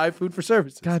trade Thai food for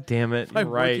services. God damn it! by You're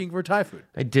right. working for Thai food.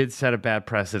 I did set a bad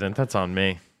precedent. That's on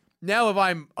me. Now, if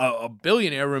I'm a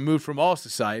billionaire removed from all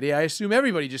society, I assume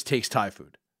everybody just takes Thai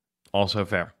food. Also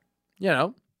fair. You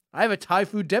know, I have a Thai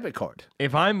food debit card.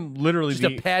 If I'm literally Just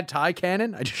a pad Thai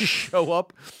cannon. I just show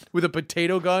up with a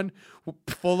potato gun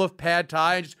full of pad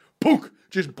Thai and just pook,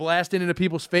 just blast it into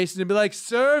people's faces and be like,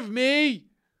 "Serve me."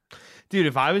 dude,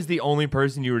 if I was the only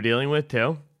person you were dealing with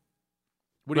too,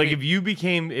 What do you like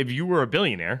mean? if you were a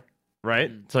billionaire, right?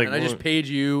 It's like And I just paid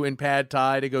you in pad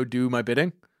Thai to go do my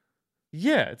bidding.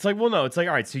 yeah, it's like, well, no, it's like,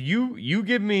 all right, so you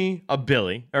give me a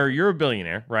billy, or you're a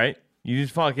billionaire, right? You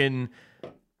just fucking,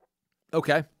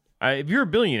 Okay, if you're a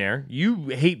billionaire, you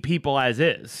hate people as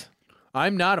is,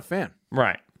 I'm not a fan.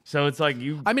 right? So it's like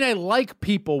I mean, I like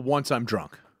people once I'm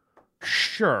drunk.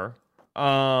 sure,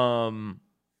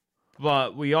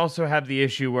 but we also have the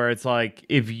issue where it's like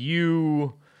if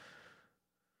you're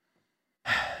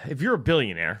a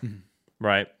billionaire,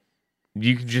 right?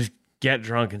 You can just get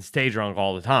drunk and stay drunk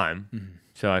all the time.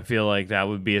 So I feel like that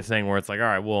would be a thing where it's like, all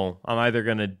right, well, I'm either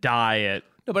gonna die at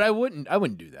No, but I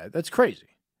wouldn't do that. That's crazy.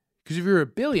 Because if you're a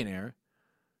billionaire,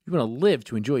 you're going to live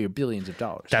to enjoy your billions of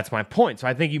dollars. That's my point. So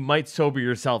I think you might sober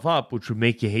yourself up, which would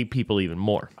make you hate people even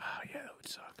more. Oh, yeah, that would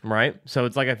suck. Right? So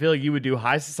it's like I feel like you would do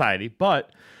high society,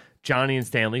 but Johnny and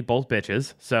Stanley, both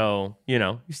bitches. So,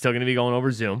 you're still going to be going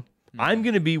over Zoom. I'm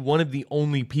going to be one of the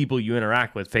only people you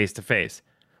interact with face to face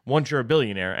once you're a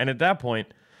billionaire. And at that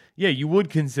point, yeah, you would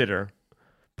consider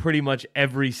pretty much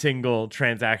every single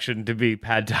transaction to be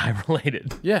pad Thai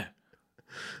related. Yeah.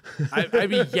 I'd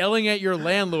be yelling at your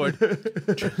landlord,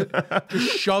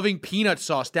 just shoving peanut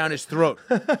sauce down his throat.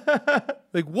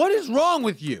 Like, what is wrong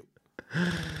with you?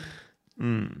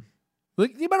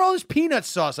 Like, think about all this peanut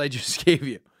sauce I just gave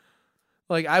you.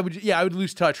 Like, I would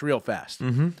lose touch real fast. So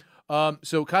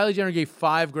Kylie Jenner gave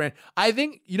 $5,000. I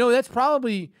think, that's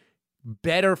probably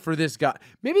better for this guy.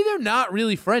 Maybe they're not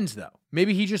really friends though.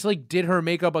 Maybe he just like did her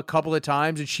makeup a couple of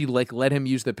times and she like let him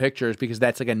use the pictures because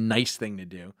that's like a nice thing to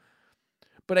do.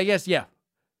 But I guess, yeah.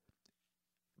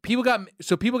 People got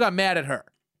mad at her.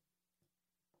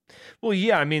 Well,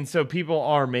 yeah, I mean, so people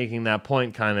are making that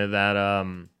point kind of that,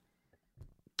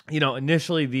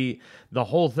 initially the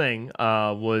whole thing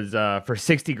was for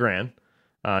 $60,000.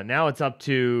 Now it's up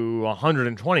to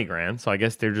 $120,000. So I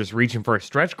guess they're just reaching for a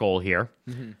stretch goal here.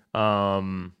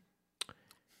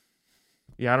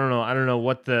 Yeah, I don't know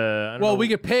what the. We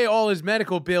could pay all his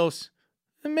medical bills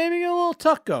and maybe get a little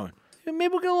tuck going. And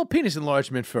maybe we'll get a little penis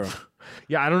enlargement for him.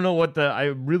 Yeah, I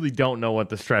really don't know what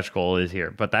the stretch goal is here,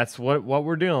 but that's what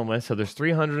we're dealing with. So there's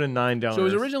 309 donors. So it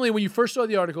was originally, when you first saw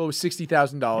the article, it was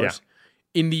 $60,000. Yeah.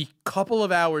 In the couple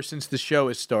of hours since the show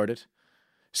has started,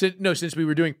 since we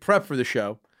were doing prep for the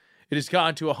show, it has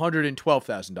gone to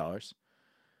 $112,000.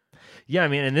 Yeah, I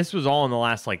mean, and this was all in the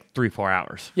last like 3-4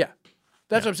 hours. Yeah.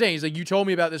 That's what I'm saying. He's like, you told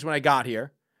me about this when I got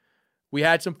here. We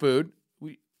had some food.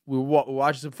 We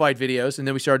watched some fight videos, and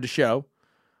then we started the show.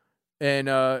 And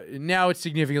now it's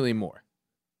significantly more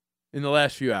in the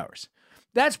last few hours.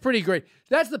 That's pretty great.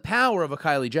 That's the power of a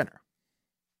Kylie Jenner.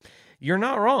 You're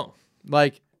not wrong.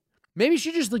 Like, maybe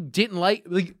she just like didn't like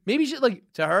maybe she like,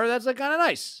 to her that's like kind of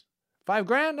nice.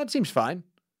 $5,000, that seems fine.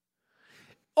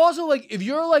 Also, like, if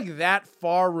you're like that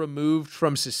far removed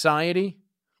from society,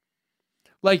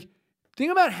 like,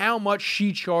 think about how much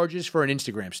she charges for an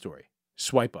Instagram story.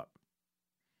 Swipe up.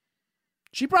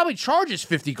 She probably charges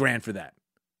 $50,000 for that.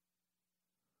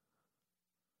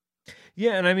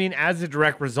 Yeah, and I mean, as a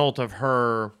direct result of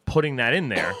her putting that in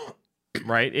there,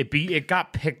 right? It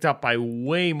got picked up by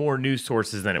way more news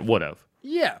sources than it would have.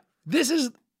 Yeah, this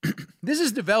is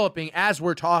developing as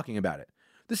we're talking about it.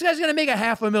 This guy's gonna make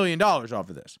 $500,000 off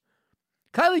of this.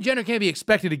 Kylie Jenner can't be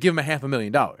expected to give him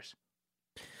 $500,000.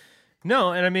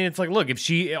 No, and I mean, it's like, look,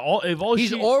 he's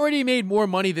already made more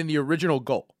money than the original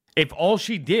goal. If all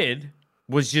she did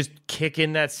was just kick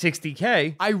in that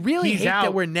 $60K, I really hate out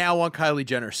that we're now on Kylie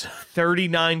Jenner's side.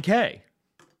 $39K.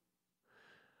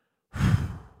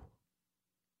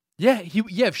 Yeah,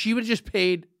 if she would have just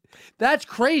paid, that's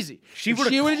crazy. If she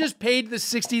would have just paid the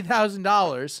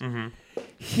 $60,000,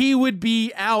 he would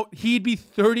be out. He'd be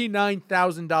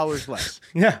 $39,000 less.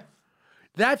 Yeah,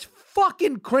 that's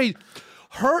fucking crazy.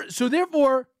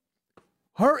 Therefore,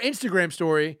 her Instagram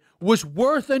story was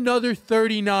worth another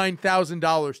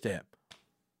 $39,000 to him.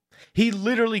 he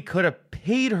literally could have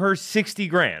paid her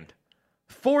 $60,000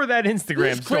 for that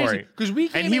Instagram story, because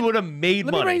and he would have made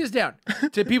money. Let me break this down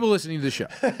to people listening to the show.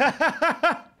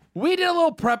 We did a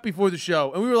little prep before the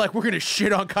show, and we were like, we're going to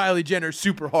shit on Kylie Jenner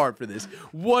super hard for this.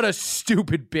 What a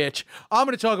stupid bitch. I'm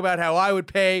going to talk about how I would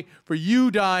pay for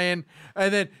you dying,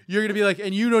 and then you're going to be like,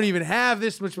 and you don't even have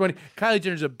this much money. Kylie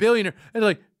Jenner's a billionaire. And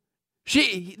like,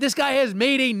 this guy has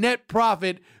made a net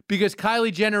profit because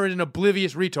Kylie Jenner is an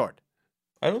oblivious retard.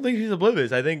 I don't think she's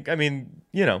oblivious. I mean,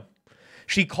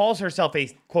 she calls herself a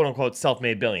quote-unquote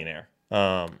self-made billionaire.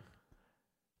 I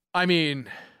mean,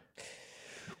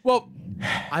 well,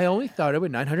 I only started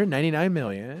with $999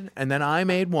 million, and then I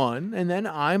made one, and then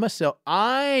I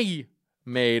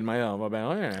made myself a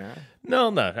billionaire.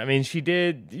 No. I mean, she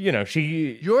did,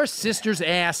 Your sister's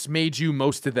ass made you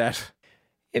most of that.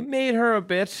 It made her a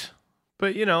bit.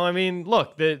 But, I mean,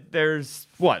 look, there's,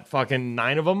 fucking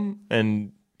 9 of them,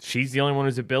 and she's the only one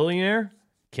who's a billionaire?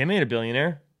 Kim ain't a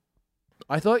billionaire.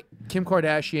 I thought Kim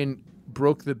Kardashian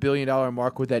broke the $1 billion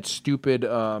mark with that stupid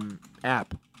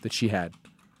app that she had.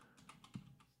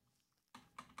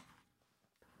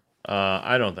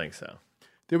 I don't think so.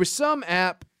 There was some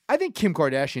app. I think Kim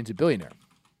Kardashian's a billionaire.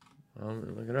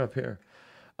 Look it up here.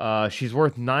 She's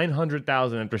worth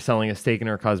 $900,000 after selling a stake in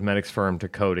her cosmetics firm to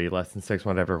Coty. Less than 6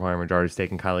 months after acquiring a majority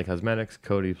stake in Kylie Cosmetics,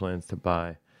 Coty plans to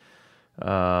buy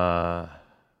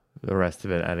the rest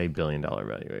of it at $1 billion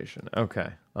valuation. Okay.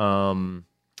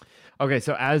 Okay,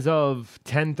 so as of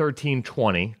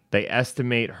 10/13/20, they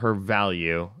estimate her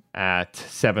value at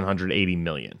 $780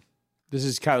 million. This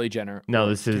is Kylie Jenner. No,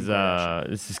 this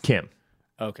is Kim.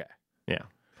 Okay. Yeah.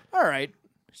 All right.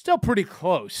 Still pretty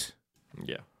close.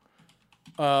 Yeah.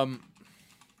 Um,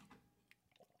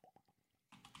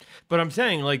 But I'm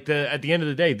saying, like, at the end of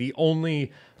the day,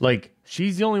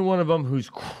 she's the only one of them who's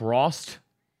crossed.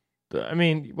 I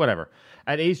mean, whatever.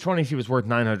 At age 20, she was worth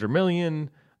 $900 million.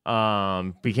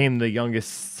 Became the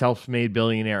youngest self-made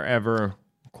billionaire ever,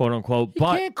 quote unquote. You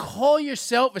can't call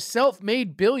yourself a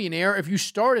self-made billionaire if you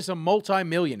start as a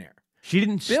multimillionaire. She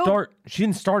didn't start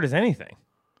as anything.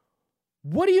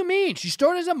 What do you mean? She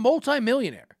started as a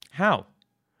multimillionaire. How?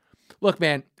 Look,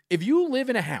 man, if you live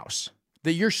in a house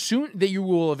that you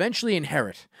will eventually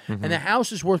inherit, and the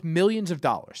house is worth millions of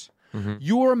dollars,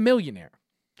 you are a millionaire.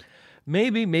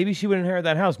 Maybe she would inherit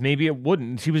that house. Maybe it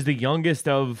wouldn't. She was the youngest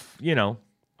of,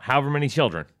 however many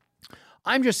children.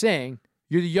 I'm just saying,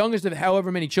 you're the youngest of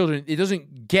however many children. It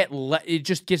doesn't get it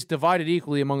just gets divided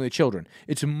equally among the children.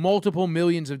 It's multiple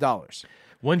millions of dollars.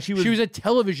 When she was a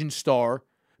television star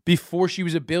before she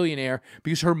was a billionaire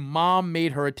because her mom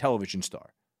made her a television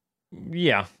star.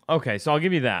 Yeah. Okay. So I'll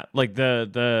give you that, like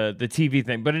the TV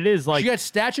thing. But it is like she got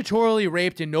statutorily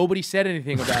raped and nobody said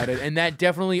anything about it, and that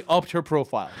definitely upped her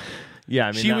profile. Yeah,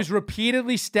 I mean, she was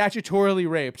repeatedly statutorily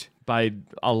raped by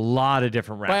a lot of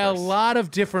different rappers. By a lot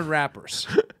of different rappers.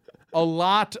 A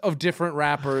lot of different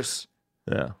rappers.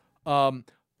 Yeah.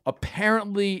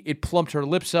 Apparently, it plumped her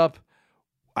lips up.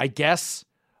 I guess.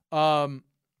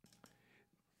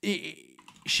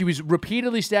 She was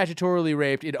repeatedly statutorily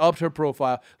raped. It upped her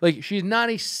profile. Like, she's not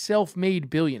a self-made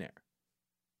billionaire.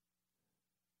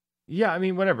 Yeah, I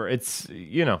mean, whatever. It's,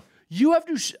 You have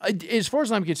to, as far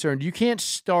as I'm concerned, you can't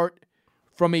start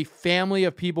from a family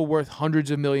of people worth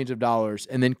hundreds of millions of dollars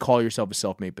and then call yourself a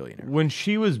self-made billionaire. When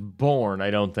she was born, I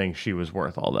don't think she was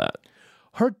worth all that.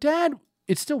 Her dad,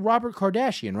 it's still Robert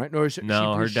Kardashian, right? Or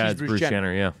her dad's Bruce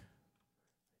Jenner, yeah.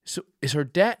 So is her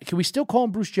dad, can we still call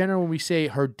him Bruce Jenner when we say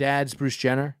her dad's Bruce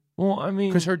Jenner? Well, I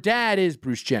mean, because her dad is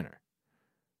Bruce Jenner.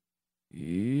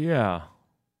 Yeah.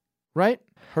 Right?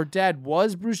 Her dad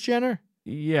was Bruce Jenner?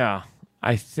 Yeah.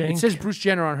 I think it says Bruce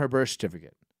Jenner on her birth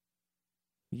certificate.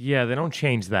 Yeah, they don't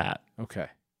change that. Okay.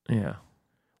 Yeah.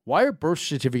 Why are birth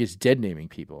certificates dead naming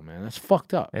people, man? That's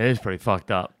fucked up. It is pretty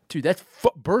fucked up. Dude, that's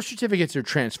birth certificates are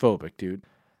transphobic, dude.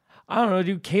 I don't know,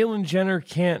 dude. Caitlyn Jenner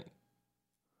can't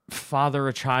father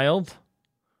a child?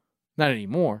 Not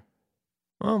anymore.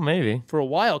 Well, maybe. For a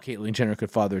while, Caitlyn Jenner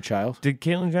could father a child. Did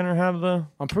Caitlyn Jenner have the...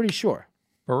 I'm pretty sure.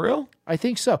 For real? I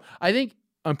think so.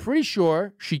 I'm pretty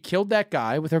sure she killed that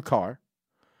guy with her car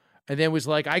and then was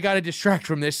like, I got to distract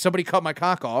from this. Somebody cut my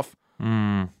cock off.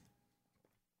 Mm.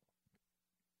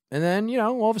 And then,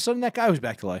 all of a sudden that guy was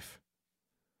back to life.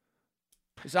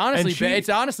 It's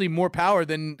honestly more power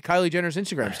than Kylie Jenner's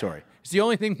Instagram story. It's the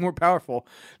only thing more powerful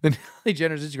than Kylie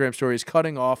Jenner's Instagram story is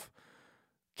cutting off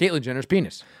Caitlyn Jenner's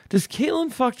penis. Does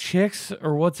Caitlyn fuck chicks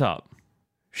or what's up?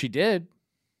 She did.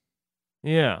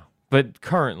 Yeah, but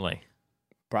currently.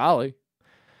 Probably.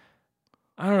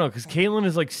 I don't know, because Caitlyn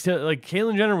is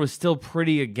Caitlyn Jenner was still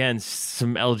pretty against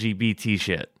some LGBT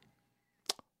shit.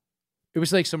 It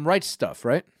was like some rights stuff,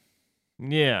 right?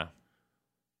 Yeah.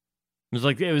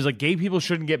 It was like gay people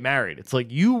shouldn't get married. It's like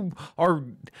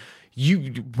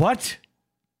what?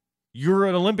 You're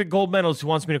an Olympic gold medalist who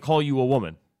wants me to call you a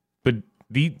woman. But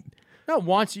No,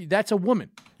 wants you. That's a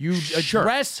woman. You Sure.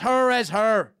 address her as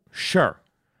her. Sure.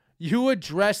 You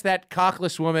address that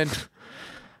cockless woman.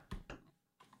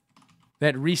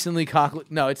 That recently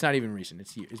cockless. No, it's not even recent.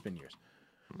 It's been years.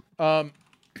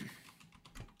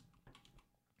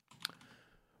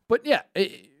 But yeah,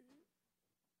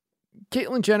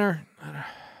 Caitlyn Jenner.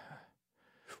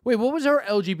 Wait, what was her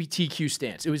LGBTQ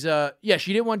stance? It was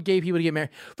she didn't want gay people to get married.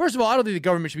 First of all, I don't think the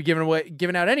government should be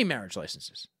giving out any marriage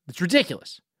licenses. It's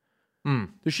ridiculous. There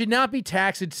should not be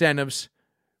tax incentives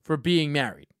for being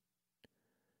married.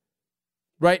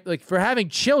 Right? Like for having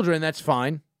children, that's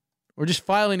fine. Or just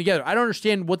filing together. I don't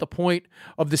understand what the point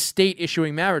of the state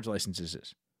issuing marriage licenses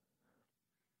is.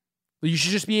 You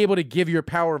should just be able to give your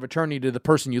power of attorney to the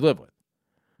person you live with.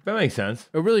 That makes sense.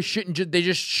 It really shouldn't. They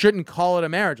just shouldn't call it a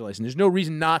marriage license. There's no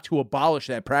reason not to abolish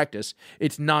that practice.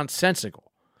 It's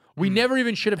nonsensical. We never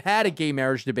even should have had a gay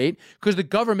marriage debate because the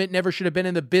government never should have been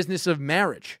in the business of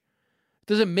marriage. It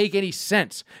doesn't make any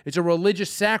sense. It's a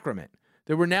religious sacrament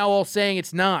that we're now all saying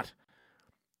it's not.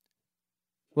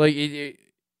 Like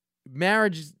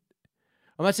marriage is,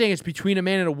 I'm not saying it's between a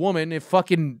man and a woman. If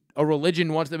fucking a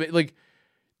religion wants to, like,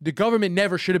 the government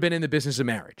never should have been in the business of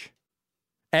marriage.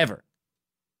 Ever.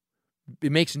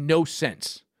 It makes no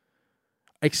sense.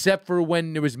 Except for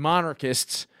when there was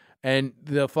monarchists and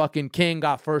the fucking king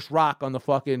got first rock on the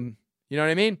fucking, you know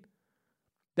what I mean?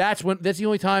 That's the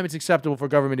only time it's acceptable for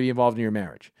government to be involved in your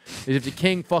marriage. Is if the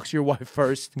king fucks your wife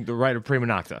first. The right of prima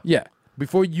nocta. Yeah.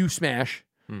 Before you smash.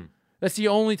 That's the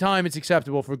only time it's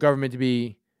acceptable for government to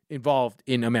be involved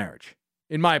in a marriage,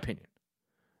 in my opinion.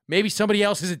 Maybe somebody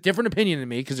else has a different opinion than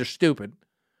me because they're stupid.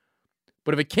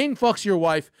 But if a king fucks your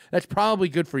wife, that's probably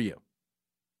good for you.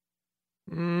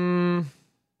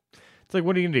 It's like,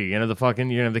 what are you gonna do? You're gonna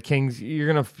have the kings.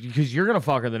 Because you're gonna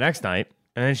fuck her the next night,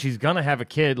 and then she's gonna have a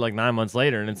kid like 9 months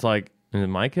later, and it's like, is it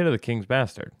my kid or the king's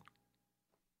bastard?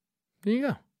 There you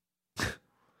go.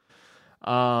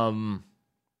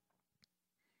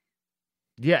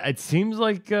 Yeah, it seems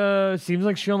like she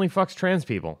only fucks trans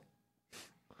people.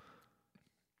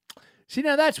 See,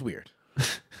 now that's weird.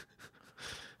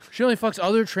 She only fucks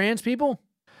other trans people?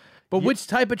 But which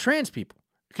type of trans people?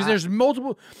 Because there's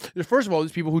multiple. First of all,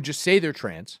 there's people who just say they're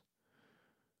trans.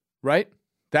 Right?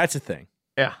 That's a thing.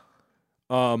 Yeah.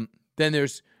 Then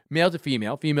there's male to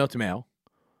female to male.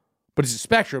 But it's a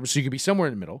spectrum, so you could be somewhere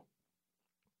in the middle.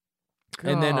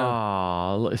 And then,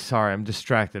 sorry, I'm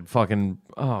distracted.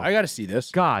 I got to see this.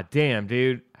 God damn,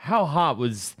 dude. How hot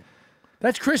was...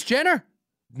 That's Kris Jenner?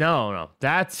 No,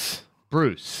 that's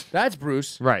Bruce. That's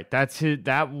Bruce. Right,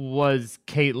 that was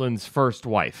Caitlyn's first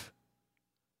wife.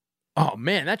 Oh,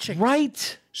 man, that chick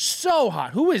Right? so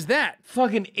hot. Who is that?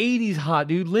 Fucking 80s hot,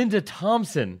 dude. Linda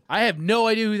Thompson. I have no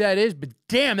idea who that is, but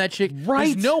damn, that chick.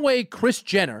 Right. There's no way Kris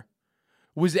Jenner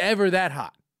was ever that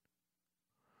hot.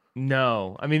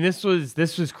 No. I mean, this was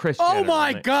Kris Oh, Jenner, my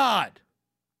wasn't it? God.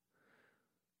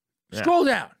 Yeah. Scroll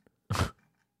down.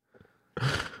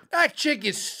 That chick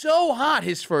is so hot,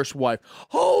 his first wife.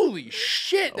 Holy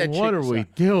shit. That What chick are is we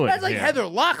hot. doing That's like here? Heather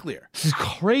Locklear. This is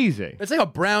crazy. That's like a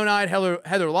brown-eyed Heather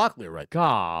Locklear right there.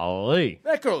 Golly.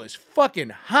 That girl is fucking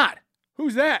hot.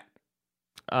 Who's that?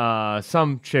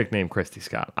 Some chick named Christy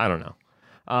Scott. I don't know.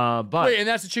 But Wait, and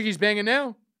that's the chick he's banging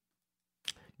now?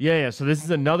 yeah. So this is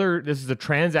a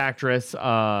trans actress,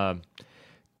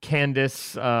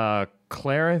 Candace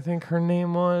Claire, I think her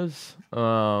name was.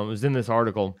 Was in this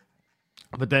article.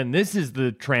 But then this is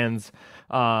the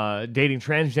dating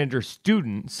transgender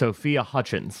student, Sophia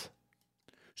Hutchins.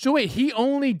 So wait, he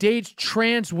only dates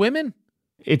trans women?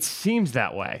 It seems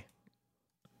that way.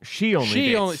 She only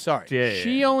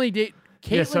dates.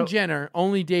 Caitlyn Jenner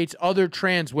only dates other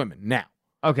trans women now.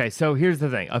 Okay, so here's the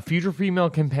thing. A future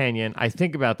female companion, I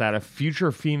think about that. A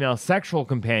future female sexual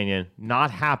companion,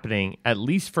 not happening, at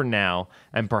least for now,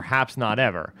 and perhaps not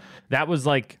ever. That was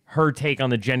like her take on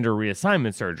the gender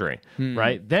reassignment surgery,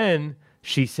 right? Then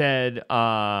she said,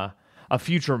 a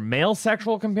future male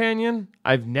sexual companion,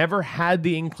 I've never had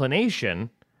the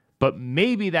inclination, but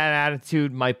maybe that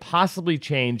attitude might possibly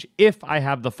change if I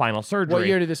have the final surgery. What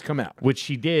year did this come out? Which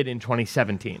she did in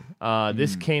 2017.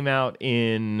 This came out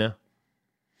in...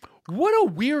 What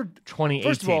a weird 2018.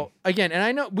 First of all, again, and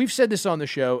I know we've said this on the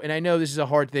show, and I know this is a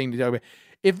hard thing to talk about.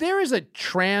 If there is a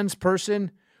trans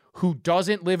person who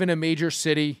doesn't live in a major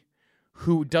city,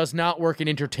 who does not work in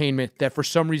entertainment, that for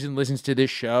some reason listens to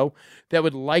this show, that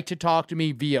would like to talk to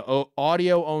me via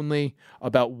audio only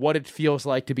about what it feels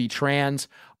like to be trans,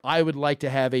 I would like to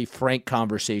have a frank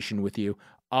conversation with you.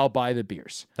 I'll buy the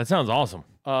beers. That sounds awesome.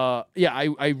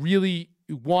 I really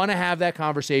want to have that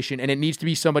conversation, and it needs to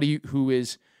be somebody who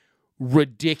is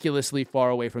ridiculously far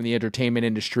away from the entertainment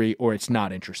industry or it's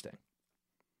not interesting.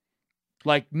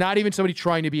 Like, not even somebody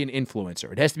trying to be an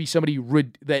influencer. It has to be somebody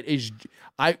that is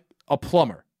a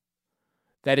plumber.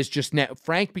 That is just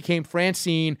Frank became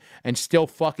Francine and still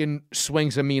fucking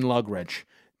swings a mean lug wrench.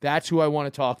 That's who I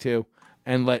want to talk to,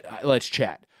 and let's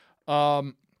chat.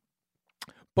 But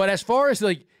as far as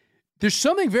like, there's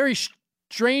something very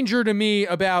stranger to me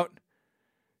about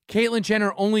Caitlyn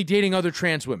Jenner only dating other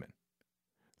trans women.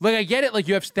 Like, I get it, like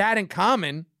you have that in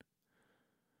common,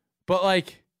 but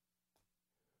like,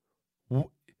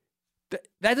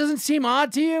 that doesn't seem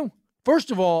odd to you?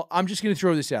 First of all, I'm just going to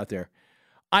throw this out there.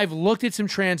 I've looked at some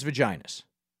trans vaginas.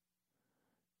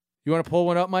 You want to pull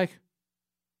one up, Mike?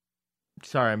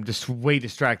 Sorry, I'm just way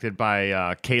distracted by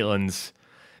Caitlyn's.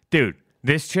 Dude,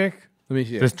 this chick, Let me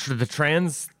see. the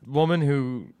trans woman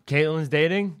who Caitlyn's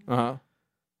dating, Uh-huh.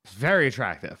 is very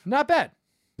attractive. Not bad.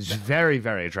 It's very,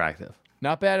 very attractive.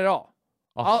 Not bad at all.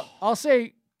 Oh. I'll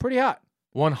say pretty hot.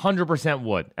 100%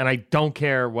 would. And I don't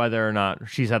care whether or not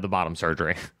she's had the bottom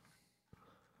surgery.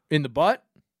 In the butt?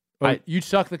 You'd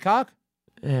suck the cock?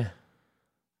 Eh.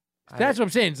 That's what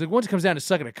I'm saying. It's like once it comes down to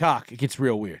sucking a cock, it gets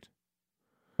real weird.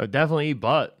 I would definitely eat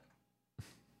butt.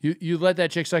 You let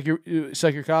that chick suck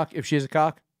your cock if she has a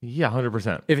cock? Yeah,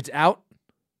 100%. If it's out?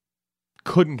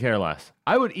 Couldn't care less.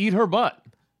 I would eat her butt.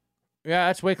 Yeah,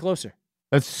 that's way closer.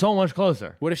 That's so much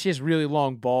closer. What if she has really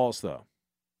long balls, though?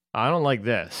 I don't like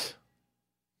this.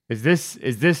 Is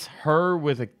this her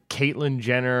with a Caitlyn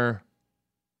Jenner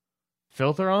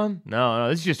filter on? No,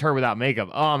 this is just her without makeup.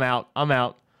 Oh, I'm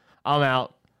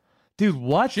out. Dude,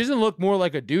 what? She doesn't look more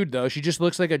like a dude, though. She just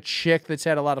looks like a chick that's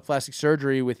had a lot of plastic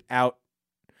surgery without...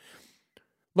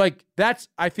 Like,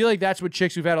 I feel like that's what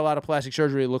chicks who've had a lot of plastic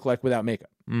surgery look like without makeup.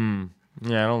 Yeah,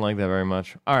 I don't like that very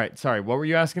much. All right, sorry. What were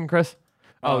you asking, Chris?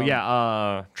 Oh,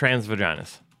 yeah, trans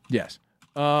vaginas. Yes.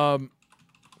 I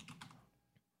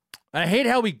hate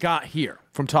how we got here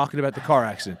from talking about the car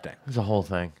accident thing. It's a whole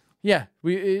thing. Yeah,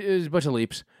 it was a bunch of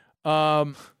leaps.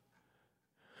 But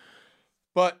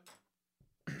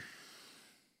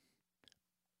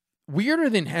weirder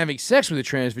than having sex with a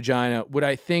trans vagina would,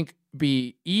 I think,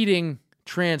 be eating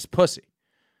trans pussy.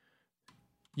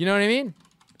 You know what I mean?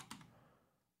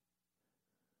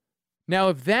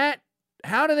 Now,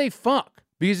 how do they fuck?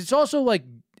 Because it's also like,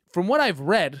 from what I've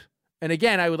read, and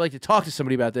again, I would like to talk to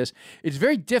somebody about this, it's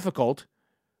very difficult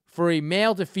for a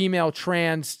male to female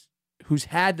trans who's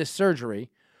had the surgery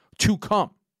to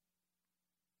come.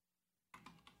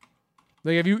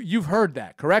 Like, you've heard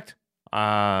that, correct?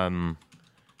 So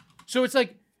it's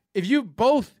like, if you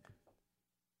both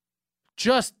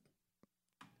just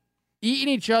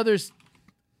eating each other's,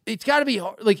 it's got to be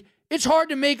hard. Like, it's hard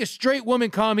to make a straight woman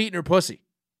come eating her pussy.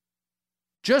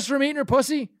 Just from eating her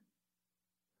pussy?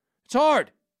 It's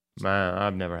hard. Man,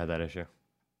 I've never had that issue.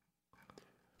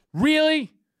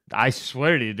 Really? I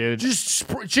swear to you, dude. Chicks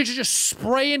are just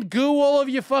spraying goo all over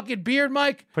your fucking beard,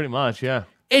 Mike? Pretty much, yeah.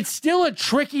 It's still a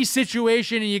tricky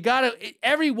situation, and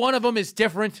every one of them is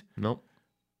different. Nope.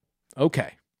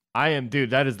 Okay.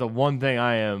 Dude, that is the one thing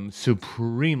I am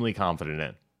supremely confident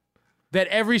in. That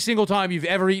every single time you've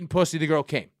ever eaten pussy, the girl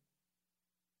came.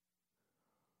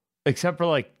 Except for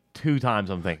like 2 times,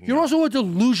 I'm thinking. You're also a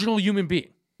delusional human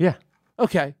being. Yeah.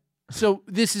 Okay. So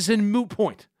this is a moot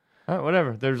point. All right,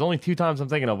 whatever. There's only 2 times I'm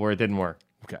thinking of where it didn't work.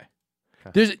 Okay.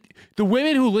 There's the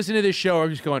women who listen to this show are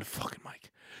just going, fucking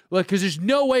Mike. Like, because there's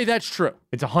no way that's true.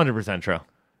 It's 100% true.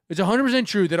 It's 100%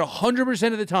 true that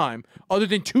 100% of the time, other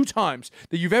than 2 times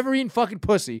that you've ever eaten fucking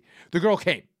pussy, the girl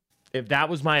came. If that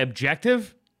was my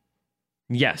objective,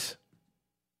 yes.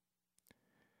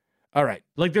 All right.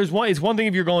 Like, it's one thing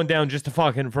if you're going down just to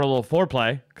fucking for a little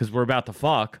foreplay, because we're about to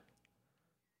fuck.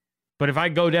 But if I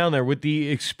go down there with the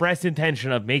express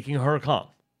intention of making her come,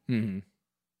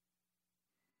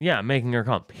 yeah, I'm making her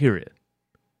come, period.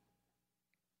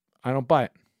 I don't buy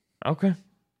it. Okay.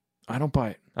 I don't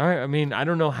buy it. All right. I mean, I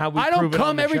don't know how we I don't prove it on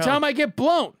come the every show. time I get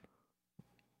blown.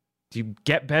 Do you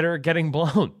get better at getting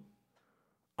blown?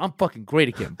 I'm fucking great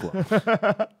at getting blown.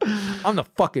 I'm the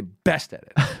fucking best at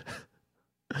it.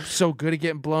 I'm so good at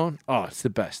getting blown. Oh, it's the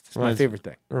best. It's my favorite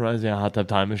thing. Reminds me of Hot Tub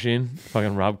Time Machine.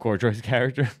 Fucking Rob Corddry's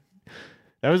character.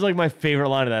 That was like my favorite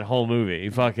line of that whole movie.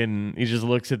 He just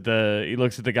looks at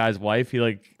the guy's wife. He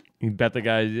bet the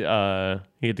guy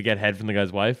he had to get head from the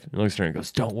guy's wife. He looks at her and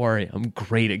goes, "Don't worry, I'm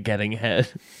great at getting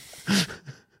head."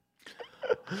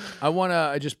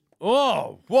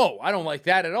 Whoa, I don't like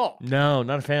that at all. No,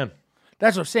 not a fan.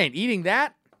 That's what I'm saying. Eating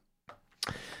that?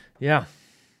 Yeah.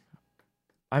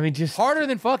 I mean, just harder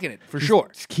than fucking it, for sure.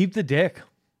 Just keep the dick.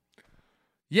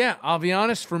 Yeah, I'll be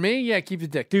honest. For me, yeah, keep the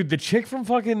dick. Dude, the chick from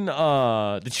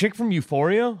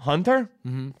Euphoria, Hunter,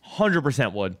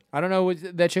 100% would. I don't know what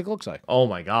that chick looks like. Oh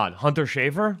my God, Hunter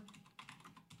Schafer.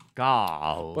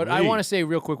 Golly. But I want to say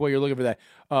real quick while you're looking for that,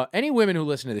 any women who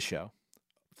listen to the show,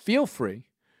 feel free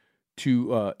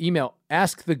to email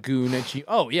Ask the Goon and she.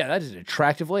 Oh yeah, that is an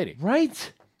attractive lady.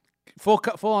 Right? Full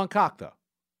on cock though.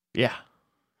 Yeah.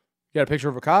 You got a picture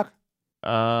of her cock?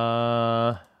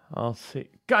 I'll see.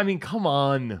 I mean, come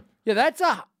on. Yeah, that's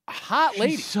a hot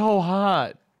lady. She's so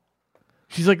hot.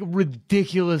 She's like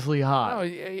ridiculously hot. Oh,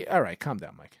 yeah, all right, calm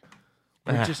down, Mike.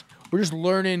 We're just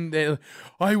learning that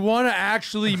I want to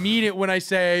actually mean it when I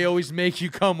say I always make you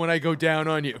come when I go down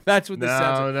on you. That's what this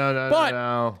sounds like. No.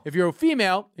 But if you're a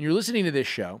female and you're listening to this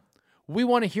show, we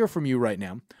want to hear from you right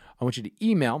now. I want you to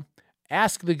email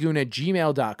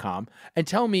askthegoon@gmail.com and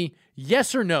tell me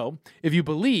yes or no if you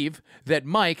believe that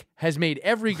Mike has made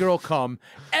every girl come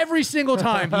every single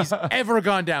time he's ever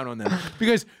gone down on them.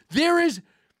 Because there is,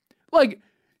 like,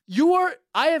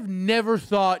 I have never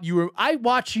thought you were, I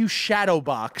watch you shadow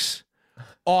box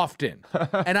often,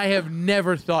 and I have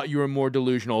never thought you were more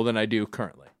delusional than I do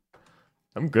currently.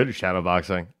 I'm good at shadow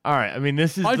boxing. All right. I mean,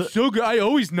 this is. I'm so good. I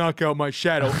always knock out my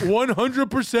shadow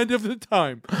 100% of the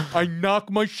time. I knock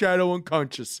my shadow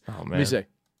unconscious. Oh, man. Let me say.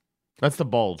 That's the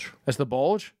bulge. That's the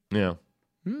bulge? Yeah.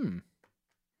 It's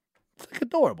like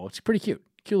adorable. It's pretty cute.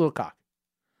 Cute little cock.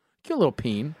 Cute little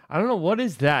peen. I don't know. What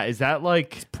is that? Is that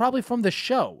like. Probably from the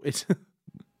show. It's.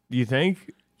 You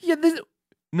think? Yeah.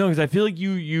 No, because I feel like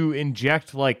you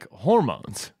inject like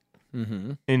hormones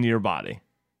into your body.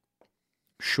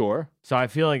 Sure. So I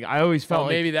feel like I always felt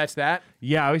like maybe that's that.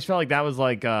 Yeah, I always felt like that was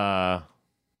like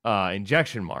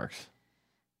injection marks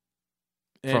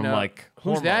from And, like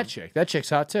who's that hormones. chick? That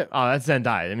chick's hot too. Oh, that's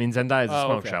Zendaya. I mean, Zendaya is a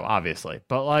smoke okay. show, obviously,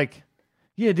 but like,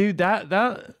 yeah, dude,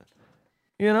 that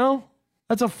you know,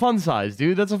 that's a fun size,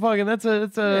 dude. That's a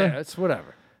Yeah, it's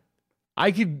whatever. I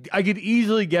could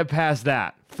easily get past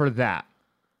that for that.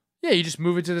 Yeah, you just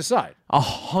move it to the side.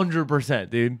 100%,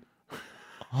 dude.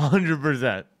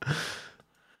 100%.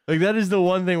 Like that is the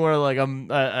one thing where like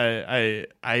I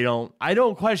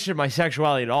don't question my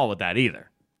sexuality at all with that either.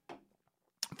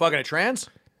 Fucking a trans?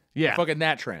 Yeah. Fucking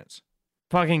that trans.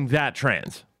 Fucking that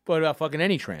trans. What about fucking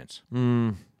any trans?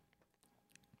 I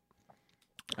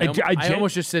I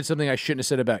almost just said something I shouldn't have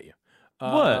said about you.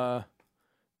 What?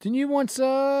 Didn't you once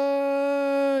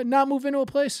not move into a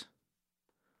place?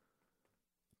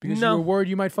 Because you were worried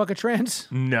you might fuck a trans?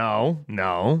 No.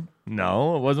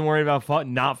 I wasn't worried about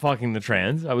not fucking the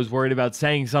trans. I was worried about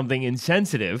saying something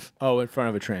insensitive, Oh, in front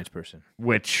of a trans person.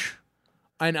 which,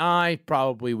 And I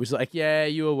probably was like, yeah,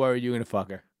 you were worried you were going to fuck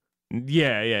her.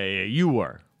 yeah, you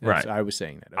were. That's- Right. I was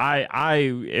saying that.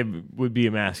 It would be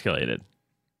emasculated.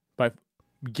 But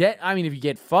if you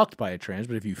get fucked by a trans,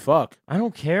 but if you fuck. I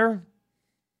don't care.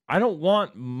 I don't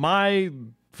want my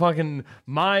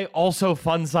also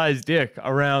fun-sized dick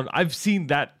around. I've seen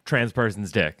that trans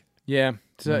person's dick. Yeah,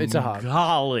 it's a hog.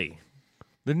 Golly.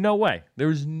 There's no way.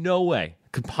 There's no way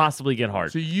it could possibly get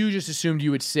hard. So you just assumed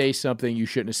you would say something you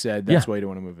shouldn't have said. That's Yeah. why you don't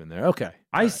want to move in there. Okay.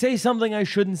 I say something I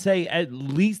shouldn't say at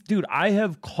least, dude, I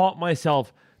have caught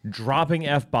myself dropping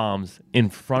F-bombs in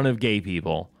front of gay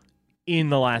people in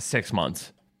the last 6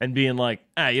 months and being like,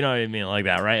 you know what I mean? Like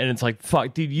that, right? And it's like,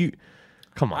 fuck, dude,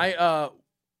 come on. I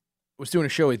was doing a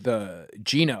show with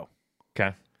Gino,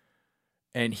 Okay.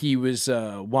 and he was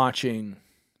watching.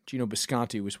 Gino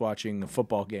Bisconti was watching a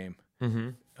football game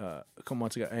a couple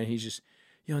months ago, and he's just,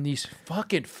 and these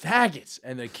fucking faggots.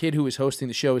 And the kid who was hosting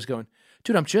the show was going,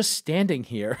 dude, I'm just standing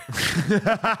here.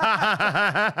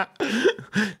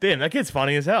 Damn, that kid's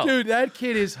funny as hell. Dude, that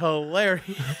kid is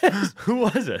hilarious. Who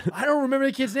was it? I don't remember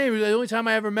the kid's name. It was the only time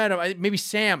I ever met him. Maybe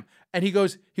Sam. And he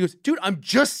goes, dude, I'm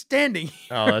just standing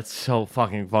here. Oh, that's so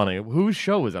fucking funny. Whose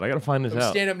show was it? I gotta find this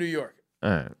out. Stand Up New York. All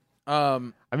right.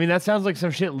 I mean, that sounds like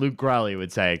some shit Luke Growley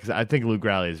would say, because I think Luke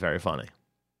Growley is very funny.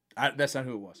 That's not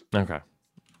who it was. Okay.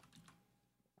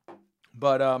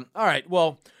 But all right.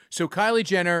 Well, so Kylie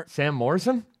Jenner. Sam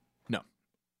Morrison? No.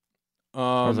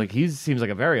 I was like, he seems like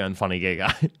a very unfunny gay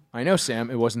guy. I know Sam.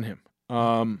 It wasn't him.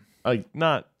 Like,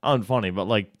 not unfunny, but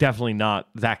like definitely not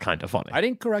that kind of funny. I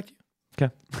didn't correct you. Okay.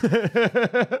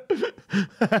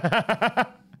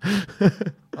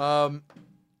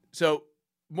 So,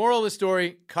 moral of the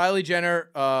story: Kylie Jenner,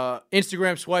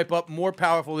 Instagram swipe up more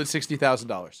powerful than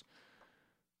 $60,000.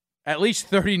 At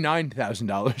least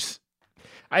 $39,000.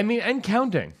 I mean, and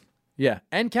counting. Yeah,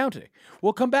 and counting.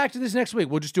 We'll come back to this next week.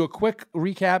 We'll just do a quick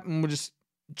recap and we'll just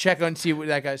check on see what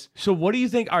that guy's. So what do you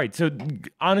think? All right, so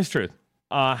honest truth.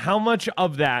 how much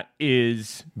of that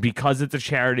is because it's a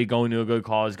charity going to a good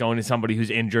cause, going to somebody who's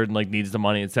injured and like needs the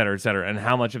money, et cetera, and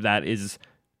how much of that is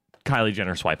Kylie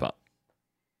Jenner swipe up?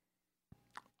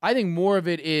 I think more of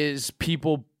it is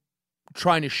people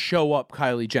trying to show up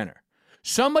Kylie Jenner.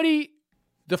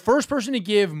 The first person to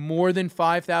give more than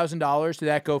 $5,000 to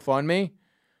that GoFundMe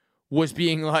was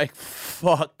being like,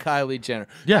 fuck Kylie Jenner.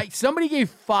 Yeah. Like, somebody gave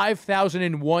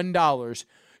 $5,001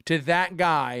 to that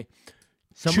guy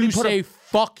to say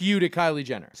fuck you to Kylie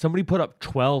Jenner. Somebody put up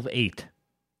 12.8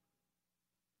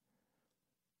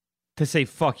 to say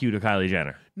fuck you to Kylie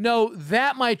Jenner. No,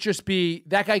 that might just be,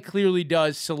 that guy clearly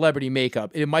does celebrity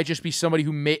makeup. It might just be somebody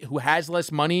who has less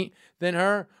money than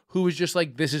her, who is just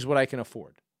like, this is what I can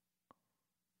afford.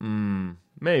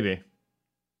 Maybe.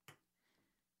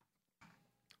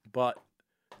 But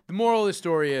the moral of the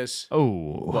story is,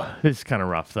 This is kind of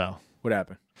rough though. what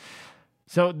happened?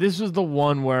 So this was the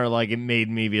one where like it made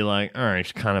me be like, all right,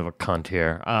 she's kind of a cunt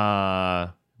here.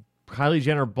 Kylie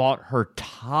Jenner bought her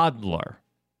toddler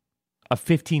a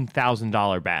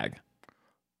 $15,000 bag.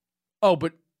 Oh,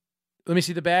 but let me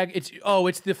see the bag. It's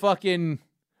the fucking,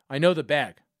 I know the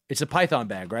bag. It's a Python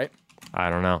bag, right? I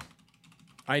don't know.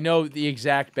 I know the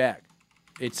exact bag.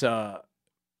 It's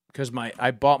because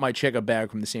I bought my chick a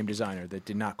bag from the same designer that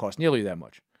did not cost nearly that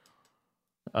much.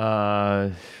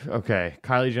 Okay.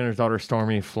 Kylie Jenner's daughter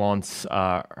Stormi flaunts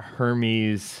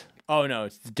Hermes. Oh no,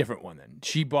 it's a different one then.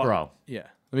 She bought. Bro. Yeah.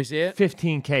 Let me see it.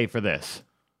 $15K for this.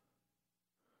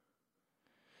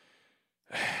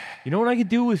 You know what I could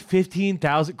do with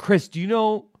 15,000? Chris, do you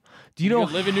know? You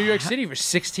live in New York City for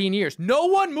 16 years. No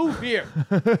one move here.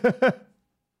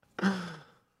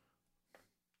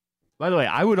 By the way,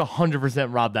 I would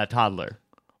 100% rob that toddler.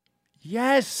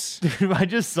 Yes. Dude, I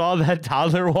just saw that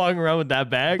toddler walking around with that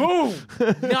bag. Boom.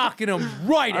 Knocking him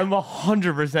right I'm out.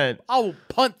 100%. I will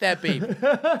punt that baby.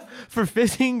 For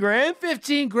 15 grand?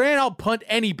 15 grand, I'll punt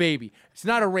any baby. It's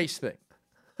not a race thing.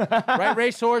 Right,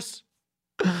 racehorse?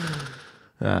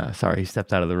 Sorry, he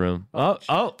stepped out of the room. Oh.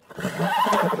 Oh,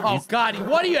 God.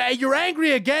 What are you? You're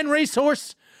angry again,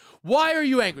 racehorse? Why are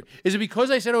you angry? Is it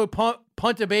because I said I would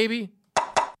punt a baby?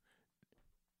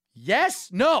 Yes?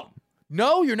 No.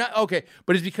 No, you're not. Okay.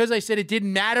 But it's because I said it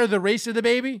didn't matter the race of the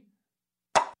baby?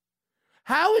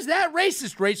 How is that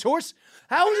racist, racehorse?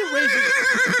 How is it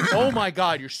racist? Oh, my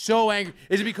God. You're so angry.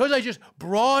 Is it because I just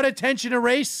brought attention to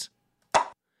race?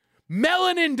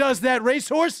 Melanin does that,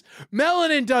 racehorse.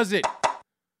 Melanin does it.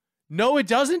 No, it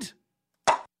doesn't?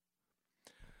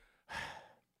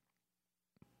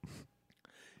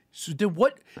 So then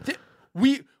what?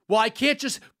 Well, I can't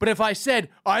just, but if I said,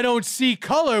 I don't see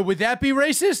color, would that be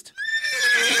racist?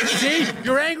 See,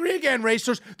 you're angry again,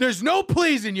 racehorse. There's no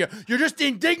pleasing you. You're just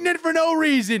indignant for no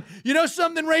reason. You know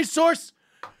something, racehorse?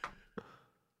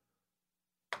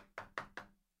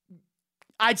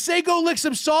 I'd say go lick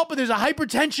some salt, but there's a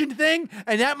hypertension thing,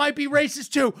 and that might be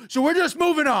racist too. So we're just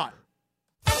moving on.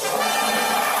 Fuck.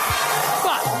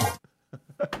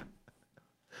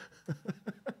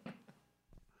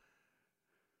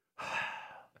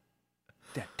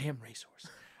 That damn racehorse.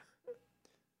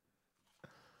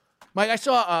 Mike, I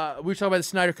saw, we were talking about the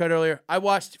Snyder Cut earlier. I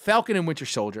watched Falcon and Winter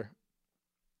Soldier.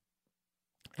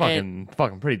 Fucking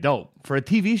pretty dope. For a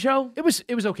TV show? It was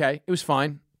okay. It was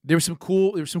fine. There were some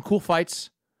cool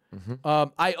fights. Mm-hmm.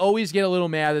 I always get a little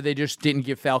mad that they just didn't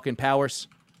give Falcon powers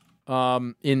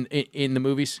in the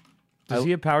movies. Does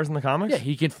he have powers in the comics? Yeah,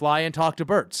 he can fly and talk to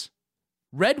birds.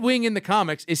 Red Wing in the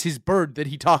comics is his bird that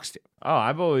he talks to. Oh,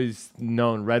 I've always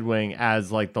known Red Wing as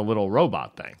like the little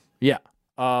robot thing. Yeah.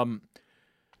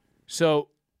 So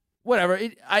whatever.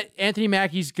 Anthony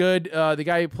Mackie's good. The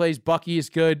guy who plays Bucky is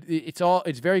good.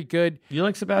 It's very good. You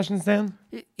like Sebastian Stan?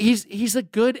 He's as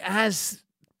good as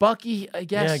Bucky, I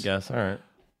guess. Yeah, I guess. All right.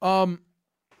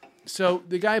 So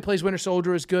the guy who plays Winter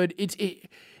Soldier is good.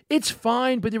 It's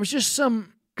fine, but there was just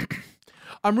some.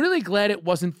 I'm really glad it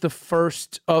wasn't the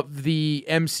first of the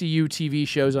MCU TV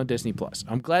shows on Disney Plus.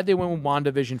 I'm glad they went with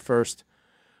WandaVision first,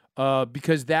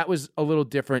 because that was a little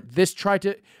different.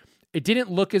 It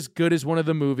didn't look as good as one of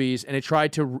the movies, and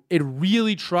it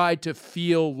really tried to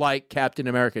feel like Captain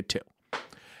America 2.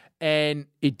 And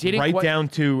it didn't down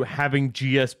to having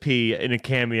GSP in a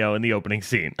cameo in the opening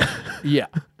scene. Yeah.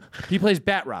 He plays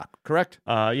Batroc, correct?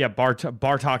 Yeah,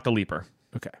 Bartok the Leaper.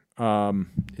 Okay.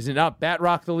 Is it not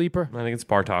Batroc the Leaper? I think it's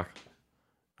Bartok.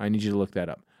 I need you to look that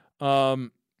up.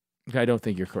 Okay, I don't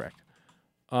think you're correct.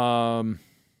 It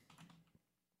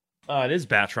is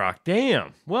Batroc.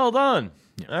 Damn. Well done.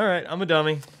 Yeah. All right, I'm a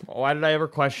dummy. Why did I ever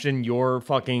question your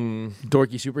fucking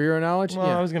dorky superhero knowledge? Well,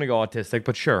 yeah. I was going to go autistic,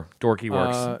 but sure. Dorky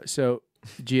works. So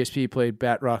GSP played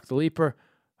Batroc the Leaper.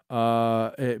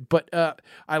 But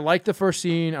I liked the first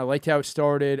scene. I liked how it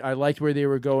started. I liked where they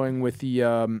were going with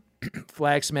the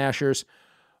Flag Smashers.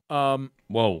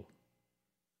 Whoa.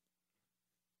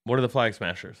 What are the Flag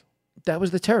Smashers? That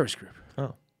was the terrorist group.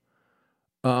 Oh.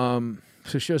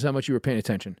 So it shows how much you were paying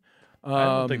attention. I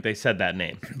don't think they said that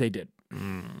name. They did.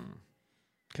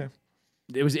 Okay.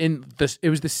 It was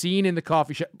the scene in the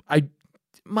coffee shop.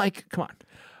 Mike, come on.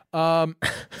 What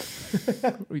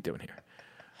are we doing here?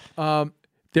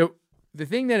 The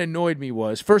thing that annoyed me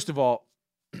was, first of all,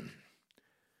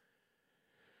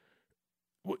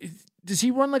 does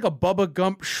he run like a Bubba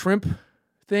Gump shrimp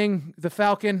thing? The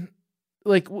Falcon,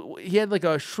 like he had like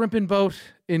a shrimping boat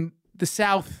in the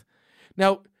South.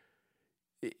 Now,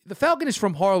 the Falcon is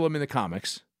from Harlem in the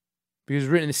comics because it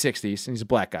was written in the '60s, and he's a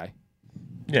black guy.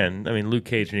 Yeah, and I mean Luke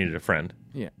Cage needed a friend.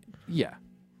 Yeah.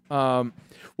 Well,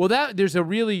 there's a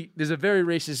very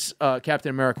racist Captain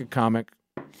America comic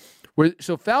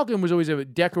so Falcon was always a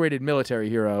decorated military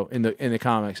hero in the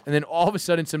comics, and then all of a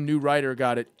sudden some new writer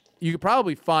got it. You could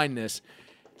probably find this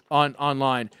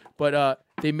online, but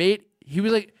he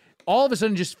was like all of a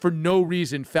sudden just for no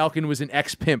reason Falcon was an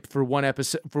ex-pimp for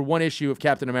one issue of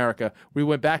Captain America. We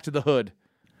went back to the hood.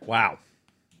 Wow.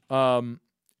 And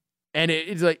it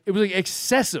was like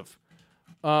excessive.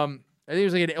 I think it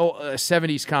was like a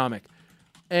 70s comic.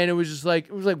 And it was like,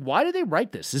 why did they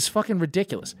write this? This is fucking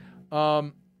ridiculous.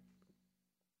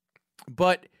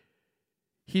 But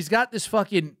he's got this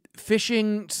fucking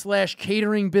fishing /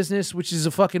 catering business, which is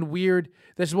a fucking weird.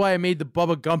 That's why I made the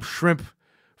Bubba Gump shrimp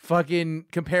fucking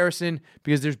comparison,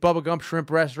 because there's Bubba Gump shrimp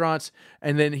restaurants,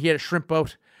 and then he had a shrimp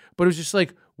boat. But it was just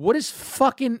like, what is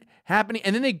fucking happening?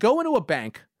 And then they go into a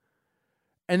bank,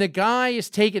 and the guy is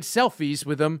taking selfies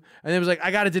with them, and it was like,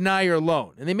 I got to deny your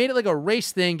loan. And they made it like a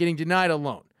race thing, getting denied a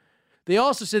loan. They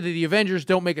also said that the Avengers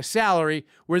don't make a salary,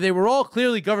 where they were all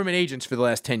clearly government agents for the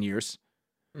last 10 years.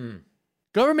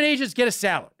 Government agents get a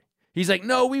salary. He's like,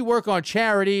 no, we work on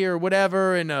charity or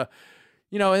whatever, and and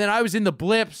then I was in the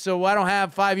blip, so I don't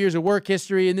have 5 years of work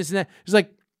history and this and that. It's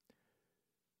like,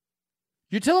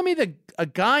 you're telling me that a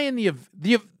guy in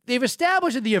they've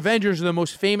established that the Avengers are the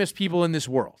most famous people in this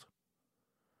world.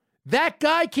 That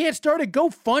guy can't start a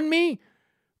GoFundMe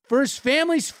for his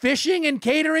family's fishing and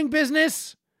catering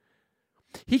business?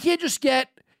 He can't just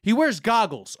he wears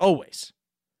goggles always.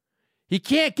 He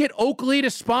can't get Oakley to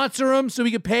sponsor him so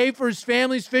he can pay for his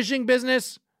family's fishing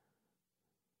business?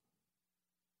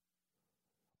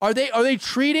 Are they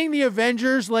treating the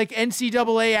Avengers like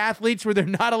NCAA athletes where they're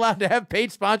not allowed to have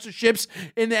paid sponsorships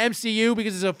in the MCU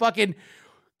because it's a fucking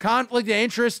conflict of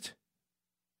interest?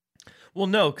 Well,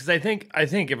 no, because I think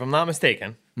if I'm not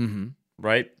mistaken,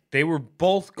 right, they were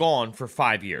both gone for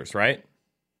 5 years, right?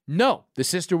 No, the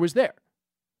sister was there.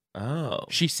 Oh.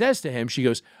 She says to him, she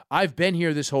goes, I've been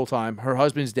here this whole time. Her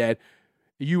husband's dead.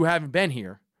 You haven't been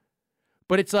here.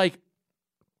 But it's like,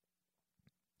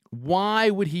 why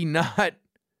would he not?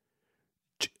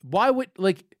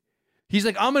 He's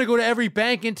like, I'm going to go to every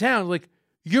bank in town. Like,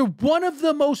 you're one of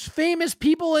the most famous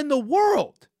people in the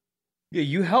world. Yeah,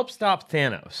 you helped stop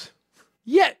Thanos.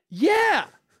 Yeah.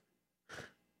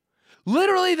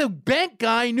 Literally, the bank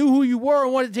guy knew who you were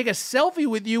and wanted to take a selfie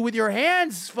with you with your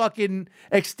hands fucking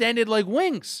extended like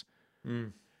wings.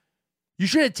 You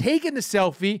should have taken the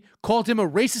selfie, called him a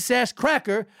racist-ass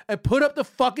cracker, and put up the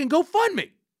fucking GoFundMe.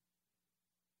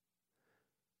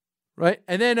 Right?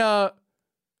 And then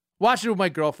watching it with my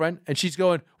girlfriend, and she's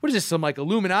going, what is this, some like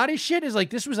Illuminati shit? Is like,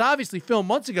 this was obviously filmed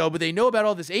months ago, but they know about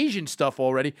all this Asian stuff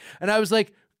already. And I was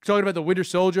like, talking about the Winter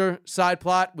Soldier side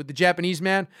plot with the Japanese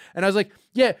man. And I was like,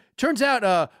 yeah, turns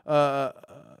out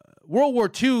World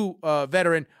War II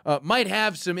veteran might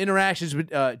have some interactions with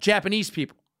Japanese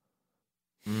people.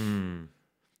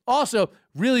 Also,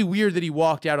 really weird that he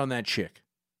walked out on that chick.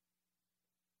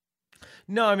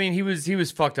 No, I mean, he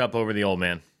was fucked up over the old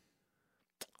man.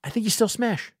 I think you still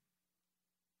smash.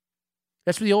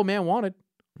 That's what the old man wanted.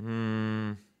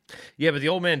 Yeah, but the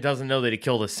old man doesn't know that he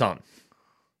killed his son.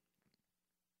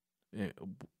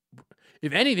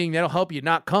 If anything, that'll help you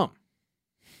not come.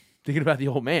 Thinking about the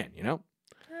old man,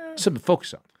 something to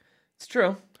focus on. It's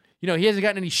true. He hasn't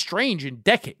gotten any strange in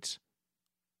decades.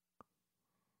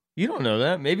 You don't know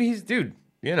that. Maybe he's, dude,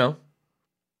 I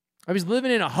was living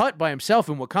in a hut by himself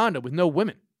in Wakanda with no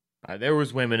women. There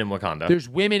was women in Wakanda. There's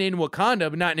women in Wakanda,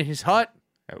 but not in his hut.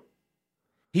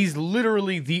 He's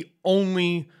literally the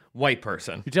only white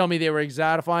person. You tell me they were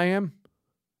exotifying him?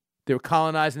 They were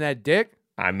colonizing that dick?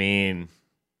 I mean,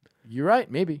 you're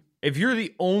right, maybe. If you're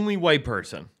the only white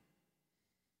person,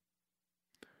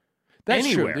 that's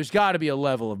anywhere, true. There's got to be a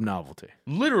level of novelty.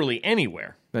 Literally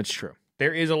anywhere. That's true.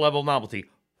 There is a level of novelty,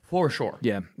 for sure.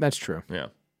 Yeah, that's true. Yeah.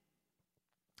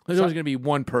 There's always going to be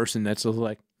one person that's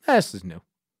like, this is new.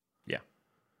 Yeah.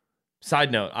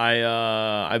 Side note,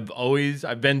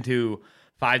 I've been to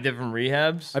 5 different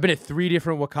rehabs. I've been at 3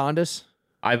 different Wakandas.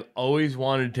 I've always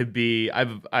wanted to be.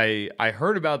 I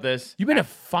heard about this. You've been to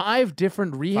 5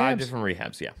 different rehabs? 5 different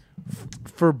rehabs, yeah.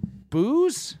 For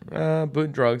booze?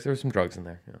 Drugs. There were some drugs in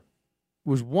there. Yeah.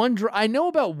 Was one I know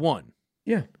about one.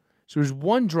 Yeah. So there's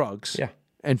 1 drugs. Yeah.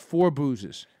 And 4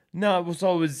 boozes. No,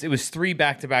 it was 3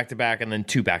 back to back to back, and then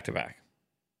 2 back to back.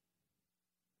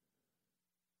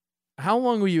 How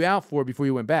long were you out for before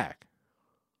you went back?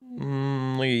 Like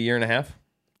a year and a half.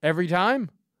 Every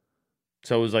time?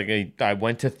 So it was like I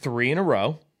went to 3 in a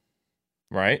row,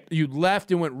 right? You left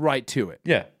and went right to it.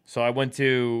 Yeah. So I went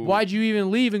to. Why'd you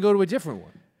even leave and go to a different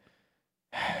one?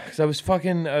 Because I was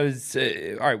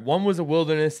all right. One was a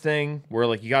wilderness thing where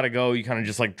like you got to go, you kind of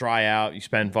just like dry out. You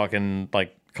spend fucking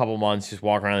like a couple months just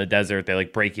walking around the desert. They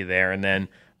like break you there, and then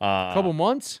A couple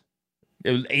months?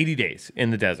 it was 80 days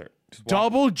in the desert. Just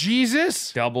Double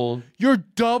Jesus? double, You're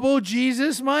double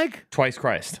Jesus, Mike? twice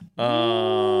Christ.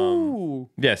 Ooh.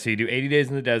 Yeah, so you do 80 days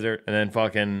in the desert, and then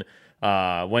fucking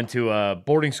went to a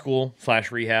boarding school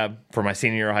 / rehab for my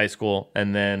senior year of high school,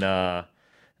 and then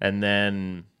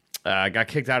got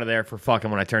kicked out of there for fucking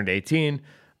when I turned 18.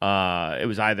 It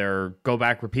was either go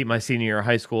back, repeat my senior year of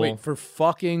high school. Wait, for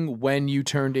fucking when you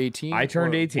turned 18? I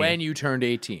turned Or 18. When you turned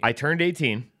 18. I turned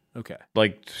 18. Okay.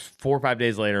 Like 4 or 5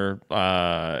 days later,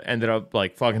 ended up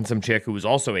like fucking some chick who was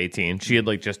also 18. She had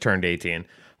like just turned 18.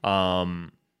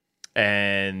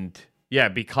 And yeah,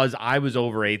 because I was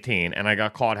over 18 and I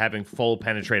got caught having full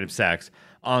penetrative sex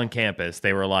on campus,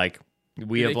 they were like, Did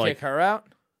they kick her out?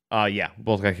 Yeah,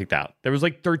 both got kicked out. There was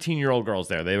like 13-year-old girls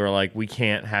there. They were like, we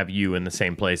can't have you in the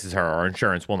same place as her. Our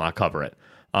insurance will not cover it.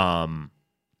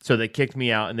 So they kicked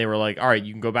me out and they were like, all right,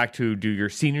 you can go back to do your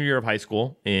senior year of high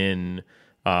school in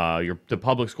the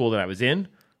public school that I was in,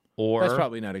 or That's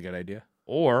probably not a good idea.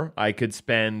 or I could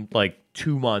spend like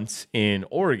 2 months in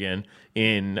Oregon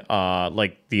in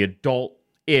like the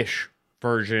adult-ish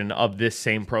version of this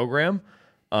same program.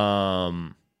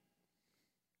 What's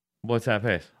that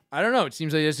face? I don't know. It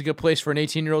seems like it's a good place for an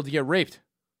 18-year-old to get raped.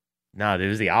 Nah, dude, it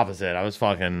was the opposite. I was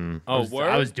fucking. word?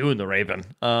 I was doing the raping.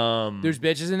 There's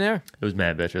bitches in there? It was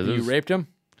mad bitches. You raped them?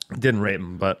 Didn't rape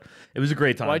them, but it was a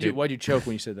great time. Why'd you choke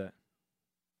when you said that?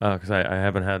 Because I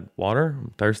haven't had water.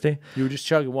 I'm thirsty. You were just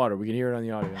chugging water. We can hear it on the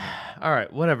audio. All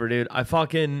right, whatever, dude. I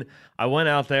went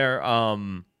out there,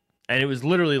 and it was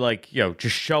literally like,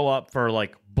 just show up for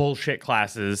like bullshit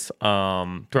classes.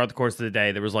 Throughout the course of the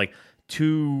day, there was like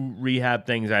 2 rehab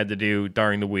things I had to do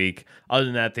during the week. Other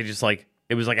than that, they just like,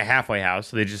 it was like a halfway house.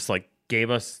 So they just like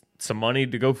gave us some money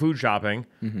to go food shopping.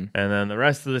 And then the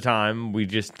rest of the time we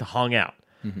just hung out.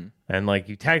 And like,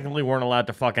 you technically weren't allowed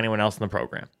to fuck anyone else in the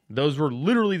program. Those were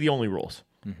literally the only rules.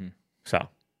 So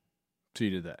So you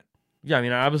did that. yeah, I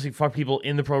mean, I obviously fucked people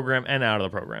in the program and out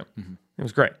of the program. It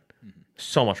was great.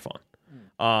 So much fun.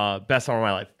 Best summer of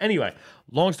my life. Anyway,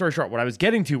 long story short, what I was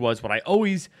getting to was what I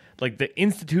always, like the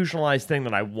institutionalized thing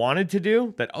that I wanted to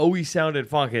do that always sounded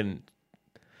fucking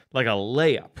like a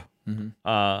layup.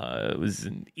 It was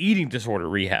an eating disorder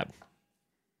rehab.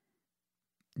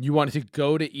 You wanted to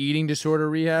go to eating disorder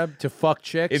rehab to fuck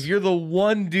chicks? If you're the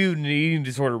one dude in an eating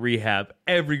disorder rehab,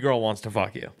 every girl wants to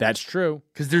fuck you. That's true.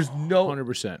 Because there's no...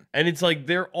 100%. And it's like,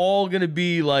 they're all going to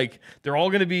be, mad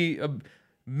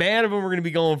of them are going to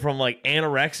be going from like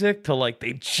anorexic to like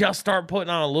they just start putting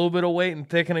on a little bit of weight and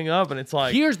thickening up. And it's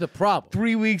like, Here's the problem.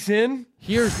 3 weeks in.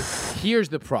 Here's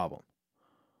the problem.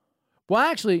 Well,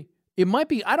 actually, it might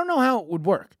be, I don't know how it would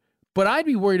work, but I'd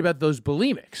be worried about those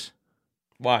bulimics.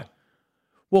 Why?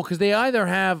 Well, because they either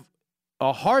have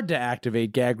a hard to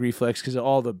activate gag reflex because of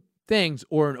all the things,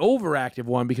 or an overactive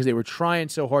one because they were trying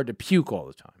so hard to puke all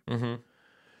the time.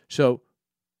 So,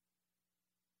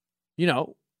 you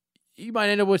might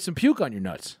end up with some puke on your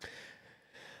nuts.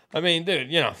 I mean, dude,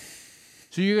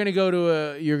 So you're gonna go to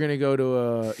a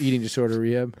eating disorder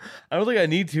rehab? I don't think I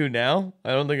need to now.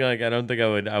 I don't think I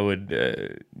would, I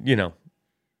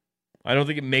don't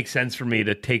think it makes sense for me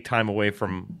to take time away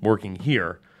from working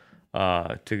here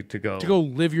to go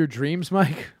live your dreams,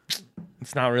 Mike.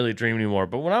 It's not really a dream anymore.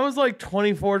 But when I was like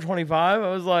 24, 25,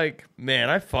 I was like, man,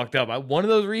 I fucked up. One of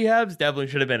those rehabs definitely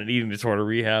should have been an eating disorder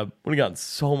rehab. Would have gotten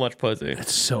so much pussy.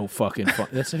 That's so fucking fun.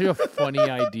 That's such a funny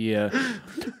idea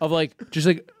of like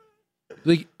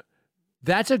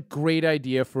that's a great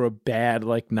idea for a bad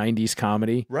like 90s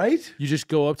comedy. Right? You just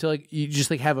go up to you just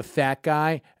have a fat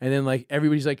guy, and then like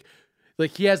everybody's like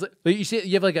he has like you see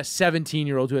you have like a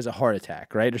 17-year-old who has a heart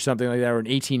attack, right? Or something like that, or an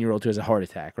 18-year-old who has a heart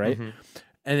attack, right?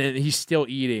 And then he's still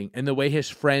eating, and the way his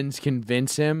friends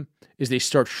convince him is they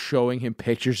start showing him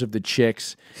pictures of the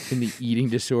chicks in the eating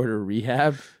disorder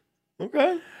rehab.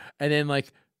 Okay. And then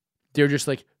like they're just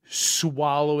like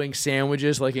swallowing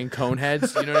sandwiches like in cone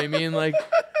heads. You know what I mean? Like,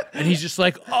 and he's just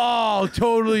like, oh, I'll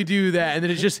totally do that. And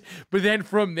then it's just, but then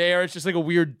from there, it's just like a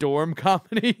weird dorm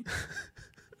comedy.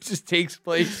 It just takes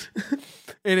place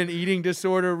in an eating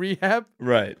disorder rehab.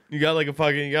 Right. You got like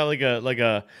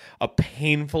a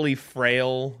painfully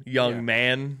frail young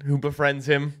man who befriends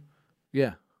him.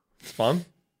 Yeah. It's fun.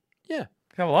 Yeah.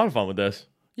 Have a lot of fun with this.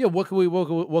 Yeah. What can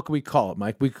we call it,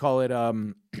 Mike? We call it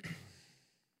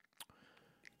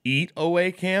Eat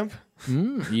Away Camp.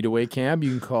 Eat Away Camp. You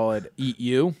can call it Eat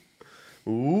You.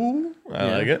 Ooh,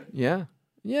 I like it. Yeah.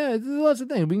 Yeah. There's lots of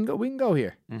things. We can go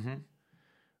here. Mm-hmm.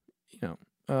 You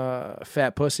know,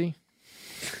 fat pussy.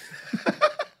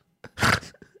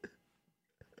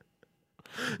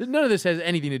 None of this has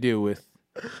anything to do with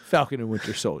Falcon and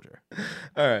Winter Soldier.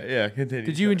 All right, yeah, continue.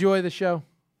 Did you enjoy the show?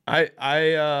 All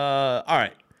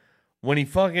right. When he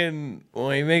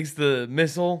makes the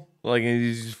missile, like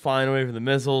he's just flying away from the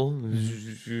missile,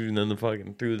 and then the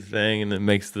fucking through the thing, and then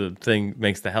makes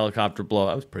the helicopter blow.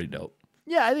 That was pretty dope.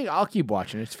 Yeah, I think I'll keep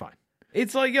watching. It's fine.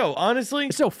 It's like, yo, honestly,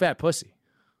 It's so fat pussy.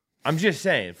 I'm just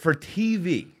saying, for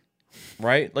TV,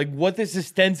 right? Like what this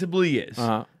ostensibly is.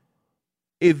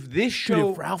 If this Dude,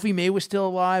 show, if Ralphie May was still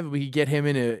alive, we could get him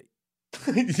in a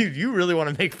dude, you really want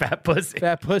to make Fat Pussy?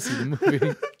 Fat Pussy the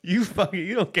movie. You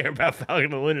don't care about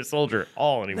Falcon and Winter Soldier at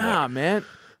all anymore. Nah, man.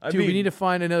 Dude, we need to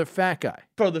find another fat guy.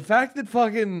 Bro, the fact that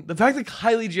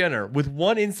Kylie Jenner with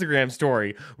one Instagram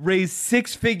story raised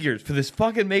 6 figures for this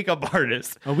fucking makeup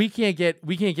artist, Oh, we can't get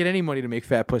any money to make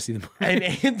Fat Pussy the movie. and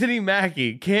Anthony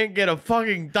Mackie can't get a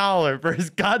fucking dollar for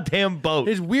his goddamn boat.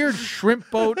 His weird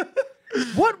shrimp boat.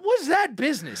 What was that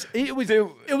business? It was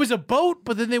a boat,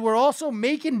 but then they were also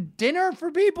making dinner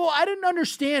for people. I didn't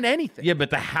understand anything. Yeah, but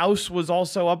the house was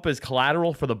also up as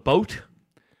collateral for the boat,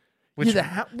 which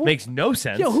makes no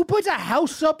sense. Yo, who puts a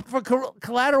house up for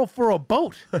collateral for a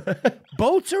boat?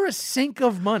 Boats are a sink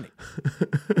of money.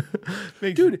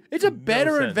 Dude, it's a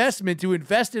better investment to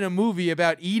invest in a movie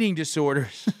about eating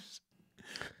disorders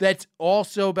that's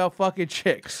also about fucking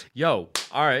chicks. Yo,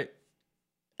 all right,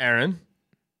 Aaron.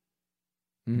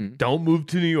 Don't move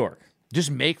to New York. Just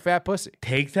make Fat Pussy.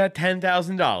 Take that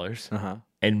 $10,000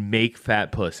 and make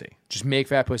Fat Pussy. Just make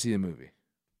Fat Pussy the movie.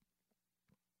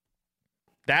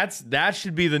 That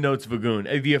should be the Notes of a Goon.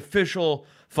 The official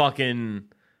fucking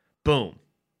boom,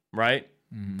 right?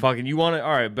 Fucking, you want to,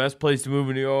 all right, best place to move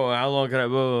in New York. How long can I,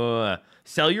 blah, blah, blah.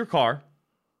 Sell your car.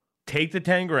 Take the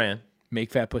 10 grand.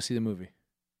 Make Fat Pussy the movie.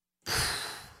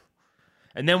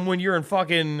 And then when you're in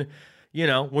fucking,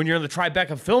 when you're in the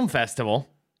Tribeca Film Festival,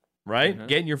 right?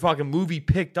 Getting your fucking movie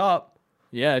picked up.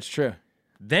 Yeah, it's true.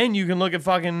 Then you can look at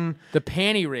fucking... The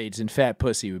panty raids in Fat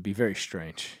Pussy would be very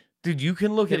strange. Dude, you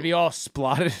can look It'd be all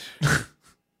splotted.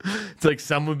 It's like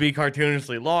some would be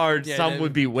cartoonishly large, some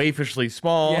would be waifishly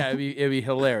small. Yeah, it'd be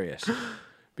hilarious.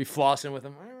 Be flossing with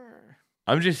them.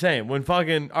 I'm just saying,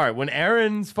 when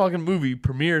Aaron's fucking movie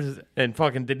premieres and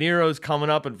fucking De Niro's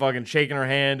coming up and fucking shaking her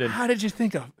hand and How did you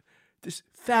think of this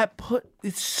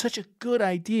it's such a good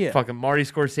idea. fucking Marty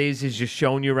Scorsese is just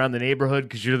showing you around the neighborhood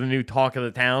because you're the new talk of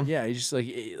the town? Yeah, he's just like,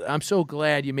 I'm so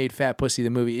glad you made Fat Pussy the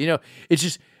movie. It's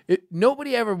just,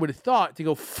 nobody ever would have thought to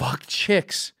go fuck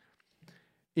chicks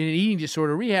in an eating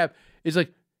disorder rehab. It's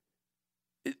like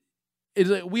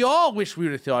we all wish we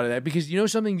would have thought of that because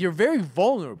something, you're very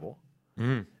vulnerable.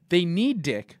 They need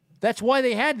dick. That's why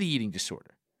they had the eating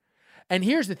disorder. And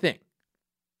here's the thing.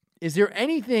 Is there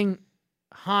anything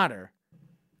hotter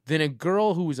than a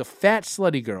girl who is a fat,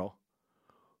 slutty girl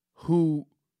who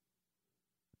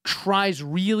tries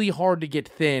really hard to get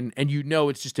thin and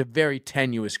it's just a very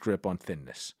tenuous grip on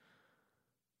thinness?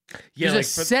 Yeah,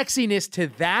 There's a sexiness to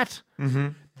that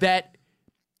that,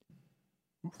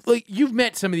 like, you've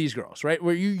met some of these girls, right?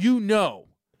 Where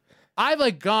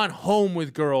I've gone home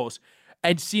with girls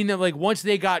and seen them, like, once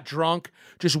they got drunk,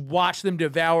 just watch them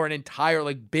devour an entire,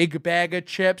 like, big bag of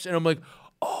chips. And I'm like,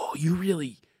 oh, you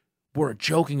really weren't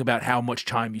joking about how much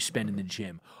time you spend in the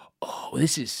gym. Okay.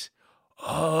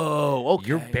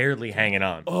 You're barely hanging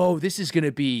on. Oh, this is going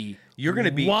to be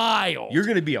wild. You're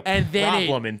going to be a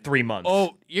problem in 3 months.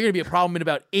 Oh, you're going to be a problem in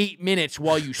about 8 minutes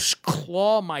while you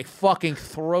claw my fucking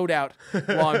throat out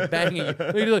while I'm banging you.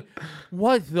 You're like,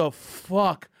 what the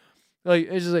fuck? Like,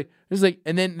 it's like,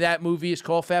 and then that movie is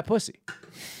called Fat Pussy.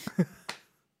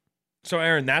 So,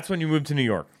 Aaron, that's when you moved to New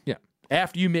York. Yeah.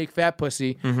 After you make Fat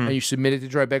Pussy and you submit it to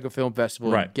Tribeca Film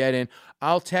Festival, Right. and get in,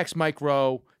 I'll text Mike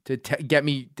Rowe to get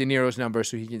me De Niro's number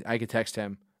so I can text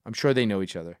him. I'm sure they know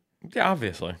each other. Yeah,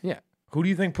 obviously. Yeah. Who do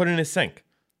you think put in his sink?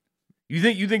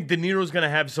 You think De Niro's going to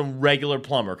have some regular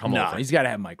plumber come No, over? he's got to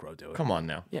have Micro do it. Come on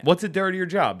now. Yeah. What's a dirtier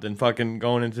job than fucking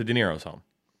going into De Niro's home?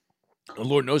 The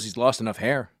Lord knows he's lost enough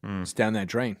hair. It's down that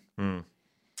drain.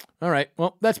 All right.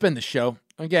 Well, that's been the show.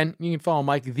 Again, you can follow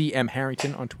Mike the M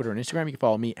Harrington on Twitter and Instagram. You can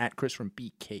follow me at Chris from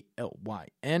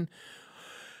BKLYN.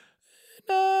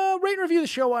 Rate and review the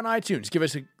show on iTunes. Give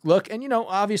us a look. And,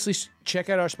 obviously check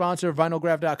out our sponsor,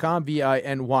 vinylgraph.com,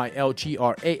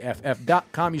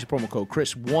 vinylgraph.com. Use the promo code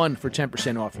Chris1 for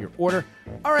 10% off your order.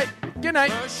 All right. Good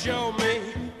night. Show me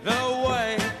the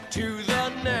way to the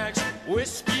next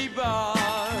whiskey bar.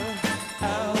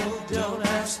 Oh, don't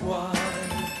ask why.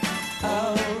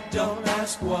 Oh, don't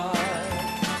ask why.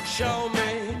 Show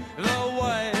me the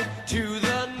way to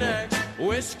the next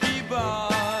whiskey bar.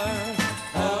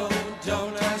 Oh,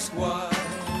 don't ask why.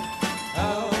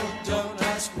 Oh, don't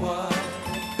ask why.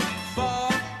 For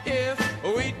if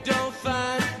we don't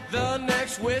find the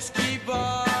next whiskey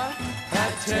bar,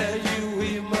 I tell you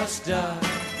we must die.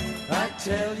 I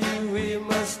tell you we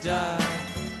must die.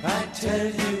 I tell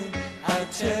you, I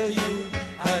tell you,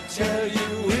 I tell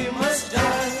you we must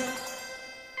die.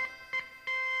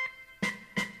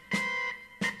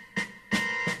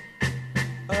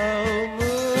 Oh,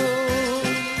 moon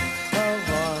of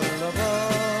Alabama,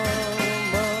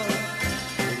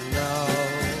 now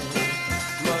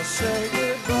must say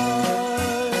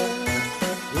goodbye.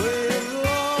 We've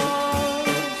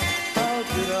lost our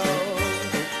good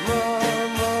old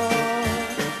mama.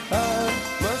 I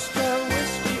must have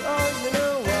whiskey, oh, you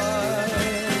know why.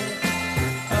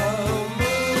 Oh,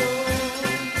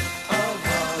 moon of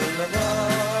Alabama,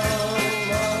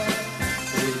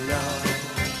 we now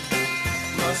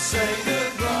must say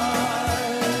goodbye.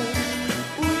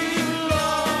 We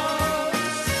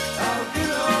lost our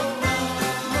good old mama.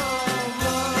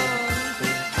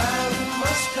 I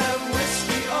must have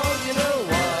whiskey, oh, you know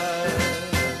why.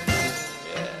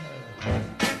 Yeah.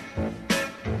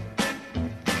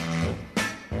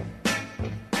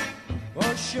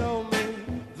 Well, show me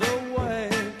the way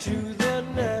to the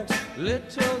next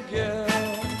little